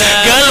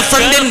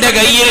 ഗേൾഫ്രണ്ടിന്റെ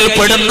കയ്യിൽ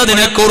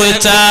പെടുന്നതിനെ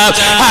കുറിച്ച്,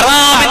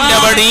 ഹറാമിന്റെ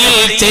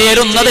വഴിയിൽ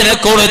ചേരുന്നതിനെ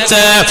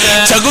കുറിച്ച്,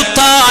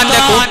 ചെകുത്താന്റെ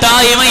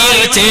കൂട്ടായ്മയിൽ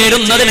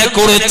ചേരുന്നതിനെ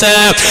കുറിച്ച്,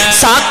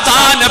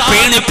 സാത്താനെ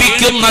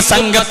പീണിപ്പിക്കുന്ന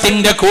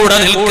സംഘത്തിന്റെ കൂടെ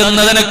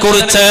നിൽക്കുന്നതിനെ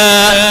കുറിച്ച്,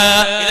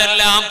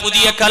 ഇതെല്ലാം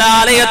പുതിയ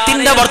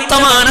കലാലയത്തിന്റെ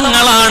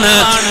വർത്തമാനങ്ങളാണ്.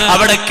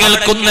 അവിടെ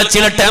കേൾക്കുന്ന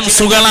ചില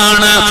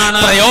ടേംസുകളാണ്,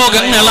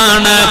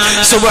 പ്രയോഗങ്ങളാണ്.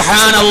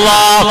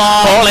 സുബ്ഹാനല്ലാഹ്,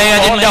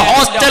 കോളേജിന്റെ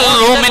ഹോസ്റ്റൽ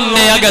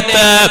റൂമിന്റെ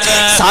അകത്ത്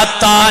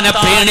സാത്താനെ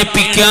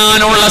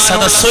പീണിപ്പിക്കാനുള്ള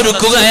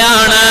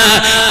സദസ്സൊരുക്കുകയാണ്.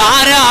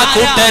 ആരാ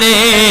കൂട്ടരെ?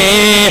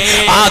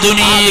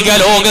 ആധുനിക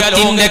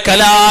ലോകത്തിന്റെ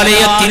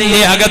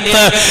കലാലയത്തിന്റെ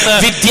അകത്ത്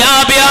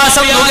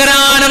വിദ്യാഭ്യാസം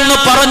നുകരാനെന്ന്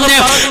പറഞ്ഞ്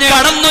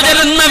കടന്നു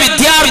ചെല്ലുന്ന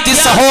വിദ്യാർത്ഥി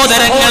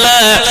സഹോദരങ്ങള്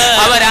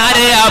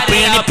അവരാരെയാ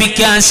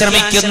പീണിപ്പിക്കാൻ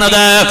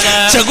ശ്രമിക്കുന്നത്?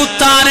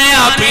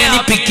 ചെകുത്താനെയാ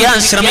പീണിപ്പിക്കാൻ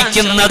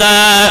ശ്രമിക്കുന്നത്.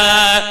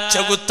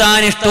 ചെകുത്താൻ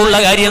ഇഷ്ടമുള്ള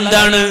കാര്യം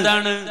എന്താണ്?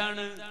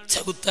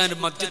 ചെകുത്താന്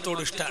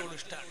മദ്യത്തോട് ഇഷ്ടമാണ്,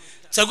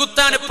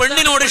 ചെകുത്താന്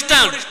പെണ്ണിനോട്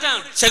ഇഷ്ടമാണ്,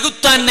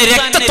 ചെകുത്താന്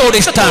രക്തത്തോട്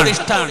ഇഷ്ടമാണ്.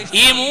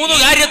 ഈ മൂന്ന്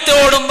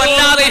കാര്യത്തോടും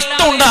വല്ലാതെ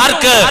ഇഷ്ടമുണ്ട്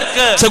ആർക്ക്?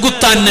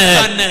 ചെകുത്താന്.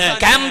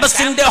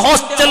 ക്യാമ്പസിന്റെ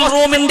ഹോസ്റ്റൽ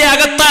റൂമിന്റെ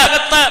അകത്ത്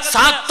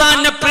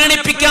സാത്താനെ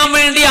പ്രീണിപ്പിക്കാൻ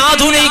വേണ്ടി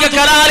ആധുനിക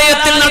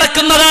കലാലയത്തിൽ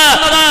നടക്കുന്നത്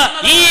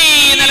ഈ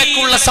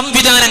നിലക്കുള്ള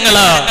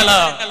സംവിധാനങ്ങള്.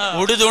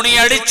 ഉടുതുണി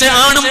അടിച്ച്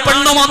ആണും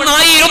പെണ്ണും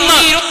ഒന്നായിരുന്ന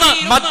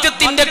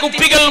മദ്യത്തിന്റെ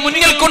കുപ്പികൾ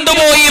മുന്നിൽ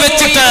കൊണ്ടുപോയി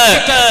വെച്ചിട്ട്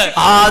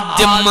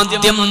ആദ്യം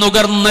മദ്യം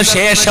നുകർന്ന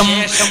ശേഷം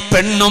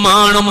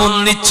പെണ്ണുമാണും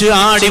ഒന്നിച്ച്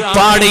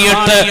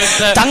ആടിപ്പാടിയിട്ട്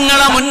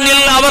തങ്ങളെ മുന്നിൽ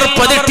അവർ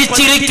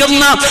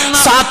പ്രതിഷ്ഠിച്ചിരിക്കുന്ന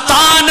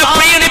സാത്താനെ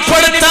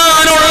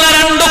പ്രീണിപ്പെടുത്താനുള്ള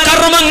രണ്ടു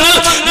കർമ്മങ്ങൾ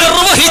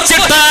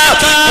നിർവഹിച്ചിട്ട്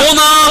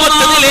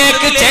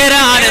മൂന്നാമത്തതിലേക്ക്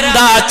ചേരാൻ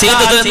എന്താ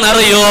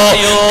ചെയ്തതെന്നറിയോ?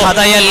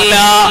 കഥയല്ല,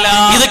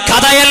 ഇത്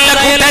കഥയല്ല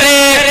കൂട്ടരെ.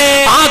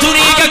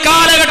 ആധുനിക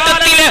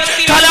കാലഘട്ടത്തിലെ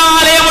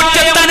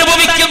കലാലയമുറ്റത്ത്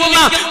അനുഭവിക്കുന്ന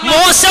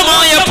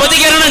മോശമായ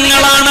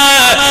പ്രതികരണങ്ങളാണ്,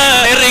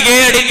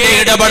 നെറികേടിന്റെ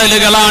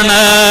ഇടപെടലുകളാണ്.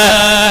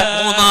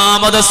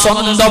 മൂന്നാമത്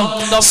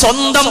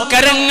സ്വന്തം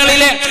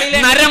കരങ്ങളിലെ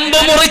നരമ്പ്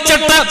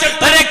മുറിച്ചിട്ട്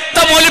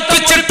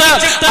രക്തമൊലിപ്പിച്ചിട്ട്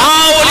ആ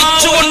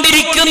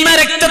ഒലിച്ചുകൊണ്ടിരിക്കുന്ന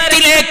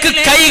രക്തത്തിലേക്ക്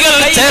കൈകൾ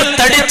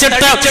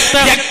ചേർത്തടിച്ചിട്ട്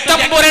രക്തം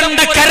പുരണ്ട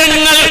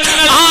കരങ്ങൾ,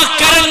 ആ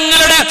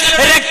കരങ്ങളുടെ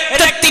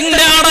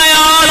രക്തത്തിന്റെ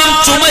അടയാളം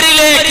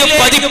ചുമരിലേക്ക്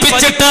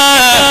പതിപ്പിച്ചിട്ട്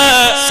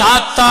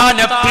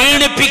സാത്താനെ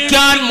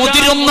പ്രീണിപ്പിക്കാൻ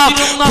മുതിരുന്ന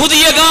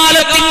പുതിയ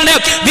കാലത്തിന്റെ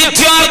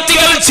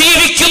വിദ്യാർത്ഥികൾ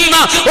ജീവിക്കുന്ന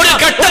ഒരു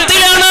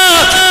ഘട്ടത്തിലാണ്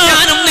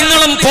ഞാനും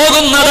നിങ്ങളും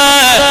പോകുന്നത്.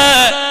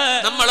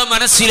 നമ്മൾ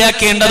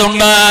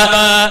മനസ്സിലാക്കേണ്ടതുണ്ട്.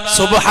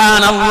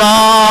 സുബ്ഹാനല്ലാഹ്,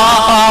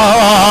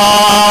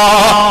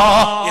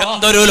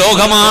 എന്തൊരു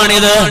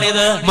ലോകമാണിത്!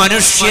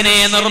 മനുഷ്യനെ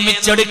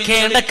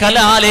നിർമ്മിച്ചെടുക്കേണ്ട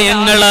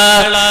കലാലയങ്ങള്,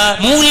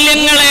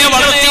 മൂല്യങ്ങളെ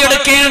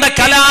വളർത്തിയെടുക്കേണ്ട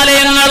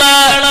കലാലയങ്ങള്,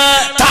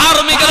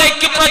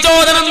 ധാർമ്മികതയ്ക്ക്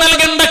പ്രചോദനം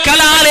നൽകേണ്ട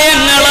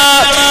കലാലയങ്ങള്,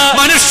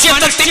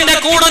 മനുഷ്യത്വത്തിന്റെ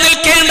കൂടെ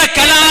നിൽക്കേണ്ട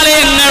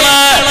കലാലയങ്ങള്,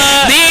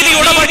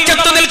 നീതിയുടെ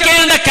പക്ഷത്ത്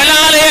നിൽക്കേണ്ട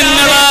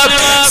കലാലയങ്ങള്,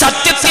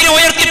 സത്യത്തിന്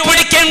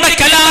ഉയർത്തിപ്പിടിക്കേണ്ട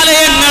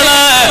കലാലയങ്ങള്,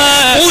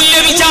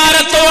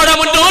 മൂല്യവിചാരത്തോടെ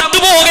മുന്നോട്ട്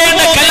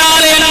പോകേണ്ട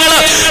കലാലയങ്ങള്,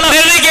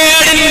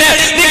 നെറികേടിന്റെ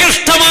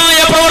നികൃഷ്ടമായ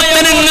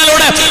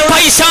പ്രവർത്തനങ്ങളുടെ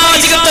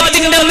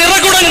പൈശാചികത്വത്തിന്റെ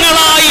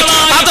നിറകുടങ്ങളായി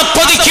അത്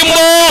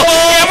പതിക്കുമ്പോ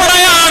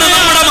എവിടെയാണ്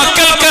നമ്മുടെ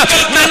മക്കൾക്ക്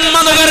നന്മ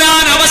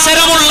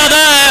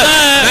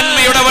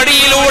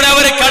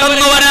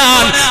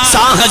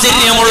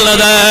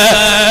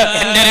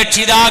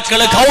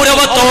രക്ഷിതാക്കള്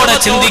ഗൗരവത്തോടെ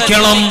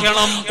ചിന്തിക്കണം,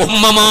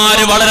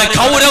 ഉമ്മമാര് വളരെ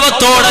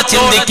ഗൗരവത്തോടെ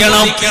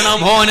ചിന്തിക്കണം.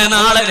 മോന്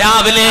നാളെ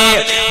രാവിലെ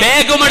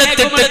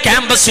ബാഗുമെടുത്തിട്ട്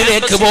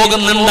ക്യാമ്പസിലേക്ക്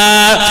പോകുന്നുണ്ട്.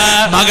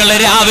 മകള്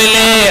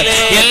രാവിലെ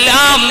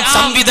എല്ലാം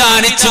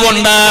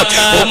സംവിധാനിച്ചുകൊണ്ട്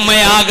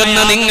ഉമ്മയാകുന്ന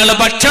നിങ്ങൾ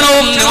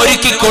ഭക്ഷണവും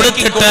ഒരുക്കി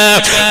കൊടുത്തിട്ട്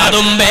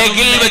അതും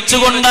ബാഗിൽ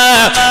വെച്ചുകൊണ്ട്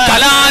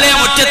കലാലയ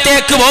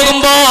മുറ്റത്തേക്ക്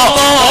പോകുമ്പോ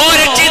ഓ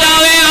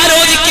രക്ഷിതാവെ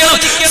ആലോചിക്കണം,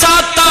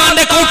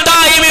 സാത്താന്റെ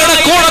കൂട്ടായ്മയുടെ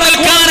കൂടെ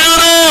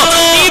നിൽക്കാനാണോ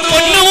ഈ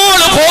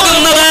പൊന്നുമോള്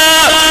പോകുന്നത്?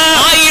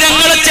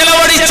 ആയിരങ്ങൾ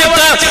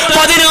ചെലവഴിച്ചിട്ട്,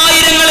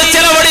 പതിനായിരങ്ങൾ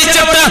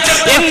ചെലവഴിച്ചിട്ട്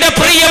എന്റെ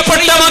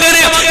പ്രിയപ്പെട്ട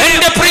മകന്,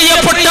 എന്റെ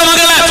പ്രിയപ്പെട്ട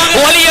മകള്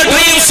വലിയ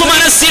ഡ്രീംസ്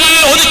മനസ്സിൽ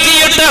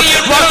ഒതുക്കിയിട്ട്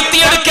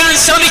വളർത്തിയെടുക്കാൻ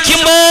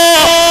ശ്രമിക്കുമ്പോ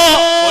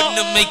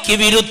പൊന്നുമ്മയ്ക്ക്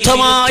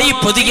വിരുദ്ധമായി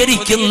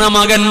പ്രതികരിക്കുന്ന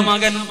മകൻ,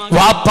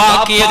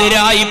 വാപ്പാക്ക്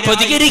എതിരായി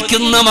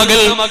പ്രതികരിക്കുന്ന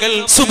മകൾ.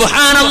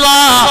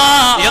 സുബ്ഹാനല്ലാഹ്,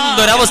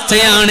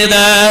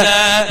 എന്തൊരവസ്ഥയാണിത്!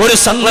 ഒരു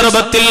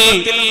സന്ദർഭത്തിൽ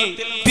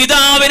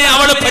പിതാവിനെ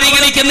അവൾ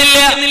പരിഗണിക്കുന്നില്ല,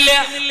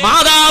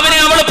 മാതാവിനെ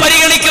അവൾ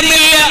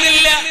പരിഗണിക്കുന്നില്ല.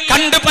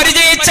 കണ്ട്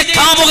പരിചയിച്ച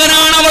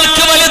കാമുകനാണ്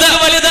അവൾക്ക് വലുത്.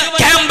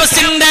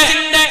 ക്യാമ്പസിന്റെ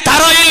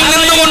തറയിൽ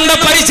നിന്നുകൊണ്ട്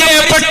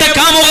പരിചയപ്പെട്ട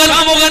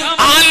കാമുകൻ,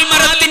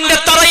 ആൽമരത്തിന്റെ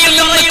തറയിൽ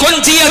നിന്ന്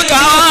കൊഞ്ചിയ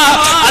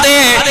അതെ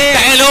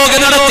ഡയലോഗ്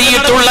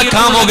നടത്തിയിട്ടുള്ള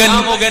കാമുകൻ,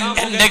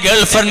 എന്റെ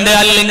ഗേൾഫ്രണ്ട്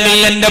അല്ലെങ്കിൽ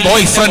എന്റെ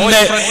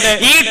ബോയ്ഫ്രണ്ട്,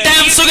 ഈ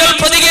ടേംസുകൾ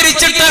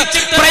പ്രതികരിച്ചിട്ട്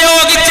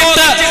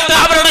പ്രയോഗിച്ചിട്ട്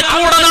അവരുടെ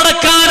കൂടെ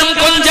നടക്കാനും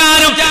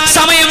കൊഞ്ചാനും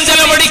സമയം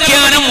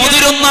ചെലവഴിക്കാനും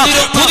മുതിരുന്ന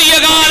പുതിയ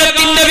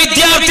കാലത്തിന്റെ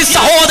വിദ്യാർത്ഥി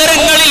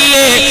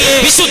സഹോദരങ്ങളില്ലേ?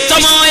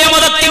 വിശുദ്ധമായ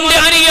മതത്തിന്റെ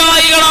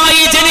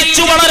അനുയായികളായി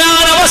ജനിച്ചു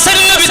വളരാൻ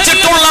അവസരം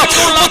ലഭിച്ചിട്ടുള്ള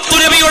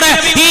മുത്തുനബിയുടെ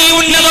ഈ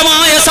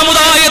ഉന്നതമായ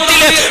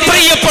സമുദായത്തിലെ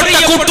പ്രിയപ്പെട്ട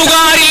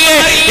കൂട്ടുകാരിയെ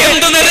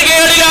എന്ത്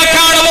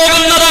നെറുകേടിലേക്കാണ്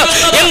പോകുന്നത്,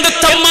 എന്ത്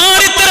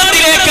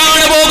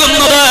തമ്മാടിത്തരത്തിലേക്കാണ്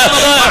പോകുന്നത്?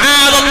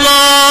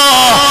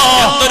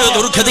 എന്തൊരു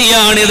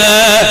ദുർഗതിയാണിത്!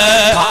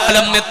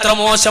 കാലം എത്ര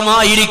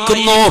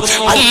മോശമായിരിക്കുന്നു,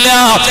 അല്ല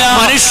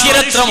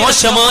മനുഷ്യരെത്ര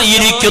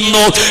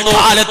മോശമായിരിക്കുന്നു.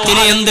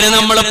 കാലത്തിനെ എന്തിന്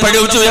നമ്മൾ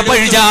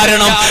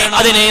പഴിചാരണം?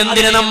 അതിനെ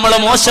എന്തിന് നമ്മൾ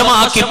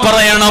മോശമാക്കി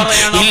പറയണം?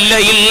 ഇല്ല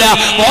ഇല്ല,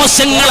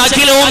 മോശങ്ങൾ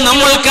അഖിലവും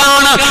നമ്മൾ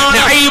കാണാം.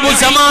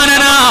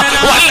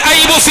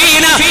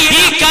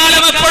 ഈ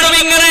കാലം എപ്പോഴും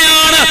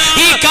ഇങ്ങനെയാണ്.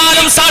 ഈ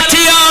കാലം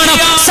സാക്ഷിയാണ്,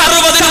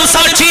 സർവ്വതിനും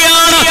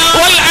സാക്ഷിയാണ്.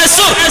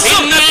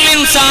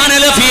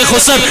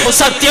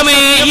 സത്യമേ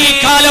ഈ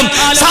കാലം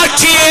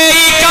സാക്ഷിയേ,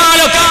 ഈ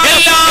കാലം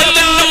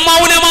എല്ലാത്തിനും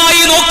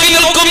മൗനമായി നോക്കി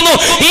നിൽക്കുന്നു.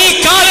 ഈ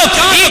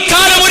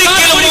കാലം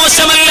ഒരിക്കലും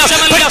മോശമല്ല.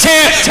 പക്ഷേ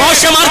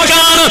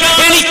മോശമാർക്കാണ്?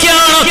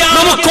 എനിക്കാണ്,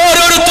 നമുക്ക്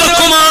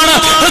ഓരോരുത്തർക്കുമാണ്.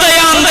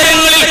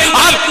 ഹൃദയാന്തരങ്ങളിൽ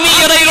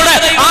ആത്മീയതയുടെ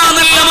ആ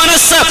നല്ല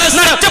മനസ്സ്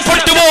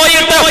നഷ്ടപ്പെട്ടു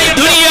പോയിട്ട്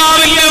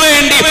ദുനിയാവിന്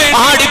വേണ്ടി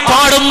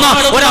ആടിപ്പാടുന്ന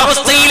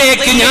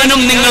ഒരവസ്ഥയിലേക്ക്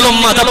ഞാനും നിങ്ങളും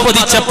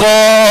അതപ്പതിച്ചപ്പോ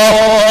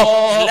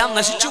എല്ലാം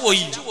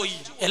നശിച്ചുപോയി,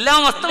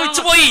 എല്ലാം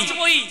അസ്തമിച്ചു പോയി.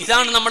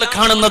 ഇതാണ് നമ്മൾ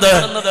കാണുന്നത്,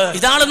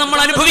 ഇതാണ് നമ്മൾ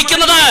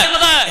അനുഭവിക്കുന്നത്.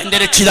 എന്റെ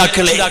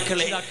രക്ഷിതാക്കളെ,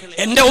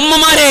 എന്റെ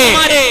ഉമ്മമാരെ,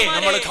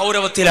 നമ്മൾ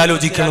ഗൗരവത്തിൽ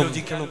ആലോചിക്കണം,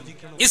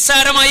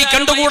 നിസ്സാരമായി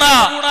കണ്ടുകൂടാ.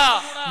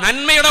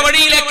 നന്മയുടെ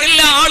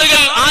വഴിയിലേക്കല്ല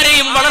ആളുകൾ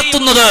ആരെയും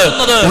വളർത്തുന്നത്,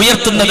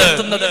 ഉയർത്തുന്നത്.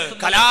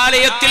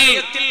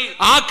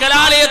 ആ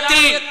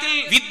കലാലയത്തിൽ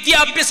വിദ്യ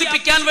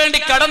അഭ്യസിപ്പിക്കാൻ വേണ്ടി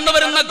കടന്നു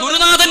വരുന്ന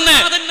ഗുരുനാഥന്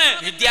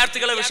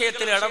വിദ്യാർത്ഥികളുടെ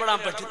വിഷയത്തിൽ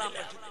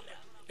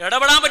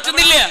ഇടപെടാൻ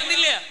പറ്റുന്നില്ല.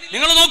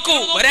 നിങ്ങൾ നോക്കൂ,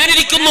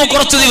 വരാനിരിക്കുന്നു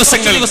കുറച്ച്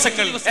ദിവസങ്ങൾ.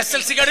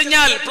 SLC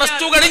കഴിഞ്ഞാൽ,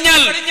 +2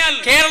 കഴിഞ്ഞാൽ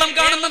കേരളം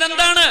കാണുന്നത്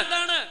എന്താണ്?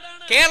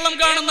 കേരളം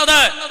കാണുന്നത്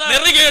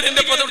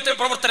നെറുകേടിന്റെ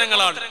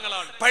പ്രവർത്തനങ്ങളാണ്.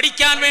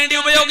 പഠിക്കാൻ വേണ്ടി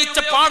ഉപയോഗിച്ച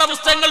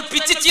പാഠപുസ്തകങ്ങൾ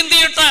പിച്ചു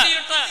ചിന്തിയിട്ട്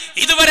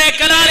ഇതുവരെ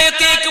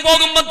കലാലയത്തേക്ക്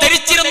പോകുമ്പോൾ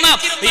ധരിച്ചിരുന്ന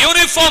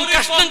യൂണിഫോം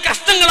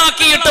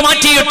കഷ്ണങ്ങളാക്കിയിട്ട്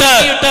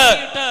മാറ്റിയിട്ട്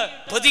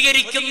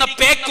പ്രതികരിക്കുന്ന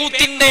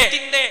പേക്കൂത്തിന്റെ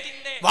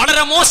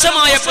വളരെ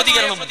മോശമായ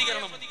പ്രതികരണം.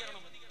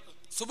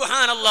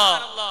 സുബ്ഹാനല്ലാഹ്,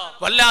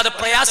 വല്ലാതെ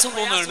പ്രയാസം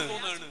തോന്നുകയാണ്.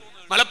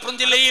 മലപ്പുറം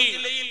ജില്ലയിൽ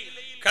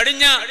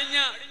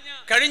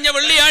കഴിഞ്ഞ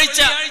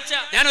വെള്ളിയാഴ്ച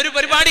ഞാൻ ഒരു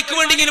പരിപാടിക്ക്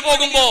വേണ്ടി ഇങ്ങനെ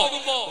പോകുമ്പോ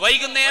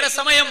വൈകുന്നേര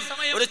സമയം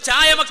ഒരു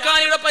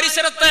ചായമക്കാനിയുടെ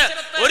പരിസരത്ത്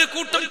ഒരു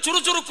കൂട്ടം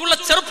ചുറുചുറുക്കുള്ള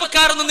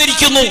ചെറുപ്പക്കാർ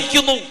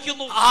നിന്നിരിക്കുന്നു.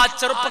 ആ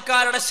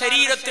ചെറുപ്പക്കാരുടെ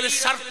ശരീരത്തിൽ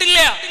ഷർട്ടില്ല.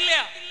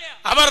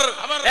 അവർ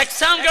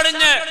എക്സാം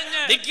കഴിഞ്ഞ്,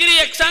 ഡിഗ്രി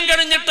എക്സാം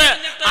കഴിഞ്ഞിട്ട്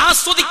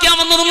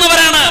ആസ്വദിക്കാമെന്ന്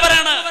നിന്നവരാണ്.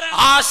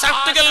 ആ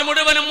ഷർട്ടുകൾ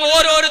മുഴുവനും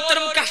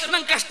ഓരോരുത്തരും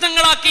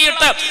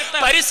കഷ്ണങ്ങളാക്കിയിട്ട്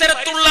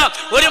പരിസരത്തുള്ള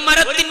ഒരു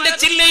മരത്തിന്റെ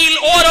ചില്ലയിൽ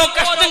ഓരോ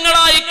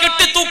കഷ്ണങ്ങളായി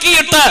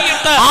കെട്ടിത്തൂക്കിയിട്ട്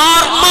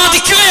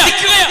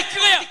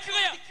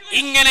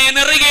ഇങ്ങനെ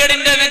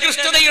നെറുകേടിന്റെ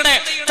നികൃഷ്ടതയുടെ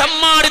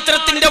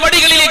തമ്മാടിത്തരത്തിന്റെ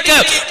വടികളിലേക്ക്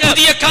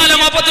പുതിയ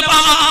കാലം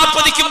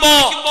ആപതിക്കുമ്പോ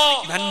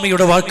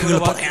നന്മയുടെ വാക്കുകൾ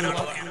പറയണം.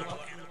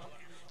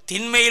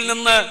 തിന്മയിൽ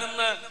നിന്ന്,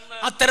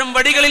 അത്തരം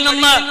വടികളിൽ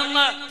നിന്ന്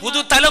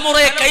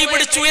പുതുതലമുറയെ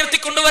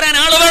കൈപിടിച്ചുയർത്തിക്കൊണ്ടുവരാൻ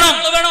ആള് വേണം.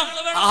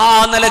 ആ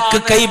നിലക്ക്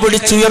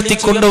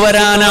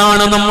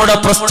കൈപിടിച്ചുയർത്തിക്കൊണ്ടുവരാനാണ് നമ്മുടെ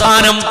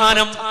പ്രസ്ഥാനം.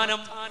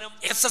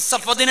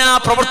 SSF അതിനാ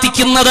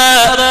പ്രവർത്തിക്കുന്നത്,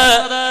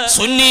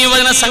 സുന്നി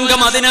യുവജന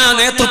സംഘം അതിനാ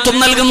നേതൃത്വം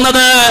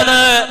നൽകുന്നത്.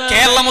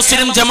 കേരള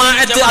മുസ്ലിം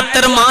ജമാഅത്ത്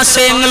അത്തരം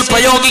ആശയങ്ങൾ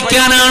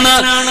പ്രയോഗിക്കാനാണ്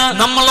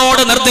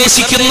നമ്മളോട്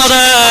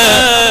നിർദ്ദേശിക്കുന്നത്.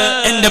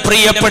 എന്റെ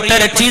പ്രിയപ്പെട്ട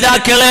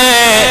രക്ഷിതാക്കളെ,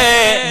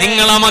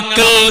 നിങ്ങളെ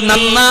മക്കൾ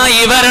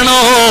നന്നായി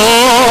വരണോ,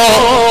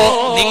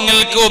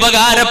 നിങ്ങൾക്ക്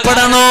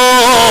ഉപകാരപ്പെടണോ,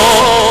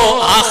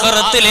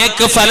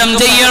 ആഖിറത്തിലേക്ക് ഫലം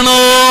ചെയ്യണോ,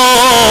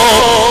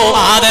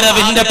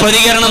 ആദരവിന്റെ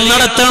പ്രതികരണം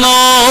നടത്തണോ,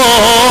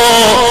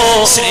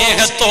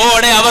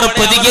 സ്നേഹത്തോടെ അവർ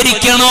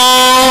പ്രതികരിക്കണോ,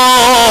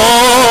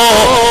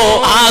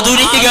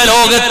 ആധുനിക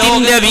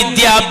ലോകത്തിന്റെ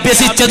വിദ്യ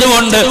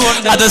അഭ്യസിച്ചതുകൊണ്ട്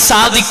അത്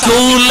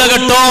സാധിക്കൂല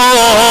കേട്ടോ.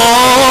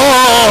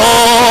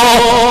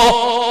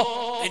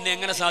 പിന്നെ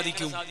എങ്ങനെ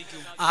സാധിക്കും?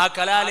 ആ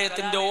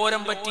കലാലയത്തിന്റെ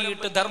ഓരം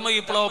പറ്റിയിട്ട്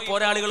ധർമ്മവിപ്ലവ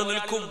പോരാളികൾ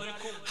നിൽക്കും.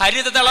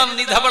 ഹരിതദളം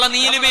നിധവള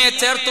നീലിമയെ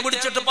ചേർത്ത്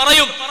പിടിച്ചിട്ട്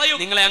പറയും,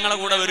 നിങ്ങൾ ഞങ്ങളെ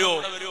കൂടെ വരുമോ?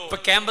 ഇപ്പൊ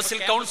ക്യാമ്പസിൽ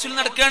കൗൺസിൽ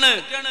നടക്കാണ്.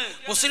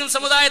 മുസ്ലിം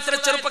സമുദായത്തിലെ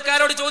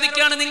ചെറുപ്പക്കാരോട്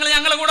ചോദിക്കാണ്, നിങ്ങൾ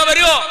ഞങ്ങളെ കൂടെ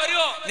വരുമോ?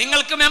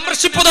 നിങ്ങൾക്ക്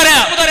മെമ്പർഷിപ്പ്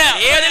തരാം.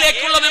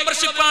 ഏതിലേക്കുള്ള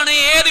മെമ്പർഷിപ്പാണ്?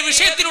 ഏത്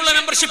വിഷയത്തിനുള്ള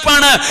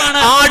മെമ്പർഷിപ്പാണ്?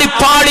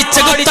 ആടിപ്പാടി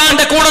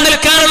ചെകുത്താന്റെ കൂടെ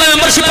നിൽക്കാനുള്ള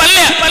മെമ്പർഷിപ്പ്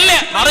അല്ല,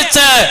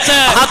 മറിച്ച്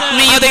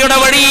ആത്മീയതയുടെ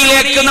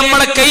വഴിയിലേക്ക്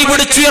നമ്മളെ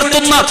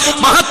കൈപിടിച്ചുയർത്തുന്ന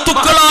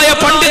മഹത്തുക്കളായ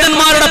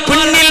പണ്ഡിതന്മാരുടെ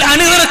പിന്നിൽ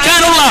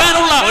അണിനിരക്കാനുള്ള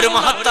ഒരു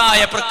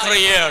മഹത്തായ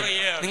പ്രക്രിയയാണ്.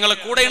 നിങ്ങളെ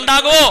കൂടെ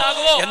ഉണ്ടാകോ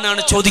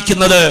എന്നാണ്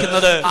ചോദിക്കുന്നത്.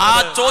 ആ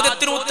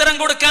ചോദ്യത്തിന് ഉത്തരം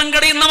കൊടുക്കാൻ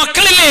കഴിയുന്ന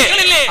മക്കളില്ലേ,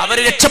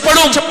 അവര്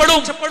രക്ഷപ്പെടും,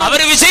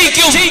 അവര്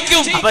വിജയിക്കും,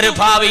 അവര്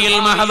ഭാവിയിൽ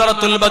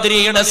മഹദറത്തുൽ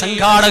ബദരിയുടെ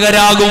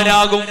സംഘാടകരാകും,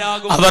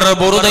 അവർ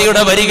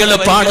ബുർദയുടെ വരികൾ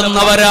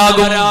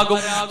പാടുന്നവരാകും,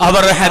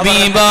 അവർ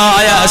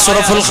ഹബീബായ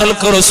അഷ്റഫുൽ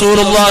ഖൽഖ്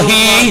റസൂലുള്ളാഹി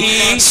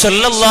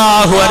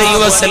സ്വല്ലല്ലാഹു അലൈഹി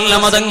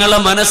വസല്ലം തങ്ങളെ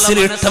മനസ്സിൽ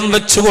ഇഷ്ടം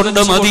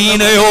വെച്ചുകൊണ്ട്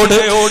മദീനയോട്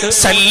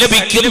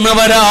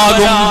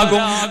സല്ലപിക്കുന്നവരാകും.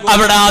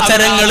 അവിടെ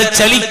ആചരങ്ങൾ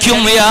ചലിക്കും.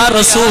 യാ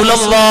റസൂലല്ലാഹ്,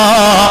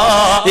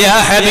 യാ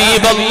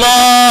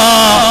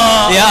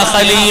ഹബീബല്ലാഹ്, യാ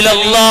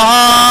ഖലീലല്ലാഹ്.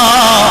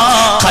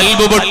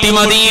 ഖൽബ് പൊട്ടി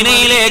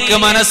മദീനയിലേക്ക്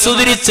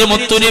മനസ്സുതിരിച്ച്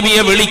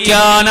മുത്തുനബിയെ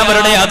വിളിക്കാൻ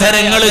അവരുടെ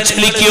അധരങ്ങൾ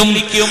ചലിക്കും.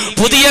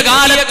 പുതിയ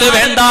കാലത്ത്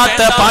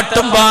വേണ്ടാത്ത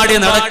പാട്ടും പാടി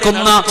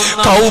നടക്കുന്ന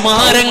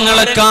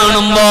കൗമാരങ്ങളെ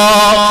കാണുമ്പോ,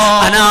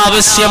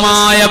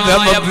 അനാവശ്യമായ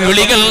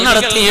വിളികൾ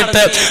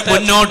നടത്തിയിട്ട്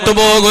മുന്നോട്ടു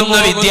പോകുന്ന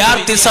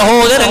വിദ്യാർത്ഥി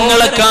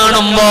സഹോദരങ്ങളെ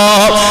കാണുമ്പോ,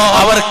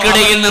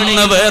 അവർക്കിടയിൽ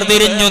നിന്ന്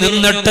വേർതിരിഞ്ഞു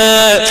നിന്നിട്ട്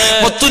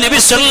മുത്തുനബി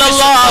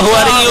സല്ലല്ലാഹു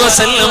അലൈഹി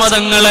വസല്ലം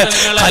തങ്ങളെ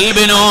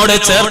ഖൽബിനോട്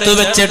ചേർത്ത്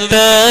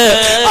വെച്ചിട്ട്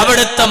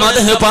അവിടുത്തെ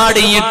മദ്ഹ്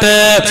പാടിയിട്ട്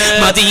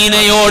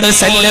മദീനയോട്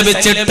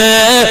സല്ലപിച്ചിട്ട്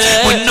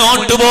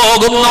മുന്നോട്ടു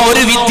പോകുന്ന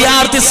ഒരു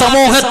വിദ്യാർത്ഥി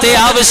സമൂഹത്തെ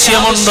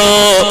ആവശ്യമുണ്ടോ?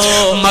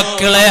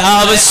 മക്കളെ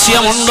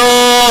ആവശ്യമുണ്ടോ?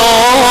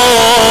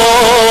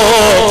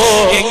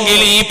 എങ്കിൽ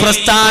ഈ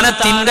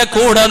പ്രസ്ഥാനത്തിന്റെ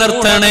കൂടെ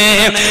നിർത്തണേ.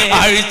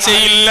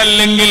 ആഴ്ചയിൽ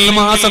അല്ലെങ്കിൽ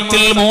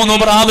മാസത്തിൽ 3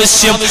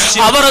 പ്രാവശ്യം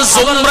അവർ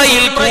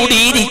സുംറയിൽ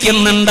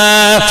കൂടിയിരിക്കുന്നുണ്ട്.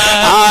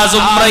 ആ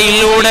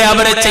സുംറയിലൂടെ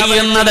അവർ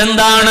ചെയ്യുന്നത്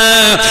എന്താണ്?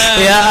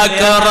 യാ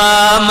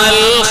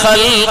കറാമൽ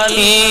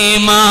ഖൽഖി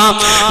മാ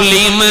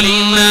ലിമൻ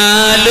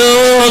നാലൂ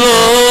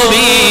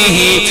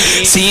ബിഹി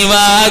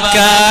സിവാക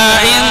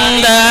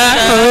ഇൻദ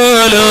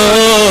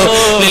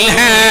ഉലൂമിൽ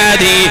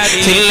ഹാദി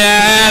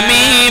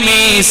ഫില്ലാമീമി.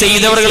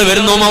 സയ്യിദവർകൾ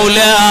വരുന്നു.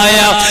 മൗലായ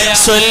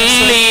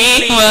സ്വല്ലി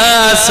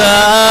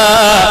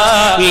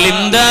വസല്ലിം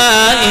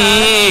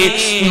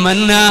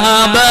ദായിമൻ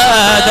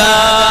അബദാ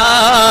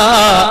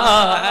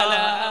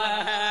അലാ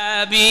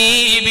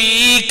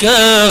ഹബീബിക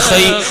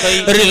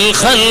ഖൈറിൽ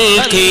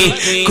ഖൽഖി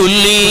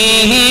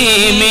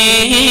കുല്ലിഹിം.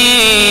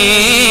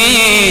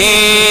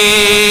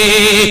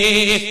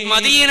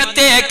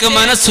 മദീനത്തേക്ക്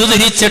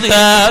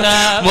മനസ്സുതിരിച്ചിട്ട്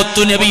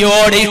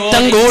മുത്തുനബിയോട്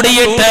ഇഷ്ടം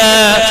കൂടിയിട്ട്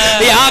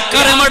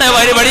യാക്കറമയുടെ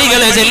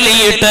വഴികൾ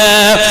ചൊല്ലിയിട്ട്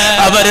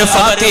അവര്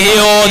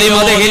ഫാത്തിഹയോതി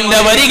മദ്ഹിന്റെ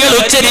വരികൾ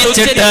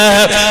ഉച്ചരിച്ചിട്ട്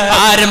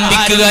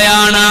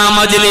ആരംഭിക്കുകയാണ് ആ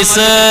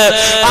മജ്ലിസ്.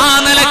 ആ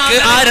നിലക്ക്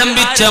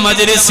ആരംഭിച്ച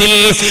മജ്ലിസിൽ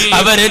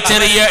അവര്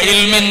ചെറിയ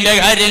ഇൽമിന്റെ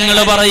കാര്യങ്ങൾ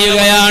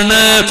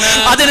പറയുകയാണ്.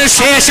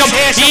 അതിനുശേഷം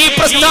ഈ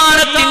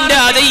പ്രസ്ഥാനത്തിന്റെ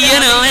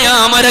അദയ്യനായ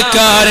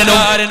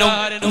അമരക്കാരനും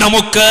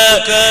നമുക്ക്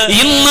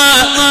ഇന്ന്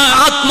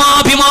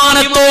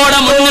ആത്മാഭിമാനത്തോടെ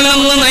മുന്നിൽ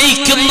നിന്ന്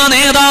നയിക്കുന്ന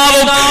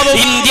നേതാവും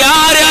ഇന്ത്യ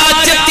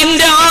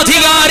രാജ്യത്തിന്റെ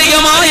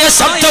ആധികാരികമായ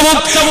ശബ്ദവും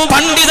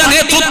പണ്ഡിത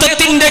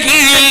നേതൃത്വത്തിന്റെ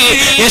കീഴിൽ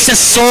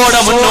യശസ്സോടെ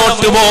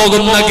മുന്നോട്ട്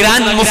പോകുന്ന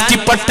ഗ്രാൻഡ് മുഫ്തി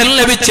പട്ടം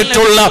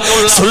ലഭിച്ചിട്ടുള്ള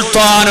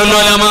സുൽത്താനുൽ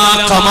ഉലമ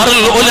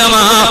ഖമറുൽ ഉലമ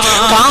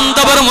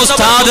കാന്തപുരം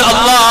ഉസ്താദ്,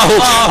 അല്ലാഹു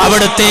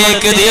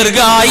അവിടത്തേക്ക്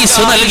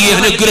ദീർഘായുസ്സ് നൽകി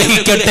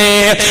അനുഗ്രഹിക്കട്ടെ.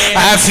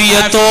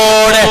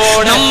 ആഫിയത്തോടെ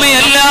നമ്മെ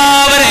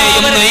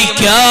എല്ലാവരെയും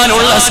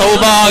നയിക്കാനുള്ള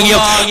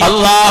സൗഭാഗ്യം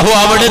അല്ലാഹു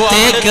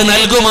അവിടത്തേക്ക്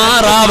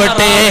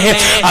നൽകുമാറാവട്ടെ.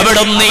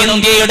 അവിടുന്ന്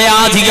ഇന്ത്യയുടെ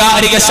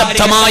ആധികാരിക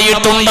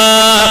ശബ്ദമായിട്ടുണ്ട്.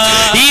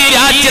 ഈ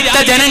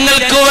രാജ്യത്തെ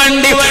ജനങ്ങൾക്ക്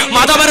വേണ്ടി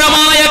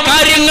മതപരമായ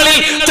കാര്യങ്ങളിൽ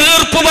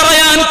തീർപ്പ്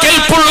പറയാൻ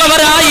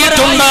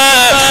കെൽപ്പുള്ളവരായിട്ടുണ്ട്.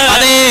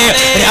 അതേ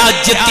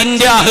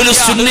രാജ്യത്തിന്റെ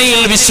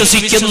അഹ്ലുസുന്നയിൽ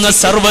വിശ്വസിക്കുന്ന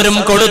സർവരും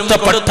കൊടുത്ത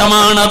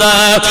പട്ടമാണത്.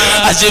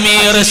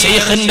 അജ്മീർ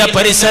ശൈഖിന്റെ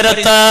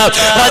പരിസരത്ത്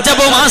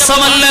റജബ്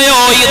മാസമല്ലയോ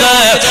ഇത്?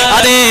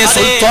 അതേ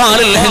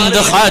സുൽത്താനുൽ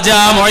ഹിന്ദ് ഖാജ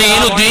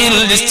മുഈനുദ്ദീൻ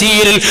അൽ-ചിശ്തി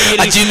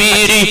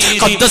അജ്മീരി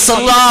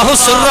ഖദ്ദസല്ലാഹു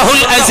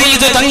സിർറഹുൽ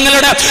അസീദ്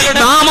തങ്ങളുടെ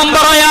നാമം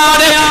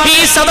പറയാതെ ഈ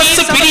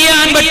സദസ്സ്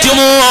പിരിയാൻ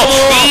പറ്റുമോ?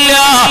 ഇല്ല.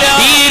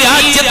 ഈ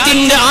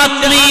രാജ്യത്തിന്റെ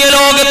ആത്മീയ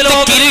ലോകത്ത്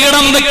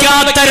കിരീടം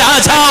വെക്കാത്ത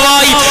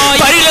രാജാവായി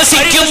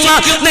പരിലസിക്കുന്ന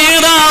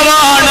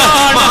നേതാവാണ്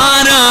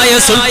മഹാനായ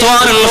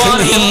സുൽത്താനുൽ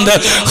ഹിന്ദ്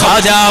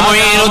ഖാജ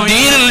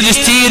മുഈനുദ്ദീൻ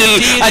അൽ-ചിശ്തി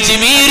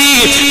അജ്മീരി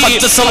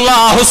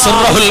ഖദ്ദസല്ലാഹു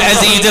സിർറഹുൽ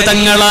അസീദ്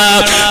തങ്ങള്.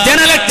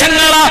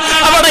 ജനലക്ഷങ്ങൾ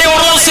അവിടെ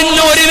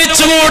ഉറൂസിന്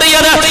ഒരുമിച്ച്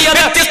കൂടിയത്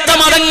വ്യത്യസ്ത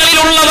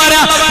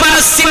മതങ്ങളിലുള്ളവര്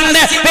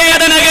മനസ്സിന്റെ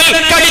വേദനകൾ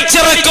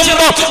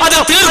കടിച്ചിറക്കുമ്പോ അത്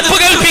തീർപ്പ്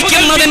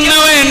കൽപ്പിക്കുന്നതിന്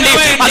വേണ്ടി,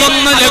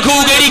 അതൊന്ന്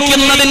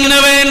ലഘൂകരിക്കുന്നതിന്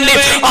വേണ്ടി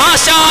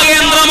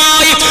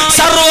ആശാകേന്ദ്രമായി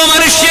സർവ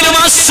മനുഷ്യരും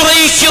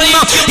ആശ്രയിക്കുന്ന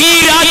ഈ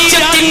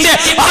രാജ്യത്തിന്റെ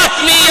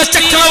ആത്മീയ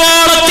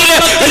ചക്രവാളത്തിലെ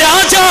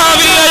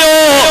രാജാവില്ലയോ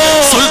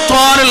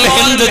സുൽത്താനുൽ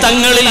ഹിന്ദ്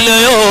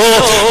തങ്ങളില്ലയോ?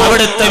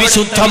 അവിടുത്തെ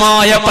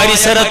വിശുദ്ധമായ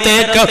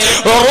പരിസരത്തേക്ക്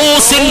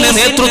ഉറൂസിന്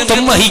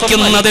നേതൃത്വം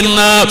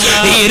വഹിക്കുന്നതിന്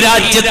ഈ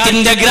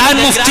രാജ്യത്തിന്റെ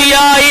ഗ്രാൻഡ്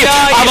മുഫ്തിയായി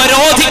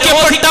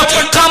അവരോധിക്കപ്പെട്ട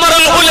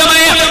ഖമറുൽ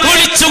ഉലമയെ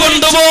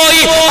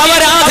വിളിച്ചുകൊണ്ടുപോയി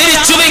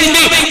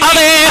അവരാദരിച്ചുവെങ്കിൽ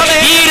അതെ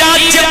ഈ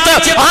രാജ്യത്ത്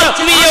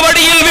ആത്മീയ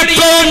വഴിയിൽ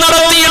വിപ്ലവം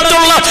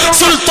നടത്തിയിട്ടുള്ള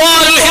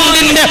സുൽത്താനുൽ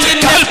ഹിന്ദിന്റെ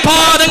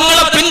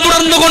കാൽപാദങ്ങളെ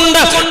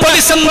പിന്തുടർന്നുകൊണ്ട്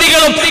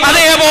പ്രതിസന്ധികളും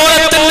അതേപോലെ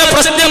തന്നെ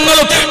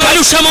പ്രശ്നങ്ങളും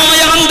കലുഷമായ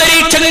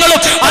അന്തരീക്ഷങ്ങളും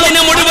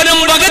അതിനെ മുഴുവനും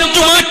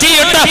വകച്ചു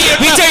മാറ്റിയിട്ട്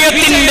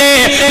വിജയത്തിന്റെ,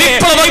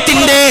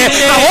 വിപ്ലവത്തിന്റെ,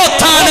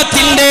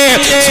 നവോത്ഥാനത്തിന്റെ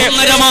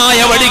സുന്ദരമായ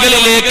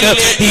വഴികളിലേക്ക്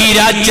ഈ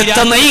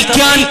രാജ്യത്തെ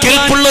നയിക്കാൻ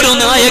കെൽപ്പുള്ളൊരു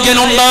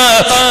നായകനുണ്ട്.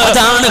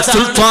 അതാണ്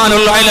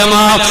സുൽത്താനുൽ ഉലമ,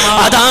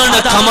 അതാണ്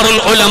ഖമറുൽ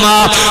ഉലമ.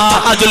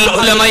 താജുൽ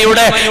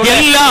ഉലമയുടെ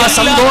എല്ലാ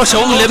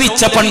സന്തോഷവും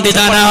ലഭിച്ച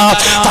പണ്ഡിതനാ,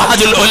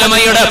 താജുൽ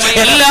ഉലമയുടെ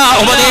എല്ലാ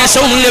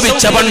ഉപദേശവും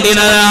ലഭിച്ച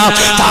പണ്ഡിതനാ,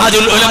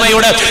 താജുൽ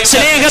ഉലമയുടെ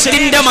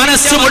സ്നേഹത്തിന്റെ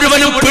മനസ്സ്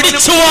മുഴുവനും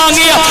പിടിച്ചു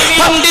വാങ്ങിയ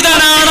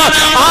പണ്ഡിതനാണ്.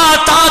 ആ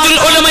താജുൽ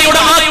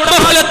ഉലമയുടെ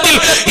ആത്മഫലത്തിൽ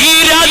ഈ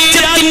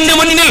രാജ്യത്തിന്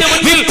മുന്നിൽ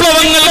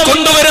വിപ്ലവങ്ങൾ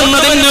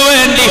കൊണ്ടുവരുന്നതിന്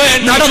വേണ്ടി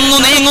നടന്നു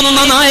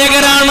നീങ്ങുന്ന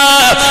നായകനാണ്.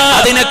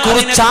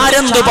 അതിനെക്കുറിച്ച്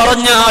ആരെന്ത്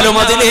പറഞ്ഞാലും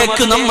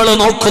അതിലേക്ക് നമ്മൾ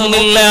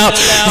നോക്കുന്നില്ല.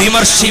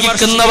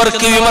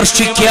 വിമർശിക്കുന്നവർക്ക്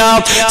വിമർശിക്കാം,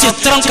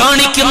 ചിത്രം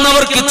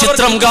കാണിക്കുന്നവർക്ക്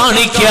ചിത്രം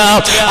കാണിക്കാം.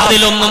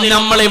 അതിലൊന്നും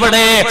നമ്മൾ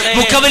ഇവിടെ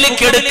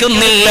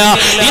മുഖവിലക്കെടുക്കുന്നില്ല.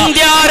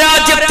 ഇന്ത്യ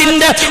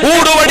രാജ്യത്തിന്റെ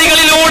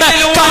ഊടുവടികളിലൂടെ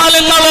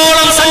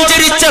കാലങ്ങളോളം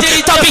സഞ്ചരിച്ച്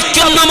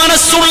തപിക്കുന്ന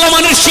മനസ്സുള്ള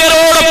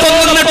മനുഷ്യരോടൊപ്പം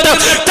നിന്നിട്ട്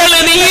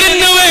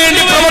തെളിനീരിന്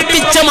വേണ്ടി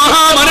പ്രവർത്തിച്ച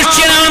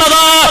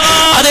മഹാമനുഷ്യനാണത്.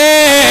 അതേ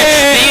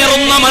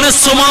നീറുന്ന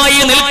മനസ്സുമായി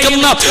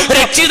നിൽക്കുന്ന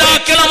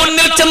രക്ഷിതാക്കളെ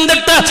മുന്നിൽ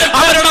ചെന്നിട്ട്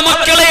അവരുടെ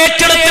മക്കളെ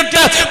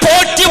ഏറ്റെടുത്തിട്ട്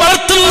പോറ്റി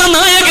വളർത്തുന്ന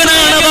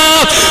നായകനാണത്.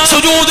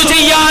 സുജൂദ്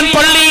ചെയ്യാൻ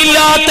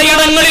പള്ളിയില്ലാത്ത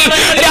ഇടങ്ങളിൽ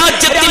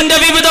രാജ്യത്തിന്റെ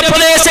വിവിധ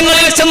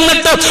പ്രദേശങ്ങളിൽ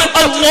ചെന്നിട്ട്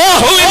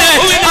അല്ലാഹുവിനെ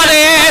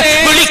അതേ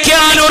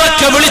വിളിക്കാൻ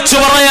ഉറക്കെ വിളിച്ചു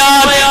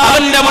പറയാൻ,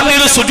 അവന്റെ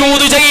മുന്നിൽ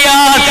സുജൂദ്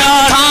ചെയ്യാൻ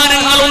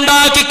സ്ഥാനങ്ങൾ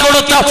ഉണ്ടാക്കി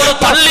കൊടുത്ത,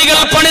 പള്ളികൾ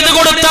പണിത്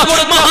കൊടുത്ത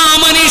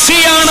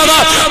മഹാമനുഷ്യയാണത്.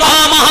 ആ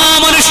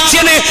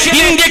മഹാമനുഷ്യനെ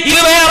ഇന്ത്യക്ക്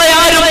വേറെ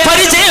ആരും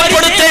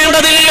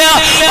പരിചയപ്പെടുത്തേണ്ടതില്ല.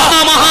 ആ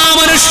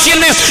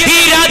മഹാമനുഷ്യന് ഈ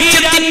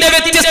രാജ്യത്തിന്റെ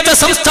വ്യത്യസ്ത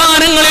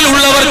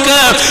സംസ്ഥാനങ്ങളിലുള്ളവർക്ക്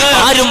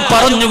ആരും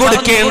പറഞ്ഞു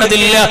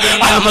കൊടുക്കേണ്ടതില്ല.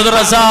 അഹമ്മദ്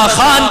റസാ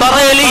ഖാൻ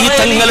ബറേലി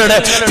തങ്ങളുടെ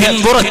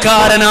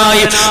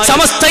പിൻപുറക്കാരനായി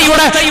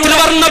സമസ്തയുടെ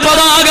ത്രിവർണ്ണ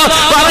പതാക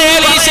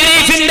ബറേലി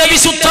ശരീഫിന്റെ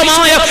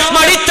വിശുദ്ധമായ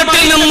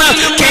മടിത്തട്ടിൽ നിന്ന്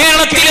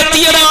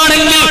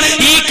കേരളത്തിലെത്തിയതാണെങ്കിൽ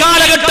ഈ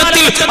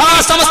കാലഘട്ടത്തിൽ ആ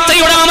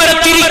സമസ്തയുടെ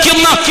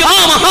അമരത്തിരിക്കുന്ന ആ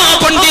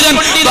മഹാപണ്ഡിതൻ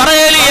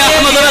ബറേലി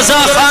അഹമ്മദ്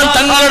റസാ ഖാൻ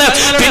തങ്ങളുടെ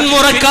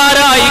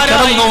പിന്മുറക്കാരായി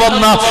കടന്നു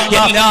വന്ന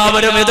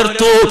എല്ലാവരും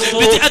എതിർത്തു.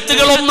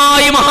 വിദ്യാർത്ഥികൾ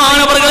ഒന്നായി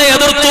മഹാനവറുകളെ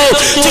എതിർത്തു.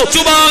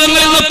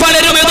 ചുറ്റുഭാഗങ്ങളിൽ നിന്ന്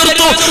പലരും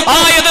എതിർത്തു. ആ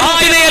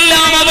എതിർപ്പിനെ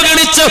എല്ലാം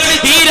അവഗണിച്ച്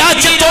ഈ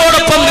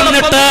രാജ്യത്തോടൊപ്പം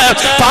നിന്നിട്ട്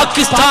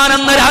പാകിസ്ഥാൻ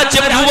എന്ന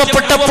രാജ്യം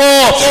രൂപപ്പെട്ടപ്പോ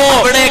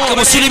അവിടേക്ക്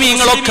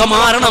മുസ്ലിമീങ്ങളൊക്കെ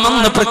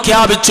മാറണമെന്ന്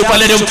പ്രഖ്യാപിച്ചു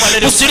പലരും.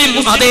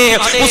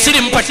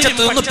 മുസ്ലിം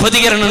പക്ഷത്ത് നിന്ന്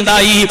പ്രതികരണം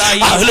ഉണ്ടായി.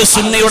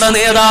 അഹ്ലുസുന്നയുടെ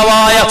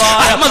നേതാവായ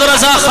അഹമ്മദ്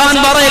റസാ ഖാൻ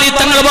ബറേലി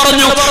തങ്ങൾ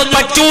പറഞ്ഞു,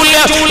 പറ്റൂല,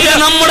 ഇത്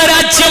നമ്മുടെ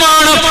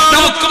രാജ്യമാണ്,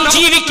 നമുക്കും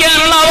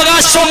ജീവിക്കാനുള്ള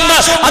അവകാശമുണ്ട്,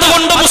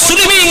 അതുകൊണ്ട്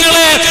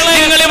മുസ്ലിമീങ്ങളെ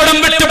നിങ്ങൾ ഇവിടം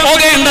വിട്ടു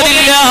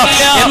പോകേണ്ടതില്ല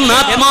എന്ന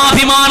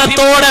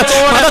ആത്മാഭിമാനത്തോടെ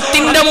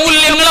മതത്തിന്റെ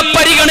മൂല്യങ്ങളെ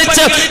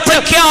പരിഗണിച്ച്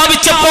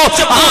പ്രഖ്യാപിച്ചപ്പോ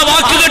ആ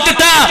വാക്ക്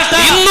കേട്ടിട്ട്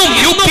ഇന്നും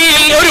യു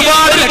പിയിൽ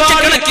ഒരുപാട്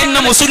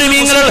ലക്ഷക്കണക്കിന്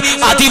മുസ്ലിമീങ്ങൾ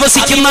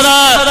അധിവസിക്കുന്നത്.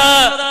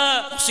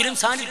 മുസ്ലിം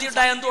സാന്നിധ്യം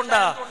ഉണ്ടായ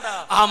എന്തുകൊണ്ടാ?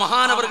 ആ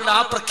മഹാനവറുകളുടെ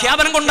ആ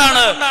പ്രഖ്യാപനം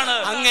കൊണ്ടാണ്.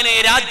 അങ്ങനെ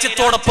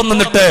രാജ്യത്തോടൊപ്പം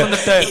നിന്നിട്ട്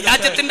ഈ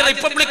രാജ്യത്തിന്റെ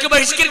റിപ്പബ്ലിക്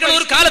ബഹിഷ്കരിക്കണം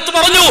ഒരു കാലത്ത്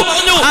പറഞ്ഞു,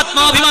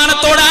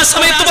 ആത്മാഭിമാനത്തോടെ ആ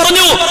സമയത്ത്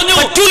പറഞ്ഞു,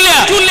 പറ്റൂല,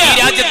 ഈ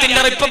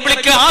രാജ്യത്തിന്റെ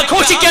റിപ്പബ്ലിക്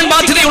ആഘോഷിക്കാൻ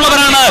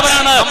ബാധ്യതയുള്ളവരാണ്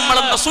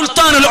നമ്മളെന്ന്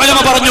സുൽത്താനുൽ ഉലമ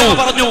പറഞ്ഞു.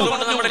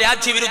 നമ്മുടെ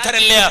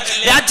രാജ്യവിരുദ്ധരല്ല,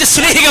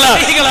 രാജ്യസ്നേഹികള്.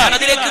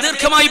 അതിലേക്ക്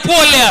ദീർഘമായി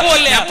പോവല്ല.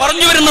 ഞാൻ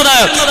പറഞ്ഞു വരുന്നത്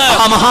വിളിക്കുന്നത്.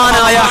 ആ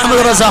മഹാനായ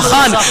അഹ്മദ് റസാ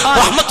ഖാൻ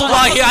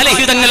റഹ്മത്തുള്ളാഹി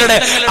അലൈഹി തങ്ങളുടെ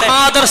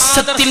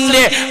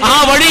ആദർശത്തിന്റെ ആ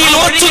വഴിയിൽ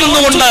ഉറച്ചു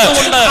നിന്നുകൊണ്ട്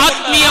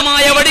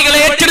ആത്മീയമായ വഴികളെ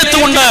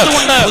ഏറ്റെടുത്തുകൊണ്ട്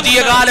പുതിയ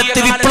കാലത്ത്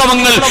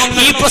വിപ്ലവങ്ങൾ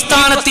ഈ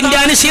പ്രസ്ഥാനത്തിന്റെ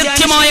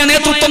അനിഷേധ്യമായ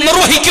നേതൃത്വം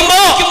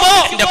നിർവഹിക്കുമ്പോ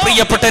എന്റെ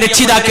പ്രിയപ്പെട്ട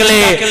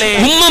രക്ഷിതാക്കളെ,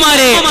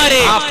 ഉമ്മമാരെ,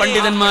 ആ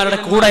പണ്ഡിതന്മാരുടെ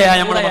കൂടെയായ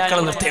നമ്മുടെ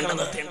മക്കളെ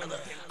നിർത്തേണ്ടത്.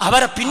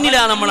 അവരെ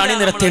പിന്നിലാണ് നമ്മൾ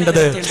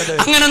അണിനിരത്തേണ്ടത്.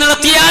 അങ്ങനെ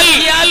നടത്തിയാൽ,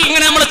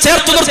 അങ്ങനെ നമ്മൾ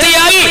ചേർത്ത്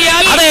നിർത്തിയാൽ,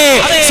 അതെ,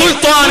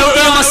 സുൽത്താൻ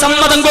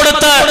സമ്മതം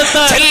കൊടുത്ത്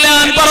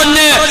ചെല്ലാൻ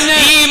പറഞ്ഞ്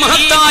ഈ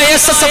മഹത്തായ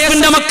SSF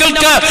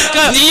മക്കൾക്ക്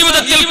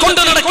ജീവിതത്തിൽ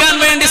കൊണ്ടു നടക്കാൻ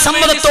വേണ്ടി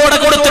സമ്മതത്തോടെ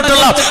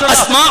കൊടുത്തിട്ടുള്ള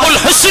അസ്മാഉൽ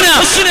ഹുസ്ന,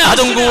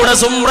 അതും കൂടെ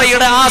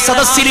സുംറയുടെ ആ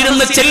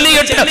സദസ്സിലിരുന്ന്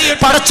ചെല്ലിയിട്ട്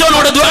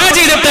പടച്ചോനോട് ദുആ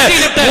ചെയ്തിട്ട്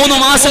 3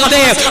 മാസം,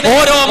 അതെ,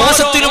 ഓരോ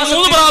മാസത്തിലും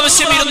 3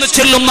 പ്രാവശ്യം ഇരുന്ന്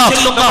ചെല്ലുന്ന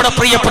നമ്മുടെ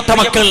പ്രിയപ്പെട്ട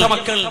മക്കൾ,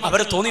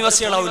 അവര്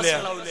തോന്നിവാസികളാവില്ല.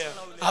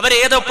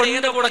 അവരേതോ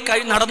പെണ്ണിന്റെ കൂടെ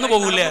നടന്നു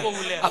പോകൂല.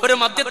 അവര്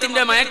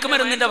മദ്യത്തിന്റെ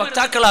മയക്കുമരുന്നിന്റെ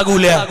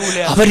വക്താക്കളാകൂല.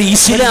 അവര്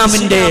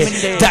ഇസ്ലാമിന്റെ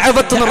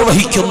ദഅവത്ത്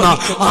നിർവഹിക്കുന്ന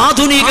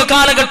ആധുനിക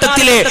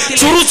കാലഘട്ടത്തിലെ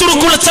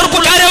ചുറുചുറുക്കുള്ള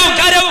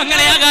ചെറുപ്പക്കാരും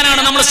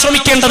അങ്ങനെയാകാനാണ് നമ്മൾ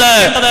ശ്രമിക്കേണ്ടത്.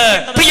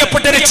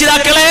 പ്രിയപ്പെട്ട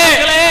രക്ഷിതാക്കളെ,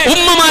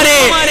 ഉമ്മമാരെ,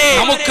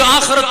 നമുക്ക്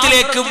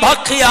ആഖിറത്തിലേക്ക്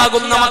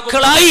ബാക്കിയാകുന്ന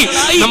മക്കളായി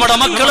നമ്മുടെ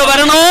മക്കള്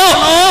വരണോ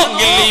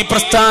എങ്കിൽ ഈ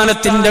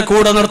പ്രസ്ഥാനത്തിന്റെ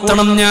കൂടെ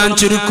നിർത്തണം. ഞാൻ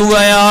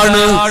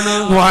ചുരുക്കുകയാണ്.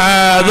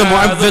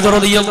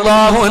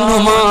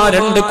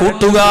 രണ്ട്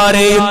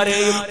കൂട്ടുകാരെയും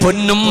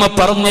പൊന്നുമ്മ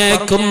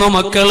പറഞ്ഞേക്കുന്നു,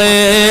 മക്കളെ,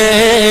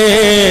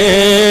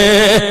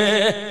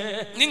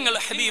 നിങ്ങൾ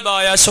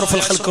ഹബീബായ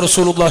അഷ്റഫുൽ ഖൽഖ്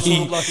റസൂലുള്ളാഹി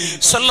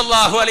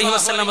സ്വല്ലല്ലാഹു അലൈഹി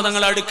വസല്ലം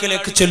തങ്ങളുടെ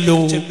അടുക്കലേക്ക് ചെല്ലൂ.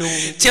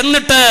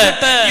 ചെന്നിട്ട്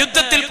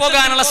യുദ്ധത്തിൽ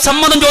പോകാനുള്ള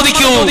സമ്മതം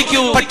ചോദിക്കൂ.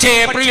 പക്ഷേ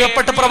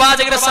പ്രിയപ്പെട്ട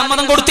പ്രവാചകരെ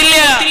സമ്മതം കൊടുത്തില്ല.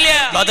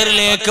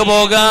 ബദറിലേക്ക്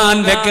പോകാൻ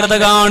വ്യഗ്രത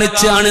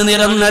കാണിച്ച്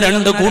അണിനിരന്ന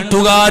 2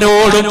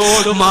 കൂട്ടുകാരോടും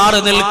മാറി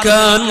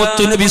നിൽക്കാൻ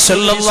മുത്തുനബി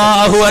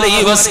സ്വല്ലല്ലാഹു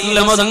അലൈഹി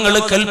വസല്ലം തങ്ങൾ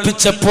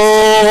കൽപ്പിച്ചപ്പോ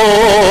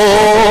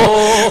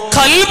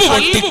ഖൽബ്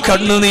പൊട്ടി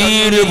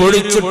കണ്ണുനീര്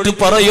പൊടിച്ചിട്ട്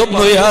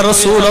പറയുന്നു, യാ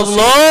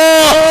റസൂലല്ലാഹ്,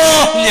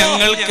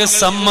 ഞങ്ങൾക്ക്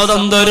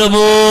സമ്മതം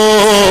തരുമോ?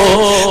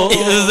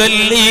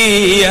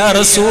 യാ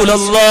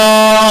റസൂലല്ലാഹ്,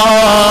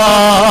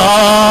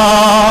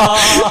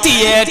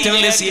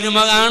 തിയേറ്ററിൽ സിനിമ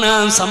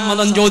കാണാൻ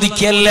സമ്മതം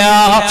ചോദിക്കല്ല,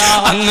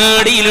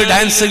 അങ്ങാടിയിൽ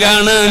ഡാൻസ്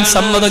കാണാൻ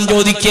സമ്മതം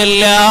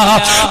ചോദിക്കല്ല,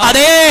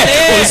 അതേ,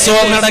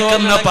 ഉത്സവം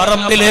നടക്കുന്ന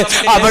പറമ്പില്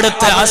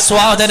അവിടുത്തെ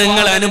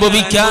ആസ്വാദനങ്ങൾ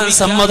അനുഭവിക്കാൻ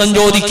സമ്മതം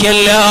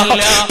ചോദിക്കല്ല.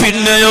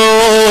 പിന്നെയോ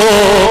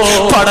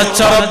പടച്ച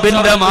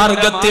റബ്ബിന്റെ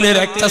മാർഗത്തിൽ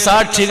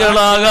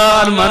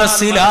രക്തസാക്ഷികളാകാൻ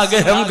മനസ്സിൽ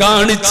ആഗ്രഹം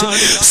കാണിച്ച്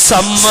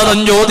സമ്മതം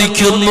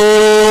ചോദിക്കുന്നു.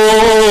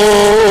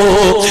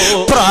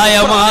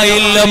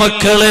 പ്രായമായില്ല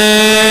മക്കളെ,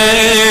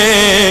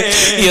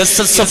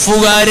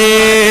 SSFകാരെ,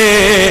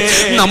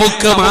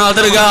 നമുക്ക്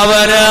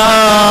മാതൃകാവരാ.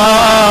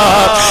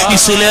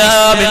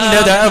 ഇസ്ലാമിന്റെ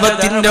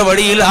ദഅവത്തിന്റെ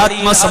വഴിയിൽ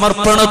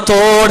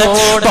ആത്മസമർപ്പണത്തോടെ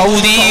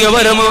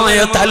ഭൗതികപരമായ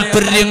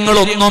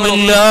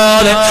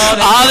താല്പര്യങ്ങളൊന്നുമില്ലാതെ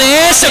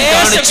ആവേശം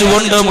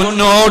കാണിച്ചുകൊണ്ട്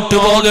മുന്നോട്ട്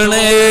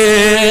പോകണേ.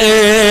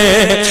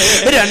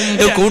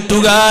 2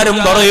 കൂട്ടുകാരും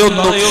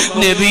പറയുന്നു,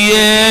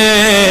 നബിയേ,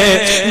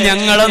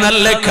 ഞങ്ങളെ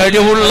നല്ല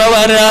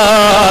കഴിവുള്ളവരാ,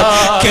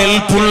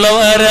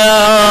 കെൽപ്പുള്ളവരാ,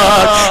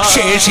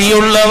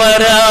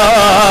 ശേഷിയുള്ളവരാ,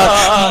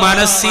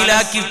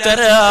 മനസ്സിലാക്കി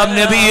തരാം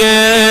നബിയേ,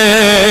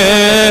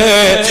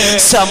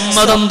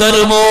 സമ്മതം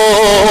തരുമോ?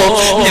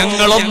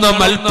 ഞങ്ങളൊന്ന്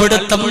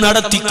മൽപ്പിടുത്തം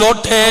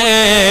നടത്തിക്കോട്ടെ.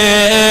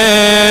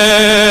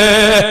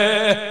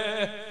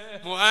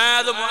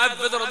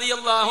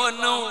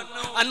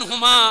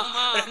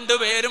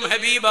 രണ്ടുപേരും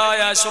ഹബീബായ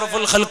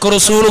അഷ്റഫുൽ ഖൽഖ്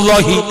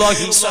റസൂലുള്ളാഹി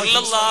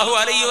സ്വല്ലല്ലാഹു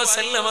അലൈഹി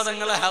വസല്ലം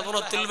തങ്ങളെ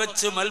ഹദ്റത്തിൽ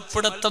വെച്ച്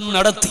മൽപ്പിടുത്തം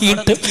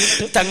നടത്തിയിട്ട്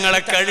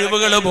തങ്ങളെ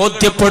കഴിവുകൾ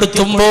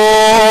ബോധ്യപ്പെടുത്തുമ്പോൾ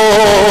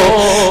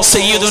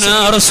സയ്യിദുനാ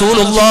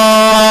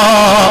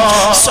റസൂലുള്ളാഹി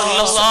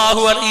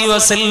സ്വല്ലല്ലാഹു അലൈഹി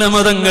വസല്ലം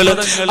തങ്ങൾ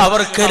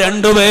അവർക്ക്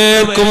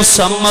രണ്ടുപേർക്കും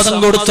സമ്മതം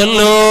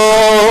കൊടുത്തല്ലോ.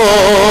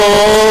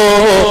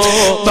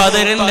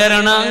 ബദറിന്റെ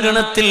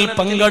രണാങ്കണത്തിൽ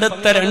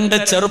പങ്കെടുത്ത 2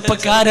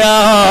 ചെറുപ്പക്കാരാ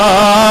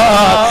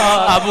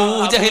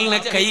അബൂജഹലിനെ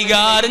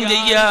കൈകാര്യം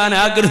ചെയ്യാൻ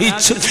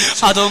ആഗ്രഹിച്ചു.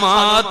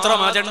 അതുമാത്രം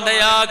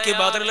അജണ്ടയാക്കി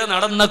ബദറിൽ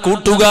നടന്ന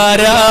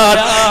കൂട്ടുകാരാ,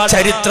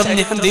 ചരിത്രം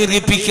ഞാൻ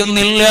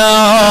ദീർഘിപ്പിക്കുന്നില്ല.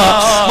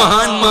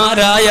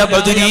 മഹാന്മാരായ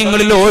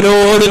ബദരീങ്ങളിൽ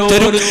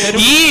ഓരോരുത്തരും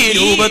ഈ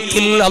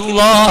രൂപത്തിൽ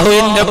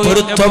അല്ലാഹുവിന്റെ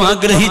പൊരുത്തം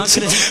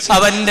ആഗ്രഹിച്ച്,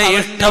 അവന്റെ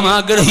ഇഷ്ടം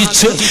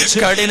ആഗ്രഹിച്ച്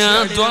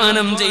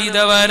കഠിനാധ്വാനം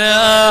ചെയ്തവരാ,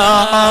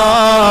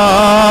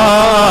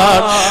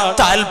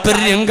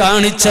 താല്പര്യം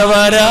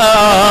കാണിച്ചവരാ.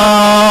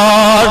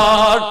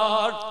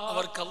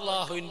 അവർക്ക്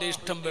അല്ലാഹുവിന്റെ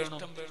ഇഷ്ടം വേണം.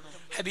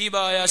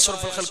 ഹബീബായ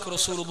അഷ്റഫുൽ ഖൽഖ്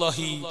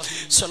റസൂലുള്ളാഹി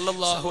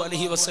സ്വല്ലല്ലാഹു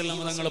അലൈഹി വസല്ലം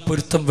തങ്ങളെ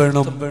പൊരുത്തം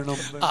വേണം.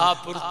 ആ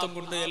പൊരുത്തം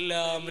കൊണ്ട്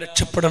എല്ലാം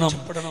രക്ഷപ്പെടണം.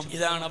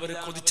 ഇതാണ് അവർ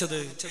കൊതിച്ചത്.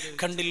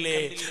 കണ്ടില്ലേ,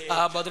 ആ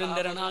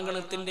ബദറിന്റെ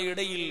രണാങ്കണത്തിന്റെ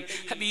ഇടയിൽ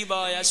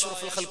ഹബീബായ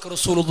അഷ്റഫുൽ ഖൽഖ്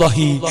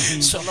റസൂലുള്ളാഹി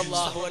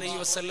സ്വല്ലല്ലാഹു അലൈഹി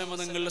വസല്ലം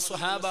തങ്ങളുടെ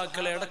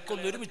സ്വഹാബാക്കളെ അടക്കം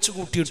ഒരുമിച്ച്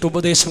കൂട്ടിയിട്ട്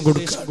ഉപദേശം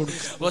കൊടുക്കുക.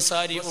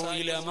 വസാരിഉ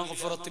ഇലാ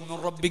മഗ്ഫിറത്തിൻ മിൻ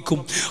റബ്ബിക്കും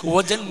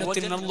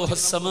വജന്നത്തിൻ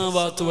അർളുഹസ്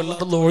സമാവാതു വൽ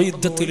അർളു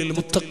ഉഇദ്ദത്ത് ലിൽ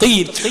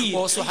മുത്തഖീൻ.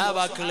 ഓ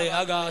സ്വഹാബാക്കളെ,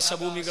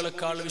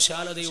 ആകാശഭൂമികളെക്കാൾ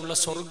വിശാല വിശാലതയുള്ള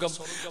സ്വർഗം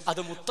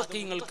അത്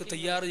മുത്തഖീങ്ങൾക്ക്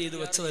തയ്യാർ ചെയ്തു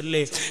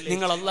വെച്ചതല്ലേ?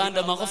 നിങ്ങൾ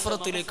അള്ളാന്റെ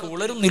മഗ്ഫിറത്തിലേക്ക്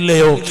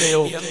ഉളരുന്നില്ലയോ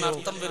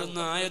എന്നർത്ഥം വരുന്ന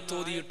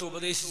ആയത്തോതിയിട്ട്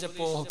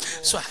ഉപദേശിച്ചപ്പോ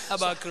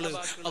സ്വഹാബാക്കള്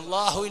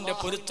അള്ളാഹുവിന്റെ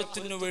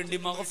പൊരുത്തത്തിനു വേണ്ടി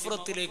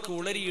മഗ്ഫിറത്തിലേക്ക്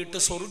ഉളരിയിട്ട്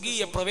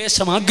സ്വർഗീയ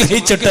പ്രവേശം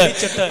ആഗ്രഹിച്ചിട്ട്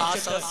ആ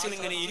സദസ്സിൽ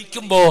ഇങ്ങനെ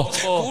ഇരിക്കുമ്പോ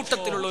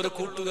കൂട്ടത്തിലുള്ള ഒരു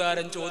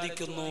കൂട്ടുകാരൻ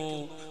ചോദിക്കുന്നു,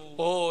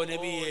 ഓ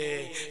നബിയേ,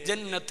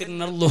 ജന്നത്തിൻ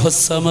അർളുഹു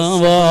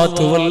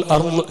സമാവാതു വൽ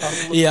അർള്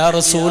യാ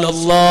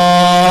റസൂലല്ലാഹ്,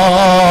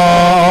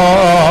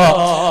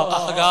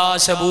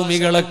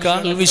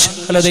 ആകാശഭൂമികളെക്കാൾ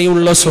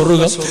വിശാലതയുള്ള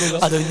സ്വർഗ്ഗം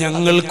അത്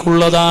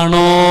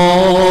ഞങ്ങൾക്കുള്ളതാണോ?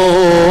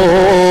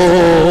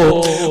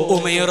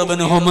 ഉമൈർ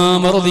ഇബ്നു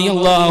ഹുമാമ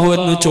റളിയല്ലാഹു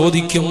അൻഹു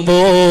ചോദിക്കുമ്പോ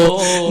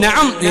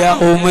നഅം യാ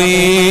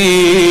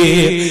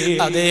ഉമൈർ,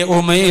 അതേ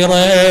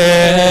ഉമൈറേ.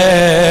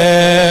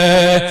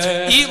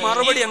 ഈ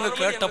മറുപടി അങ്ങ്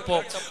കേട്ടപ്പോ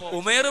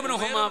ഉമൈർ ഇബ്നു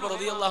ഹുമാമ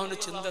റളിയല്ലാഹുവിന്റെ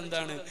ചിന്ത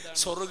എന്താണ്?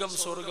 സ്വർഗ്ഗം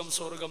സ്വർഗ്ഗം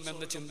സ്വർഗ്ഗം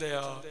എന്ന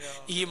ചിന്തയാ.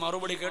 ഈ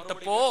മറുപടി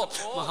കേട്ടപ്പോ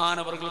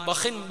മഹാനവർകൾ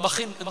ബഖിൻ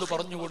ബഖിൻ എന്ന്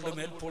പറഞ്ഞുകൊണ്ട്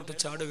മേൽപോട്ട്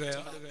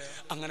ചാടുകയാണ്.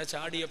 അങ്ങനെ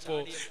ചാടിയപ്പോ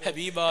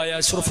ഹബീബായ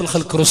അഷ്റഫുൽ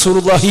ഖൽഖ്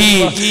റസൂലുള്ളാഹി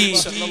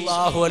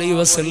സ്വല്ലല്ലാഹു അലൈഹി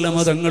വസല്ലം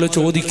തങ്ങൾ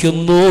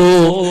ചോദിക്കുന്നു,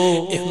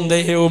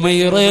 എന്തേ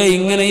ഉമൈറേ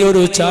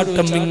ഇങ്ങനെയൊരു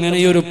ചാട്ടം,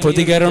 ഇങ്ങനെയൊരു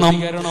പ്രതികരണം?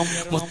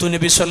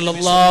 മുത്തുനബി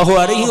സ്വല്ലല്ലാഹു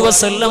അലൈഹി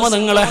വസല്ലം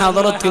തങ്ങളെ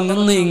ഹദറത്തിൽ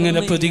നിന്ന്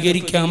ഇങ്ങനെ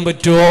പ്രതികരിക്കാൻ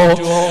പറ്റുമോ?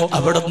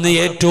 അവിടുന്ന്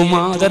ഏറ്റവും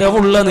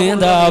ആദരവുള്ള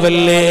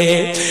നേതാവല്ലേ,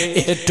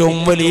 ഏറ്റവും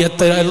വലിയ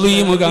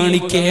തഅലീം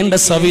കാണിക്കേണ്ട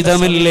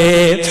സവിധമല്ലേ?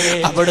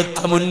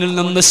 അവിടുത്തെ മുന്നിൽ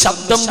നിന്ന്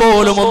ശബ്ദം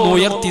പോലും ഒന്ന്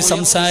ഉയർത്തി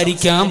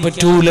സംസാരിക്കാൻ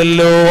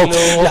പറ്റൂലല്ലോ.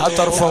 ലാ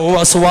തർഫഉ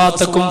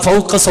അസ്വാതകും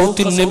ഫൗക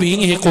സൗത്തിൻ നബി,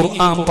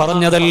 ഖുർആൻ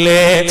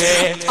പറഞ്ഞതല്ലേ?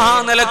 ആ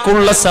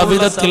നിലക്കുള്ള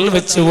സവിധത്തിൽ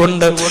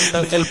വെച്ചുകൊണ്ട്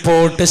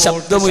മേൽപോട്ട്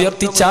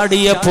ശബ്ദമുയർത്തി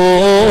ചാടിയപ്പോ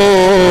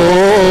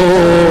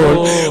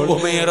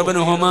ഉമൈർ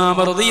ഇബ്നു ഹുമാമ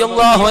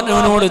റളിയല്ലാഹു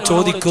അൻഹുവിനോട്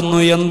ചോദിക്കുന്നു,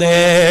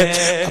 എന്തേ?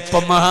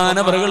 അപ്പം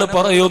മഹാനവറുകൾ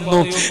പറയുന്നു,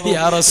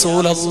 യാ റസൂലല്ലാഹ്,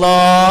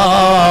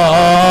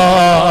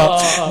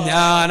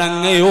 ഞാൻ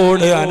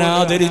അങ്ങയോട്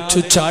അനാദരിച്ചു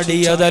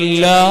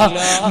ചാടിയതല്ല,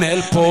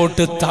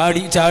 മേൽപോട്ട്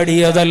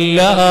ചാടിയതല്ല,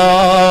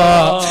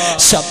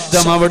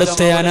 ശബ്ദം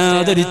അവിടുത്തെ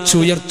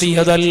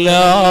അനാദരിച്ചുയർത്തിയതല്ല,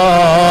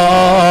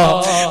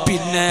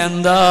 പിന്നെ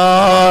എന്താ?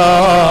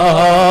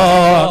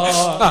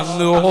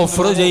 അങ്ങ്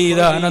ഓഫർ ചെയ്ത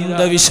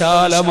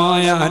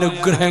അനന്തവിശാലമായ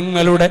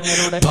അനുഗ്രഹങ്ങളുടെ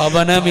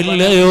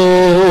ഭവനമില്ലയോ,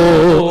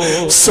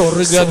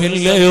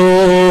 സ്വർഗമില്ലയോ?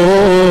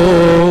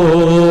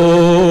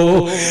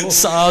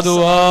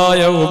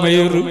 സാധുവായ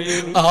ഉമൈർ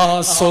ആ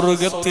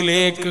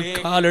സ്വർഗത്തിലേക്ക്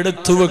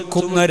കാലെടുത്തു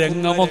വെക്കുന്ന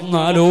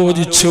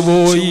രംഗമൊന്നാലോചിച്ചു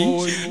പോയി.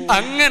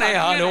 അങ്ങനെ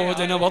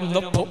ആലോചന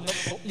വന്നപ്പോ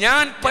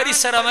ഞാൻ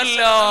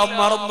പരിസരമെല്ലാം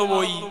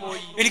മറന്നുപോയി.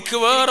 എനിക്ക്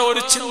വേറെ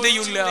ഒരു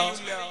ചിന്തയില്ല,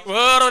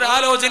 വേറൊരു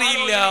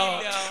ആലോചനയില്ല.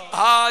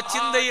 ആ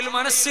ചിന്തയിൽ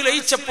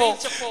മനസ്സിലയിച്ചപ്പോ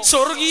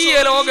സ്വർഗീയ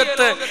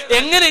ലോകത്ത്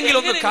എങ്ങനെയെങ്കിലും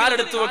ഒന്ന്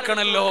കാലെടുത്തു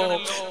വെക്കണല്ലോ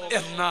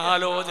എന്ന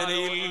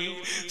ആലോചനയിൽ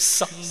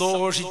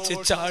സന്തോഷിച്ച്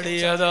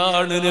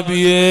ചാടിയതാണ്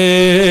നബിയേ,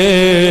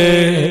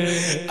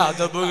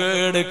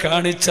 അദബുകേട്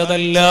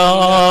കാണിച്ചതല്ല.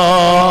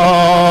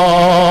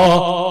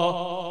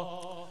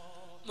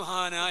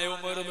 മഹാനായ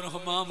ഉമർ ഇബ്നു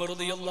ഹുമാമ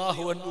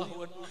റളിയല്ലാഹു അൻഹു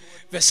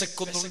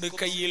വിശക്കുന്നുണ്ട്.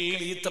 കയ്യിൽ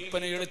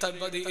ഈത്തപ്പന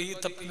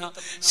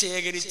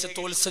ശേഖരിച്ച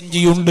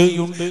തോൽസഞ്ചിയുണ്ട്.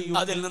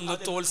 അതിൽ നിന്ന്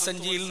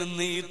തോൽസഞ്ചിയിൽ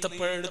നിന്ന്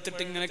ഈത്തപ്പഴം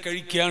എടുത്തിട്ട് ഇങ്ങനെ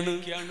കഴിക്കാണ്.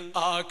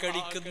 ആ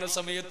കഴിക്കുന്ന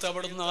സമയത്ത്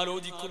അവിടെ നിന്ന്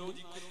ആലോചിക്കുന്നു,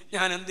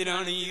 ഞാൻ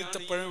എന്തിനാണ് ഈ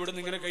ഈത്തപ്പഴം ഇവിടെ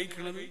നിന്ന് ഇങ്ങനെ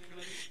കഴിക്കുന്നത്?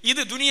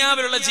 ഇത്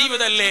ദുനിയാവിലുള്ള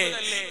ജീവിതമല്ലേ,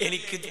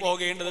 എനിക്ക്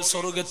പോകേണ്ടത്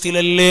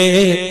സ്വർഗത്തിലല്ലേ?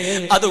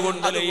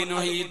 അതുകൊണ്ട്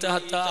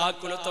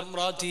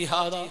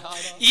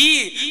ഈ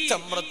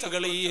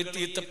തമ്രത്തുകൾ, ഈ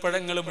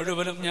ഈത്തപ്പഴങ്ങൾ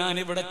മുഴുവനും ഞാൻ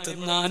ഇവിടെ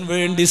തിന്നാൻ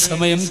വേണ്ടി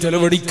സമയം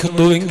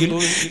ചെലവഴിക്കുന്നുവെങ്കിൽ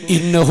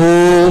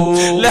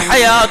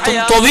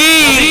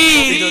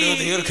ഇതൊരു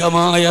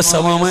ദീർഘമായ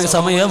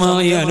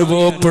സമയമായി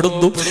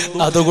അനുഭവപ്പെടുന്നു.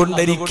 അതുകൊണ്ട്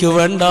എനിക്ക്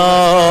വേണ്ട.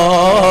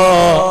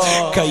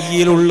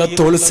 കയ്യിലുള്ള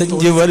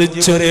തോൽസഞ്ചി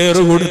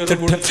വലിച്ചൊരേറ്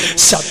കൊടുത്തിട്ട്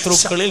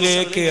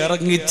ശത്രുക്കളിലേക്ക്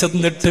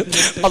ഇറങ്ങിച്ചെന്നിട്ട്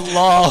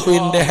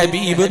അള്ളാഹുവിന്റെ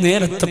ഹബീബ്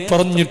നേരത്തെ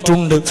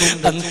പറഞ്ഞിട്ടുണ്ട്,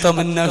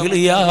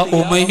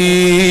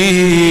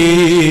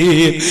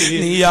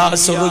 നീ ആ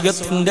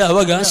സ്വർഗത്തിന്റെ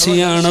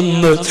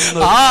അവകാശിയാണെന്ന്.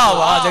 ആ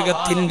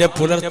വാചകത്തിന്റെ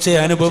പുലർച്ചെ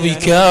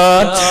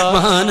അനുഭവിക്കാൻ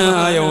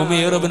മഹാനായ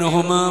ഉമൈർ ഇബ്നു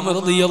ഹുമാമ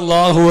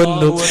റളിയല്ലാഹു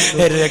അൻഹു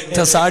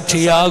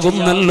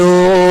രക്തസാക്ഷിയാകുന്നല്ലോ.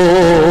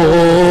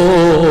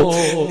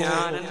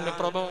 ഞാൻ എന്റെ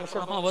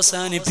പ്രഭാഷണം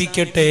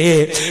അവസാനിപ്പിക്കട്ടെ.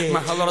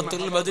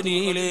 മഹദറത്തുൽ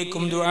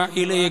മദനിയിലേക്കും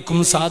ദുആയിലേക്കും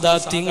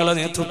സാദാത്യങ്ങളെ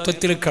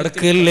നേതൃത്വത്തിൽ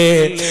കടക്കല്ലേ.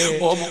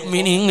 ഓ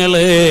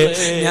മുഅ്മിനീങ്ങളെ,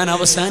 ഞാൻ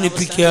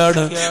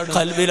അവസാനിപ്പിക്കുകയാണ്.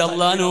 ഖൽബിൽ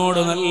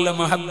അല്ലാഹുവിനോട് നല്ല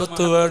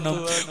മഹബ്ബത്ത് വേണം.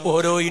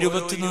 ഓരോ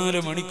 24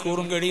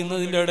 മണിക്കൂറും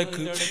കഴിയുന്നതിന്റെ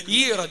ഇടക്ക് ഈ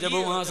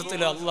റജബ്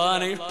മാസത്തിൽ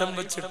അല്ലാഹുവിനെ ഇഷ്ടം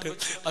വെച്ചിട്ട്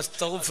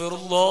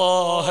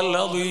അസ്തഗ്ഫിറുല്ലാഹൽ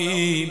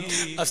അദീം,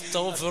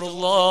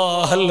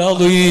 അസ്തഗ്ഫിറുല്ലാഹൽ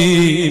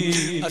അദീം,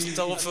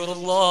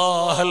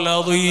 അസ്തഗ്ഫിറുല്ലാഹൽ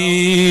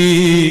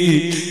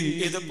അദീം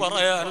ഇത്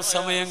പറയാൻ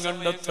സമയം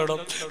കണ്ടെത്തണം.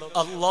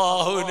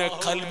 അല്ലാഹുവിനെ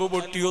ഖൽബ്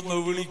പൊട്ടിയൊന്ന്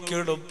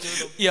വിളിക്കണം.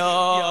 യാ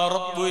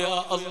റബ്ബ് യാ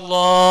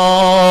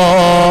അല്ലാഹ്,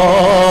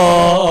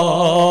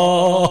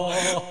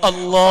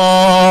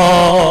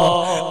 അല്ലാഹ്,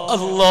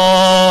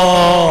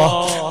 അല്ലാഹ്,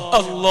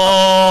 അല്ലാഹ്.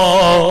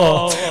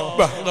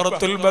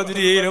 വഹ്ബത്തുൽ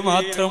ബദ്രിയിൽ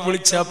മാത്രം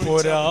വിളിച്ചാ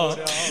പോരാ,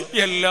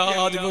 എല്ലാ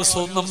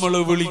ദിവസവും നമ്മൾ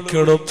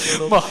വിളിക്കണം.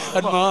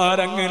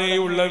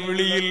 മഹാന്മാരങ്ങനെയുള്ള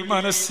വിളിയിൽ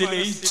മനസ്സിൽ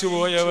ലയിച്ചു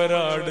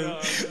പോയവരാണ്.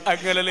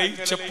 അങ്ങനെ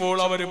ലയിച്ചപ്പോൾ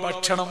അവര്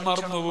ഭക്ഷണം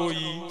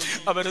മറന്നുപോയി,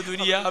 അവര്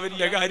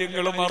ദുനിയാവിന്റെ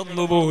കാര്യങ്ങൾ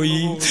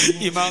മറന്നുപോയി.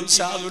 ഇമാം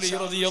ശാദുലി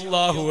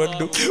റളിയല്ലാഹു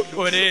അൻഹു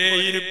ഒരേ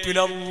ഇരിപ്പിൽ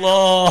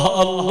അല്ലാഹ്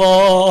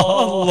അല്ലാഹ്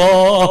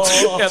അല്ലാഹ്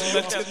എന്ന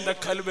ചിന്ത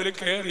കൽബിൽ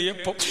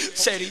കയറിയപ്പോ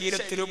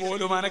ശരീരത്തിന്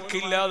പോലും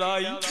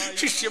അനക്കില്ലാതായി.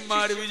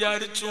 ശിഷ്യന്മാര്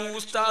വിചാരിച്ചു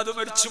ഉസ്താദ്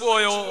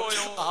മരിച്ചുപോയോ.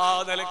 ആ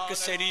നിലക്ക്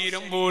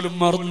ശരീരം പോലും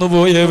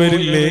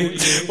മറന്നുപോയവരില്ലേ.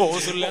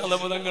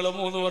 തങ്ങൾ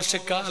 3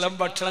 വർഷക്കാലം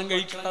ഭക്ഷണം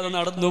കഴിക്കാതെ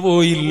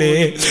നടന്നുപോയില്ലേ.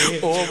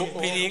 ഓ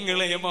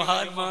മുഅ്മിനീങ്ങളെ,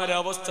 മഹാന്മാരെ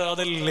അവസ്ഥ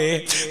അതല്ലേ.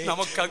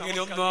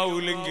 നമുക്കങ്ങനെയൊന്നും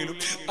ആവൂലെങ്കിലും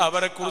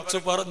അവരെ കുറിച്ച്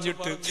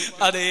പറഞ്ഞിട്ട്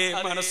അതേ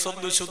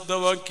മനസ്സൊന്ന്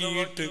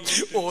ശുദ്ധമാക്കിയിട്ട്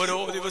ഓരോ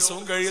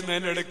ദിവസവും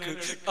കഴിയുന്നതിനിടക്ക്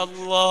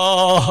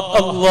അല്ലാഹ്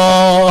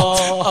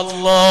അല്ലാഹ്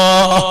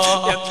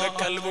അല്ലാഹ് എന്ന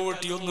കൽബ്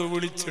പൊട്ടി ഒന്ന്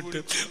വിളിച്ചിട്ട്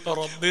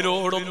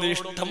റബ്ബിനോടൊന്ന്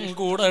ഇഷ്ടം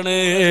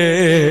കൂടണേ.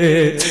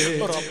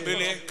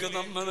 റബ്ബിലേക്ക്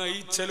നമ്മെ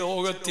നയിച്ച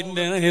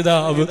ലോകത്തിന്റെ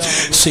നേതാവ്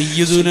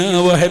സയ്യിദുനാ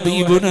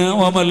വഹബീബുനാ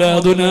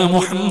വമലാദുനാ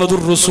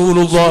മുഹമ്മദുർ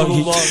റസൂലുള്ളാഹി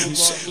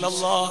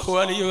സ്വല്ലല്ലാഹു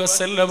അലൈഹി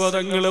വസല്ലം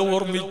തങ്ങളെ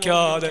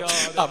ഓർമ്മിക്കാതെ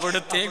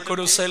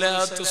അവിടത്തേക്കൊരു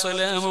സലാത്ത്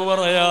സലാം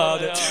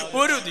പറയാതെ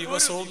ഒരു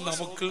ദിവസവും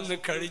നമുക്ക് ഇന്ന്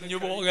കഴിഞ്ഞു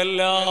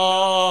പോകല്ല.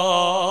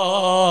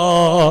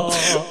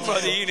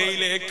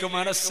 മദീനയിലേക്ക്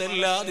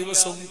മനസ്സെല്ലാ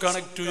ദിവസവും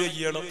കണക്ട്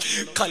ചെയ്യണം,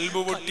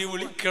 കൽബ് പൊട്ടി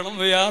വിളിക്കണം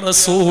യാ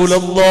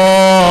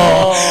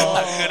റസൂലല്ലാഹ്.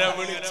 അങ്ങനെ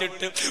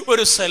വിളിച്ചിട്ട്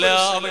ഒരു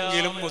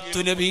സലാമെങ്കിലും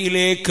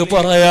മുത്തുനബിയിലേക്ക്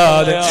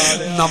പറയാതെ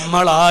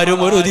നമ്മൾ ആരും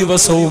ഒരു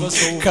ദിവസവും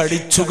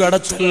കടിച്ചു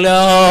കടത്തില്ല.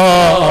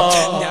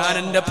 ഞാൻ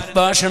എന്റെ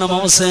പ്രഭാഷണം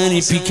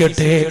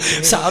അവസാനിപ്പിക്കട്ടെ.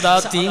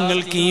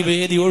 സാദാത്യങ്ങൾക്ക് ഈ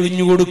വേദി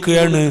ഒഴിഞ്ഞു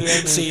കൊടുക്കുകയാണ്.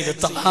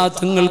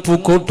 തങ്ങൾ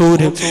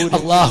പൂക്കോട്ടൂര്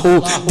അല്ലാഹു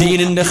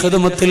ദീനിന്റെ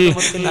ഖിദ്മത്തിൽ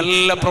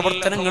നല്ല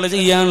പ്രവർത്തനങ്ങൾ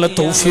ചെയ്യാനുള്ള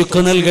തൗഫീഖ്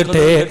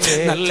നൽകട്ടെ,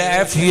 നല്ല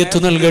ആഫിയത്ത്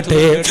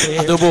നൽകട്ടെ.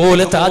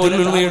 അതുപോലെ താജുൽ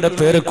ഉലമയുടെ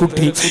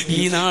പേരക്കുട്ടി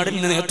ഈ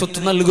നാടിന്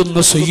നേതൃത്വം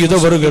നൽകുന്ന സയ്യിദ്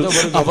അവറുകൾ,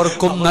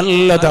 അവർക്കും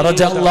നല്ല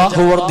ദറജ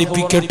അല്ലാഹു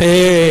വർദ്ധിപ്പിക്കട്ടെ.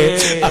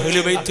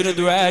 അഹ്ലു ബൈത്തിന്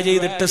ദുആ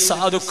ചെയ്തിട്ട്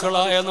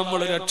സാധുക്കളായ നമ്മൾ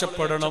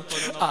രക്ഷപ്പെടണം.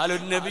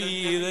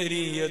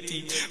 ആലുന്നബീദരിയത്തി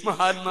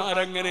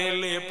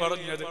മഹാന്മാരങ്ങനെയല്ലേ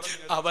പറഞ്ഞത്.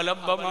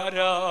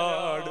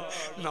 അവലംബമാരാട്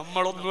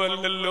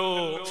നമ്മളൊന്നുമല്ലല്ലോ,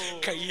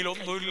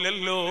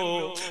 കയ്യിലൊന്നുമില്ലല്ലോ,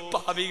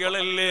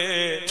 പാപികളല്ലേ.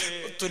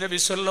 നബി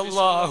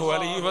സല്ലല്ലാഹു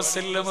അലൈഹി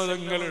വസല്ലം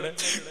തങ്ങളുടെ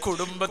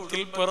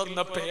കുടുംബത്തിൽ പിറന്ന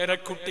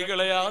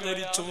പേരക്കുട്ടികളെ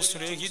ആദരിച്ചും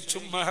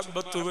സ്നേഹിച്ചും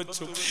മഹബത്ത്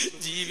വെച്ചും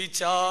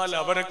ജീവിച്ചാൽ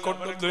അവരെ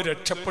കൊണ്ടൊന്ന്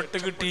രക്ഷപ്പെട്ട്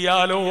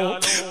കിട്ടിയാലോ,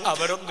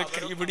 അവരൊന്ന്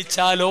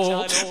കൈപിടിച്ചാലോ,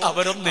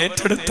 അവരൊന്ന്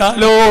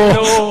ഏറ്റെടുത്താലോ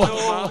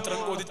മാത്രം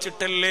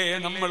കൊതിച്ചിട്ടല്ലേ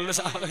നമ്മൾ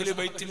അഹ്ലു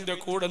ബൈത്തിന്റെ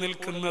കൂടെ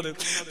നിൽക്കുന്നത്,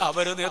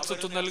 അവര്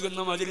നേതൃത്വം നൽകുന്ന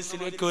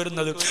മജ്ലിസിലേക്ക്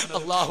വരുന്നത്.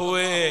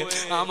 അല്ലാഹുവേ,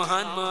 ആ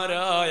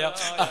മഹാന്മാരായ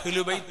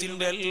അഹ്ലു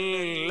ബൈത്തിന്റെ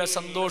എല്ലാ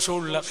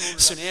സന്തോഷമുള്ള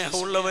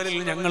സ്നേഹമുള്ളവരിൽ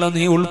ഞങ്ങളെ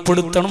നീ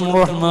ഉൾപ്പെടുത്തണം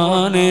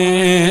റഹ്മാനേ.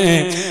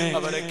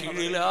 അവരെ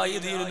കീഴിലായി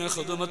ദീനിനെ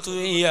ഖിദ്മത്ത്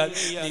ചെയ്യാൻ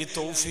നീ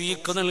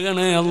തൗഫീഖ്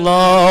നൽകണേ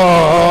അല്ലാഹ്.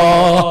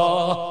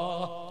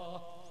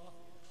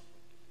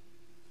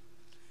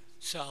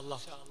 ഇൻഷാ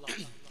അല്ലാഹ്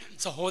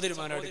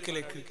സഹോദരിമാരുടെ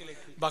അടുക്കലേക്ക്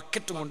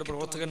ബക്കറ്റും കൊണ്ട്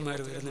പ്രവർത്തകന്മാർ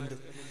വരുന്നുണ്ട്.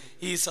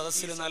 ഈ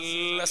സദസ്സിൽ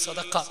നല്ല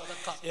സദഖ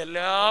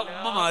എല്ലാ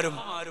ഉമ്മമാരും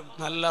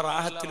നല്ല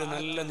റാഹത്തിൽ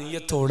നല്ല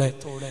നിയ്യത്തോടെ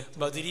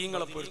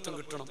ബദരീങ്ങളെ പൊരുത്തം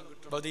കിട്ടണം.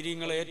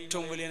 ബദരീങ്ങളെ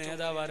ഏറ്റവും വലിയ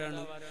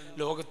നേതാവാരാണ്?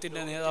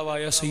 ലോകത്തിന്റെ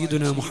നേതാവായ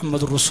സയ്യിദുനാ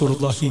മുഹമ്മദ്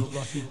റസൂലുള്ളാഹി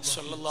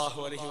സ്വല്ലല്ലാഹു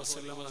അലൈഹി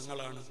വസല്ലം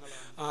തങ്ങളാണ്.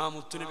 ആ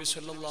മുത്തുനബി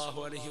സ്വല്ലല്ലാഹു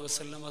അലൈഹി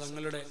വസല്ലം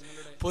തങ്ങളുടെ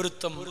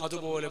പൊരുത്തം,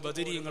 അതുപോലെ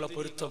ബദരീങ്ങളെ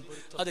പൊരുത്തം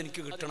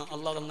അതെനിക്ക് കിട്ടണം.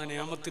 അല്ലാഹു തന്ന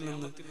നിഅമത്തിൽ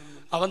നിന്ന്,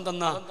 അവൻ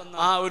തന്ന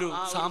ആ ഒരു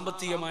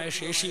സാമ്പത്തികമായ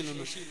ശേഷിയിൽ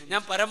നിന്ന്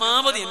ഞാൻ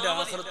പരമാവധി എൻ്റെ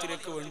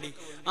ആഖിറത്തിലേക്ക് വേണ്ടി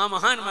ആ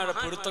മഹാന്മാരുടെ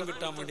പൊരുത്തം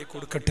കിട്ടാൻ വേണ്ടി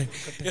കൊടുക്കട്ടെ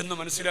എന്ന്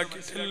മനസ്സിലാക്കി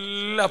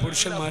എല്ലാ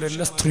പുരുഷന്മാരും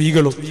എല്ലാ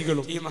സ്ത്രീകളും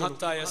ഈ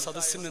മഹത്തായ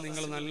സദസ്സിന്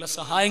നിങ്ങൾ നല്ല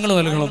സഹായങ്ങൾ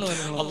നൽകണം.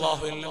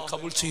 അല്ലാഹു എല്ലാം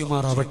കബൂൽ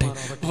ചെയ്യുമാറാവട്ടെ.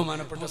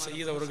 ബഹുമാനപ്പെട്ട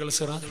സയ്യിദ് അവറുകൾ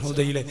സിറാജുൽ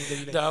ഹുദയിലെ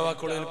ദഅവാ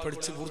കോളേജിൽ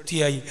പഠിച്ച്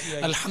പൂർത്തിയായി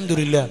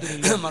അൽഹംദുലില്ലാഹ്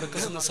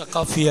മർക്കസ് എന്ന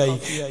സഖാഫിയായി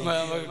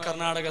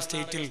കർണാടക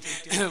സ്റ്റേറ്റിൽ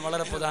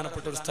വളരെ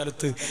പ്രധാനപ്പെട്ട ഒരു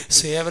സ്ഥലത്ത്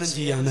സേവനം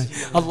ചെയ്യാണ്.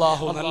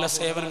 അല്ലാഹു നല്ല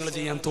സേവനങ്ങൾ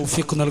ചെയ്യാൻ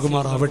തൗഫീഖ്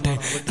നൽകുമാറാവട്ടെ,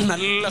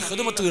 നല്ല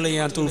ഖിദ്മത്തുകൾ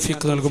ചെയ്യാൻ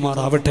തൗഫീഖ്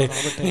നൽകുമാറാവട്ടെ.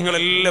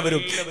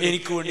 നിങ്ങളെല്ലാവരും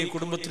എനിക്ക് വേണ്ടി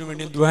കുടുംബത്തിന്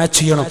വേണ്ടി ദുആ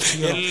ചെയ്യണം.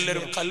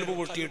 എല്ലാവരും ഖൽബ്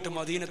പൊട്ടിയിട്ട്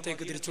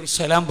മദീനത്തേക്ക് തിരിച്ചൊരു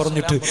സലാം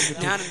പറഞ്ഞിട്ട്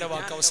ഞാൻ എൻ്റെ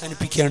വാക്ക്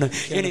അവസാനിപ്പിക്കുകയാണ്.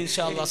 ഇനി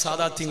ഇൻഷാ അല്ലാഹ്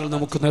സാദാത്യങ്ങൾ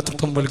നമുക്ക്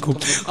നേതൃത്വം നൽകും.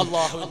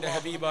 അല്ലാഹുവിന്റെ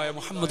ഹബീബായ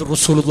മുഹമ്മദ്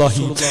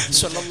റസൂലുള്ളാഹി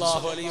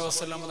സ്വല്ലല്ലാഹു അലൈഹി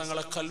വസല്ലം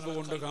തങ്ങളെ ഖൽബ്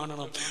കൊണ്ട്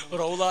കാണണം,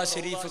 റൗള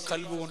ശരീഫ്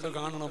ഖൽബ് കൊണ്ട്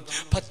കാണണം,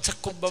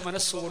 പച്ചക്കുബ്ബ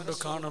മനസ്സുകൊണ്ട്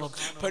കാണണം.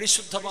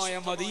 പരിശുദ്ധമായ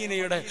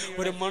മദീനയുടെ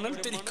ഒരു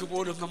മണൽത്തിരിക്ക്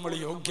പോലും നമ്മൾ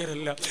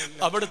യോഗ്യരല്ല,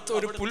 അവിടുത്തെ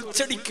ഒരു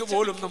പുൽച്ചെടിക്ക്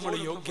പോലും നമ്മൾ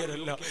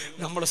യോഗ്യരല്ല.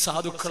 നമ്മൾ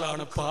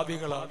സാധുക്കളാണ്,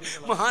 പാപികളാണ്.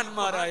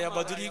 മഹാന്മാരായ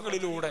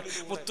ബദരീങ്ങളിലൂടെ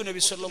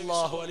മുത്തുനബി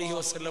സല്ലല്ലാഹു അലൈഹി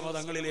വസല്ലം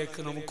തങ്ങളിലേക്ക്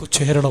നമുക്ക്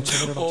ചേരണം.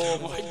 ഓ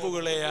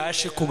മുഹിബ്ബുകളെ,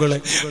 ആശിഖുകളെ,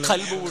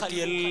 ഖൽബ് പൊട്ടി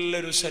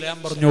എല്ലാവരും സലാം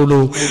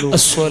പറഞ്ഞോളൂ.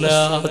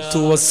 അസ്സലാത്തു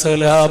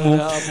വസ്സലാമു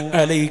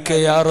അലൈക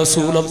യാ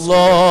റസൂലല്ലാഹ്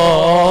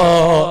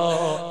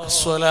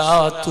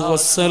الصلاة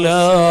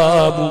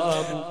والسلام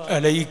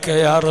عليك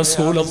يا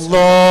رسول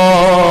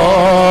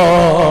الله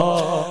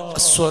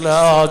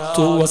الصلاة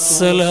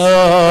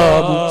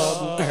والسلام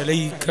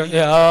عليك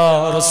يا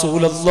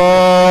رسول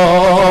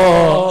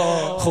الله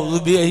خذ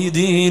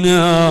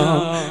بأيدينا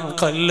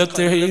قلت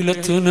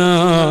حيلتنا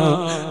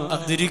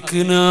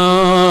أدركنا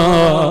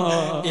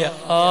يا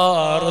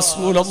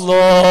رسول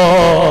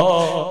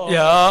الله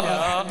يا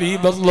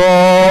حبيب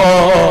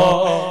الله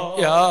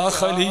يا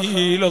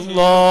خليل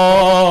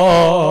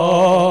الله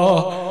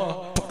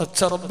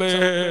പടച്ചറബ്ബേ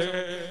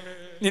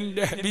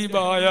നിന്റെ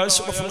ഹബീബായ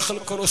അഷ്റഫുൽ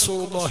ഖൽഖ്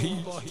റസൂലുള്ളാഹി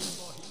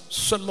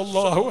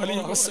സ്വല്ലല്ലാഹു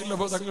അലൈഹി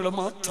വസല്ലം തങ്ങൾ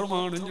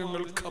മാത്രമാണ്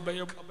ഞങ്ങൾക്ക്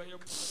അഭയം.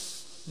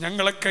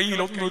 ഞങ്ങളെ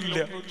കയ്യിലൊന്നുമില്ല.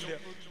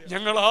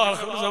 ഞങ്ങൾ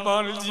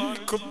ആഖിറസമാനിൽ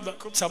ജീവിക്കുന്ന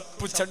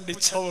ചപ്പു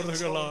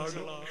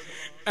ചണ്ടിച്ചവറുകളാണ്.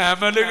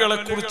 അമലുകളെ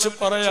കുറിച്ച്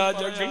പറയാൻ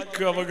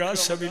ഞങ്ങൾക്ക്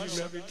അവകാശമില്ല.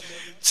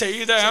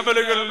 ചെയ്ത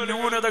അമലുകൾ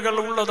ന്യൂനതകൾ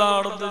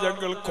ഉള്ളതാണെന്ന്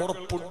ഞങ്ങൾക്ക്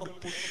ഉറപ്പുണ്ട്.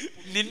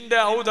 നിന്റെ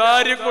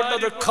ഔദാര്യം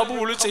കൊണ്ടത്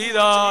ഖബൂൽ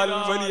ചെയ്താൽ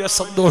വലിയ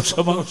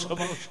സന്തോഷമാണ്.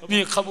 നീ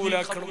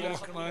ഖബൂലാക്കണം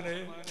റഹ്മാനേ.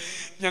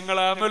 ഞങ്ങൾ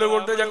അമല്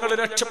കൊണ്ട് ഞങ്ങൾ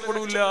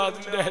രക്ഷപ്പെടില്ല.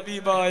 അതിന്റെ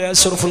ഹബീബായ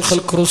അഷ്റഫുൽ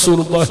ഖൽഖ്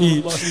റസൂലുള്ളാഹി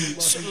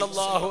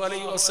സ്വല്ലല്ലാഹു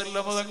അലൈഹി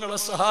വസല്ലം തങ്ങളുടെ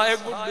സഹായം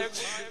കൊണ്ട്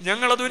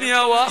ഞങ്ങളെ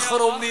ദുനിയാവും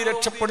ആഖിറവും നീ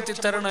രക്ഷപ്പെടുത്തി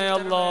തരണേ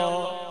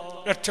അല്ലാഹ്.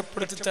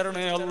 രക്ഷപ്പെടുത്തി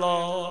തരണേ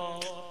അല്ലാഹ്.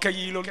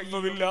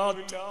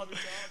 കയ്യിലൊന്നുമില്ലാത്ത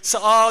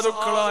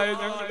സാധുക്കളായ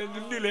ഞങ്ങളെ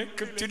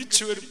നിന്നിലേക്ക്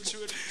തിരിച്ചു വരും.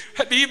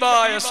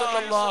 ഹബീബായ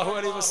സല്ലല്ലാഹു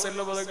അലൈഹി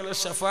വസല്ലം തങ്ങളെ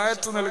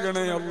ശഫാഅത്ത്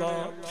നൽകണേ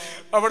അല്ലാഹ്.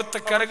 അവിടുത്തെ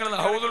കരങ്ങളിൽ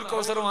ഹൗദുൽ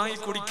കൗസർ വാങ്ങി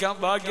കുടിക്കാൻ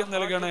ഭാഗ്യം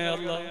നൽകണേ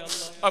അല്ലാഹ്.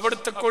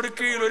 അവിടുത്തെ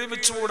കൊടുക്കയിൽ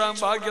ഒരുമിച്ച് കൂടാൻ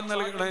ഭാഗ്യം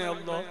നൽകണേ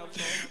അല്ലാഹ്.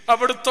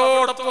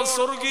 അവിടുത്തോടൊപ്പം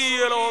സ്വർഗീയ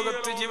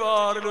ലോകത്ത്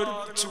ജിവാറിൽ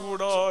ഒരുമിച്ച്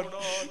കൂടാൻ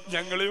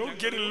ഞങ്ങൾ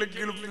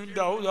യോഗ്യരില്ലെങ്കിലും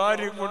നിന്റെ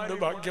ഔദാര്യം കൊണ്ട്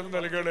ഭാഗ്യം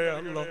നൽകണേ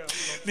അല്ലാഹ്.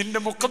 നിന്റെ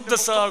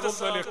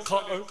മുഖദ്ദസാകുന്ന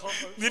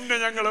നിന്നെ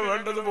ഞങ്ങളെ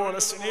വേണ്ടതുപോലെ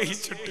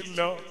സ്നേഹിച്ചിട്ടില്ല.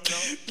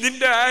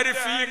 നിന്റെ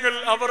ആരിഫീങ്ങൾ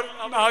അവർ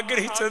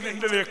ആഗ്രഹിച്ചത്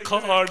നിന്റെ ലേഖാണ്.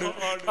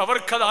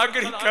 അവർക്കത്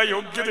ആഗ്രഹിക്കാൻ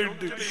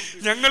യോഗ്യതയുണ്ട്.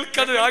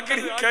 ഞങ്ങൾക്കത്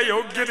ആഗ്രഹിക്കാൻ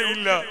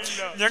യോഗ്യതയില്ല.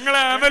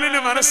 ഞങ്ങളെ അമലിന്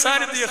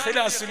മനസ്സാന്നിധ്യ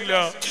ഖിലാസില്ല.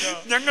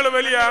 ഞങ്ങൾ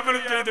വലിയ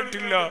അമലും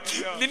ചെയ്തിട്ടില്ല.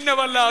 നിന്നെ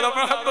വല്ലാതെ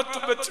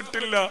മഹബത്തും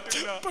വെച്ചിട്ടില്ല.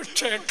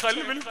 പക്ഷേ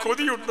കൽവിൽ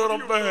കൊതിയുണ്ട്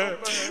റബ്ബേ.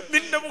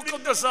 നിന്റെ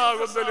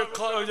മുഖദ്ദസാകുന്ന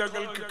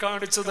ഞങ്ങൾക്ക്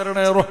കാണിച്ചു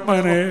തരണേ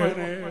റഹ്മാനേ.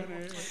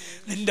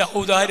 നിന്റെ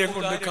ഔദാര്യം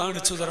കൊണ്ട്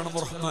കാണിച്ചു തരണം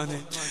റഹ്മാനെ.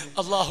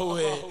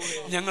 അല്ലാഹുവേ,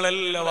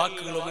 ഞങ്ങളെല്ലാ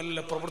വാക്കുകളും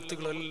എല്ലാ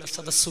പ്രവൃത്തികളും എല്ലാ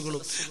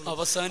സദസ്സുകളും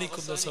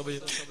അവസാനിക്കുന്ന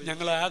സമയം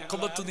ഞങ്ങളെ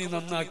ആഖിബത്ത് നീ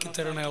നന്നാക്കി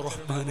തരണേ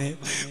റഹ്മാനെ.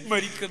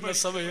 മരിക്കുന്ന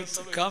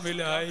സമയത്ത്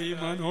കാമിലായ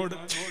ഈമാനോട്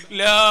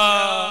ലാ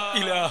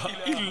ഇലാഹ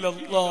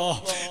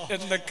ഇല്ലല്ലാഹ്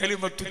എന്ന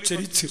കലിമത്ത്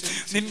ഉച്ചരിച്ച്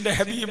നിന്റെ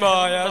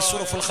ഹബീബായ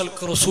അഷ്റഫുൽ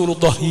ഖൽഖ്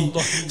റസൂലുള്ളാഹി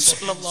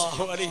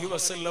സ്വല്ലല്ലാഹു അലൈഹി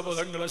വസല്ലം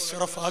തങ്ങളെ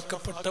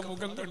ശറഫാക്കപ്പെട്ട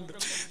മുഖം കണ്ട്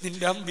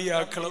നിന്റെ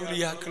അമ്പിയാക്കൾ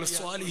ഔലിയാക്കൾ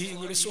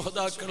സ്വാലിഹീങ്ങൾ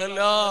ശുഹദാക്കൾ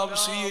എല്ലാം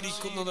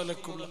സ്വീകരിക്കുന്ന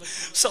നിലക്കുള്ള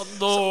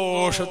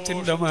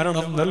സന്തോഷത്തിന്റെ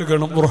മരണം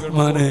നൽകണം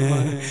റഹ്മാനെ.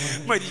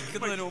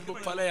 മരിക്കുന്നതിന് മുമ്പ്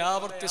പല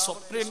ആവർത്തി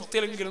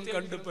സ്വപ്നത്തിലെങ്കിലും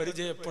കണ്ട്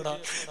പരിചയപ്പെടാൻ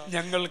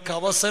ഞങ്ങൾക്ക്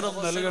അവസരം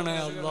നൽകണേ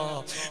അല്ലാഹ്.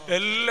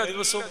 എല്ലാ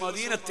ദിവസവും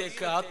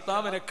മദീനത്തേക്ക്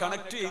ആത്മാവിനെ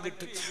കണക്ട്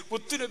ചെയ്തിട്ട്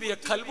മുത്തുനബിയെ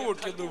കൽബ്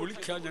പൊട്ടിയെന്ന്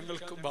വിളിക്കാൻ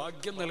ഞങ്ങൾക്ക്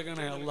ഭാഗ്യം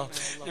നൽകണേ അല്ലാഹ്.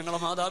 ഞങ്ങളെ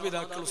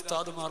മാതാപിതാക്കൾ,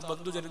 ഉസ്താദുമാർ,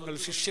 ബന്ധുജനങ്ങൾ,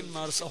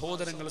 ശിഷ്യന്മാർ,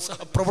 സഹോദരങ്ങൾ,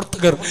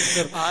 സഹപ്രവർത്തകർ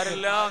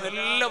ആരെല്ലാം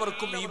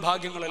എല്ലാവർക്കും ഈ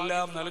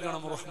ഭാഗ്യങ്ങളെല്ലാം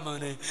നൽകണം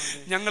റഹ്മാനെ.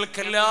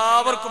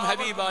 ഞങ്ങൾക്കെല്ലാവർക്കും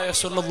ഹബീബായ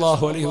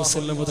സല്ലല്ലാഹു അലൈഹി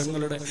വസല്ലം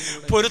തങ്ങളുടെ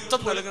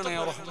പൊരുത്തം നൽകണേ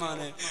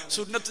റഹ്മാനെ.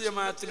 സുന്നത്ത്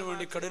ജമാഅത്തിന്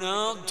വേണ്ടി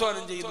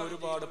കഠിനാധ്വാനം ചെയ്യുന്ന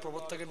ഒരുപാട്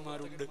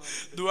പ്രവർത്തകന്മാരുണ്ട്.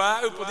 ദുആ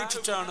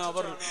പ്രതീക്ഷിച്ചാണ്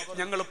അവർ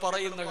ഞങ്ങൾ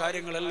പറയുന്ന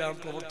കാര്യങ്ങളെല്ലാം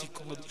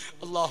പ്രവർത്തിക്കുന്നത്.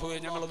 അല്ലാഹുവേ,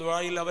 ഞങ്ങൾ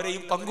ദുആയിൽ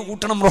അവരെയും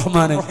പങ്കുകൂട്ടണം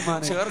റഹ്മാനെ.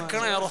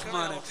 ചേർക്കണേ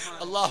റഹ്മാനെ.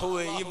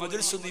 അല്ലാഹുവേ, ഈ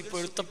മജ്ലിസ് നീ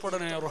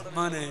പൊരുത്തപ്പെടണേ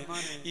റഹ്മാനെ.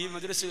 ഈ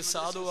മജ്ലിസിൽ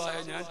സാധുവായ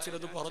ഞാൻ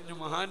ചിലത് പറഞ്ഞു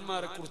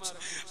മഹാന്മാരെ കുറിച്ച്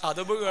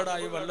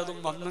അദബുകേടായി വല്ലതും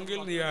വന്നെങ്കിൽ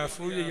നീ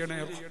അഫൂ ചെയ്യണേ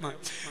റഹ്മാൻ.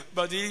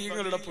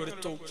 ബദീങ്ങളുടെ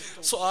പൊരുത്തവും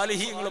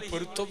സ്വാലിഹീങ്ങളുടെ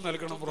പൊരുത്തവും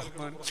നൽകണം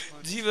റഹ്മാൻ.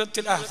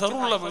 ജീവിതത്തിൽ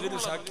അഹറുള്ള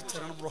മജ്ലിസ് ആക്കി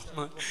തരണം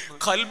റഹ്മാൻ.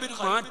 ഖൽബിൽ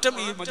മാറ്റം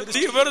ഈ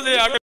മജ്ലിസ് വെറുതെ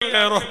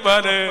ആകല്ലേ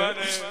റഹ്മാനെ.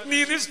 നീ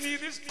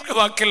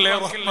വാക്കല്ലേ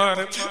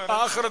റഹ്മാനെ.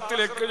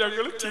 ആഖിറത്തിലേക്ക്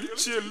ഞങ്ങൾ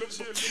തിരിച്ചു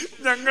ചെല്ലുമ്പോൾ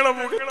ഞങ്ങളെ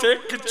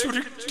മുഖത്തേക്ക്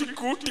ചുരുട്ടി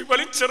കൂട്ടി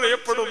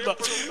വലിച്ചെറിയപ്പെടുന്ന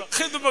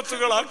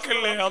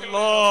ഖിദ്മത്തുകളാക്കല്ലേ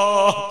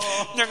അല്ലാഹ്.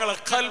 ഞങ്ങളെ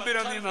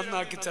ഖൽബിനെ നീ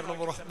നന്നാക്കി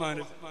തരണം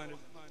റഹ്മാനെ.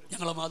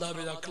 ഞങ്ങളെ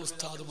മാതാപിതാക്കൾ,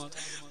 ഉസ്താദുമാർ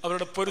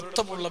അവരുടെ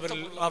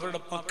പൊരുത്തമുള്ളവരിൽ അവരുടെ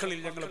മക്കളിൽ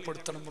ഞങ്ങളെ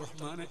പെടുത്തണം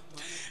റഹ്മാനെ.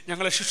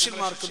 ഞങ്ങളെ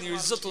ശിഷ്യന്മാർക്ക് നീ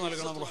ഇസ്സത്ത്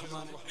നൽകണം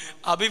റഹ്മാനെ.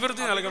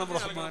 അഭിവൃദ്ധി നൽകണം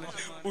റഹ്മാനെ.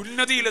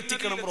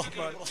 ഉന്നതിയിലെത്തിക്കണം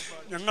റഹ്മാൻ.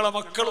 ഞങ്ങളെ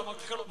മക്കളും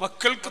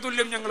മക്കൾക്ക്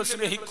തുല്യം ഞങ്ങൾ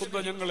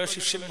സ്നേഹിക്കുന്ന ഞങ്ങളെ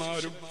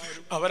ശിഷ്യന്മാരും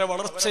അവരെ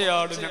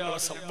വളർച്ചയാണ് ഞങ്ങളെ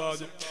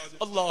സമ്പാദ്യം.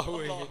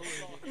 അല്ലാഹുവേ,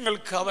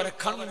 ഞങ്ങൾക്ക് അവരെ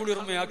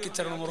കൺകുളിർമയാക്കി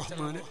തരണം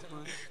റഹ്മാനെ.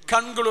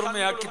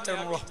 കൺകുളിർമയാക്കി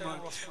തരണം റഹ്മാൻ.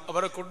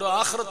 അവരെ കൊണ്ട്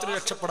ആഖിറത്തിൽ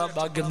രക്ഷപ്പെടാൻ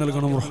ഭാഗ്യം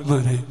നൽകണം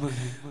റഹ്മാനെ.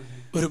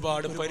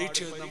 ഒരുപാട് പരീക്ഷ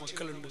എഴുതുന്ന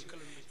മക്കളുണ്ട്.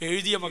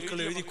 എഴുതിയ മക്കൾ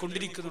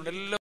എഴുതിക്കൊണ്ടിരിക്കുന്നുണ്ട്.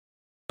 എല്ലാം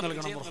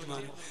നൽകണം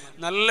റഹ്മാനെ.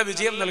 നല്ല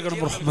വിജയം നൽകണം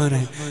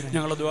റഹ്മാനെ.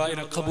 ഞങ്ങളെ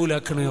ദുആഇനെ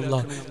ഖബൂലാക്കണേ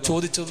അല്ലാഹ്.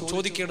 ചോദിച്ചതും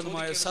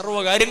ചോദിക്കേണ്ടതുമായ സർവ്വ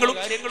കാര്യങ്ങളും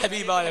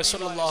ഹബീബായ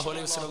സല്ലല്ലാഹു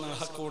അലൈഹി വസല്ലം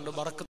ഹക്ക് കൊണ്ട്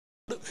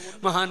ബറക്കത്ത്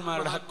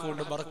മഹാന്മാരുടെ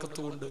ഹക്കുകൊണ്ട്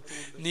ബറക്കത്തുകൊണ്ട്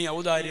നീ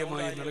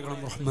ഔദാര്യമായി നൽകണം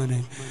റഹ്മാനെ.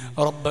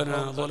 റബ്ബനാ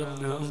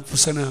ളലംനാ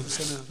അൻഫുസനാ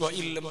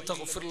വഇൻ ലം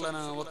തഗ്ഫിർ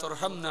ലനാ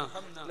വതർഹംനാ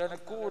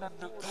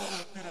ലനകൂനന്ന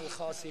മിനൽ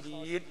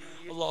ഖാസിരീൻ.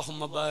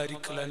 اللهم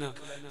بارك لنا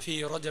في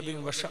رجب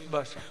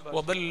وشعبان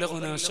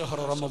وبلغنا شهر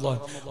رمضان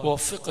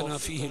ووفقنا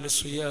فيه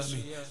للصيام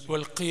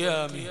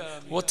والقيام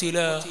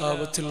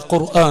وتلاوة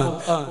القرآن.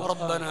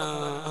 ربنا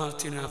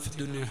آتنا في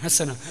الدنيا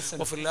حسنة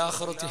وفي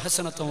الآخرة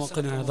حسنة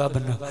وقنا عذاب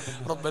النار.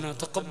 ربنا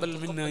تقبل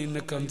منا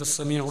إنك أنت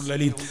السميع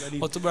العليم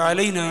وتب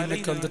علينا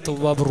إنك أنت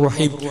التواب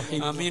الرحيم.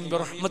 آمين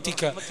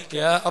برحمتك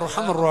يا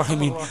أرحم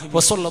الراحمين.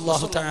 وصلى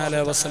الله تعالى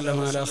وسلم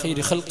على خير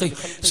خلقه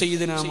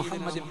سيدنا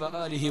محمد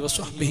وآله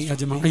وصحبه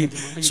أجمعين.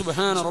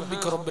 سبحان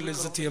ربك رب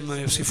العزة عما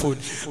يصفون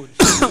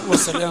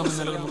وسلام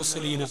على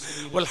المرسلين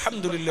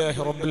والحمد لله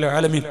رب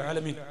العالمين.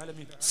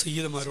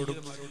 സയ്യിദന്മാരോടും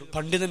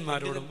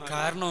പണ്ഡിതന്മാരോടും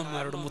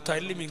കാരണവന്മാരോടും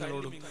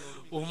മുത്തഅല്ലിമീങ്ങളോടും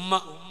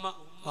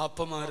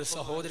വാപ്പമാര്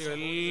സഹോദരികൾ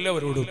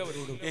എല്ലാവരോടും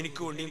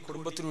എനിക്ക് വേണ്ടി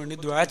കുടുംബത്തിനു വേണ്ടി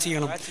ദുആ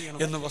ചെയ്യണം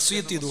എന്ന്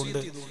വസിയത്ത് ചെയ്തുകൊണ്ട്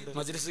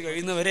മജ്ലിസ്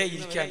കഴിയുന്നവരെ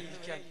ഇരിക്കാൻ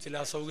ചില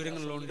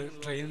അസൗകര്യങ്ങളുണ്ട്.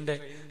 ട്രെയിനിന്റെ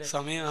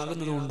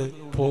സമയമാകുന്നതുകൊണ്ട്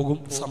പോകും,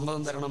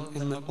 സമ്മതം തരണം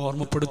എന്ന്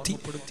ഓർമ്മപ്പെടുത്തി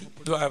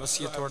ദുആ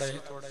വസിയത്തോടെ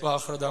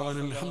വാഖിറു ദഅവാന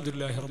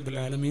അൽഹംദുലില്ലാഹി റബ്ബിൽ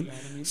ആലമീൻ.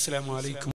 അസ്സലാമു അലൈക്കും.